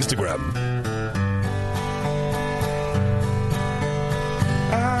 Twitter, and Instagram.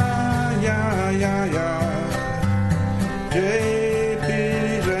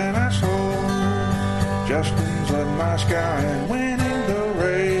 JP's an asshole. Justin's a nice guy, and when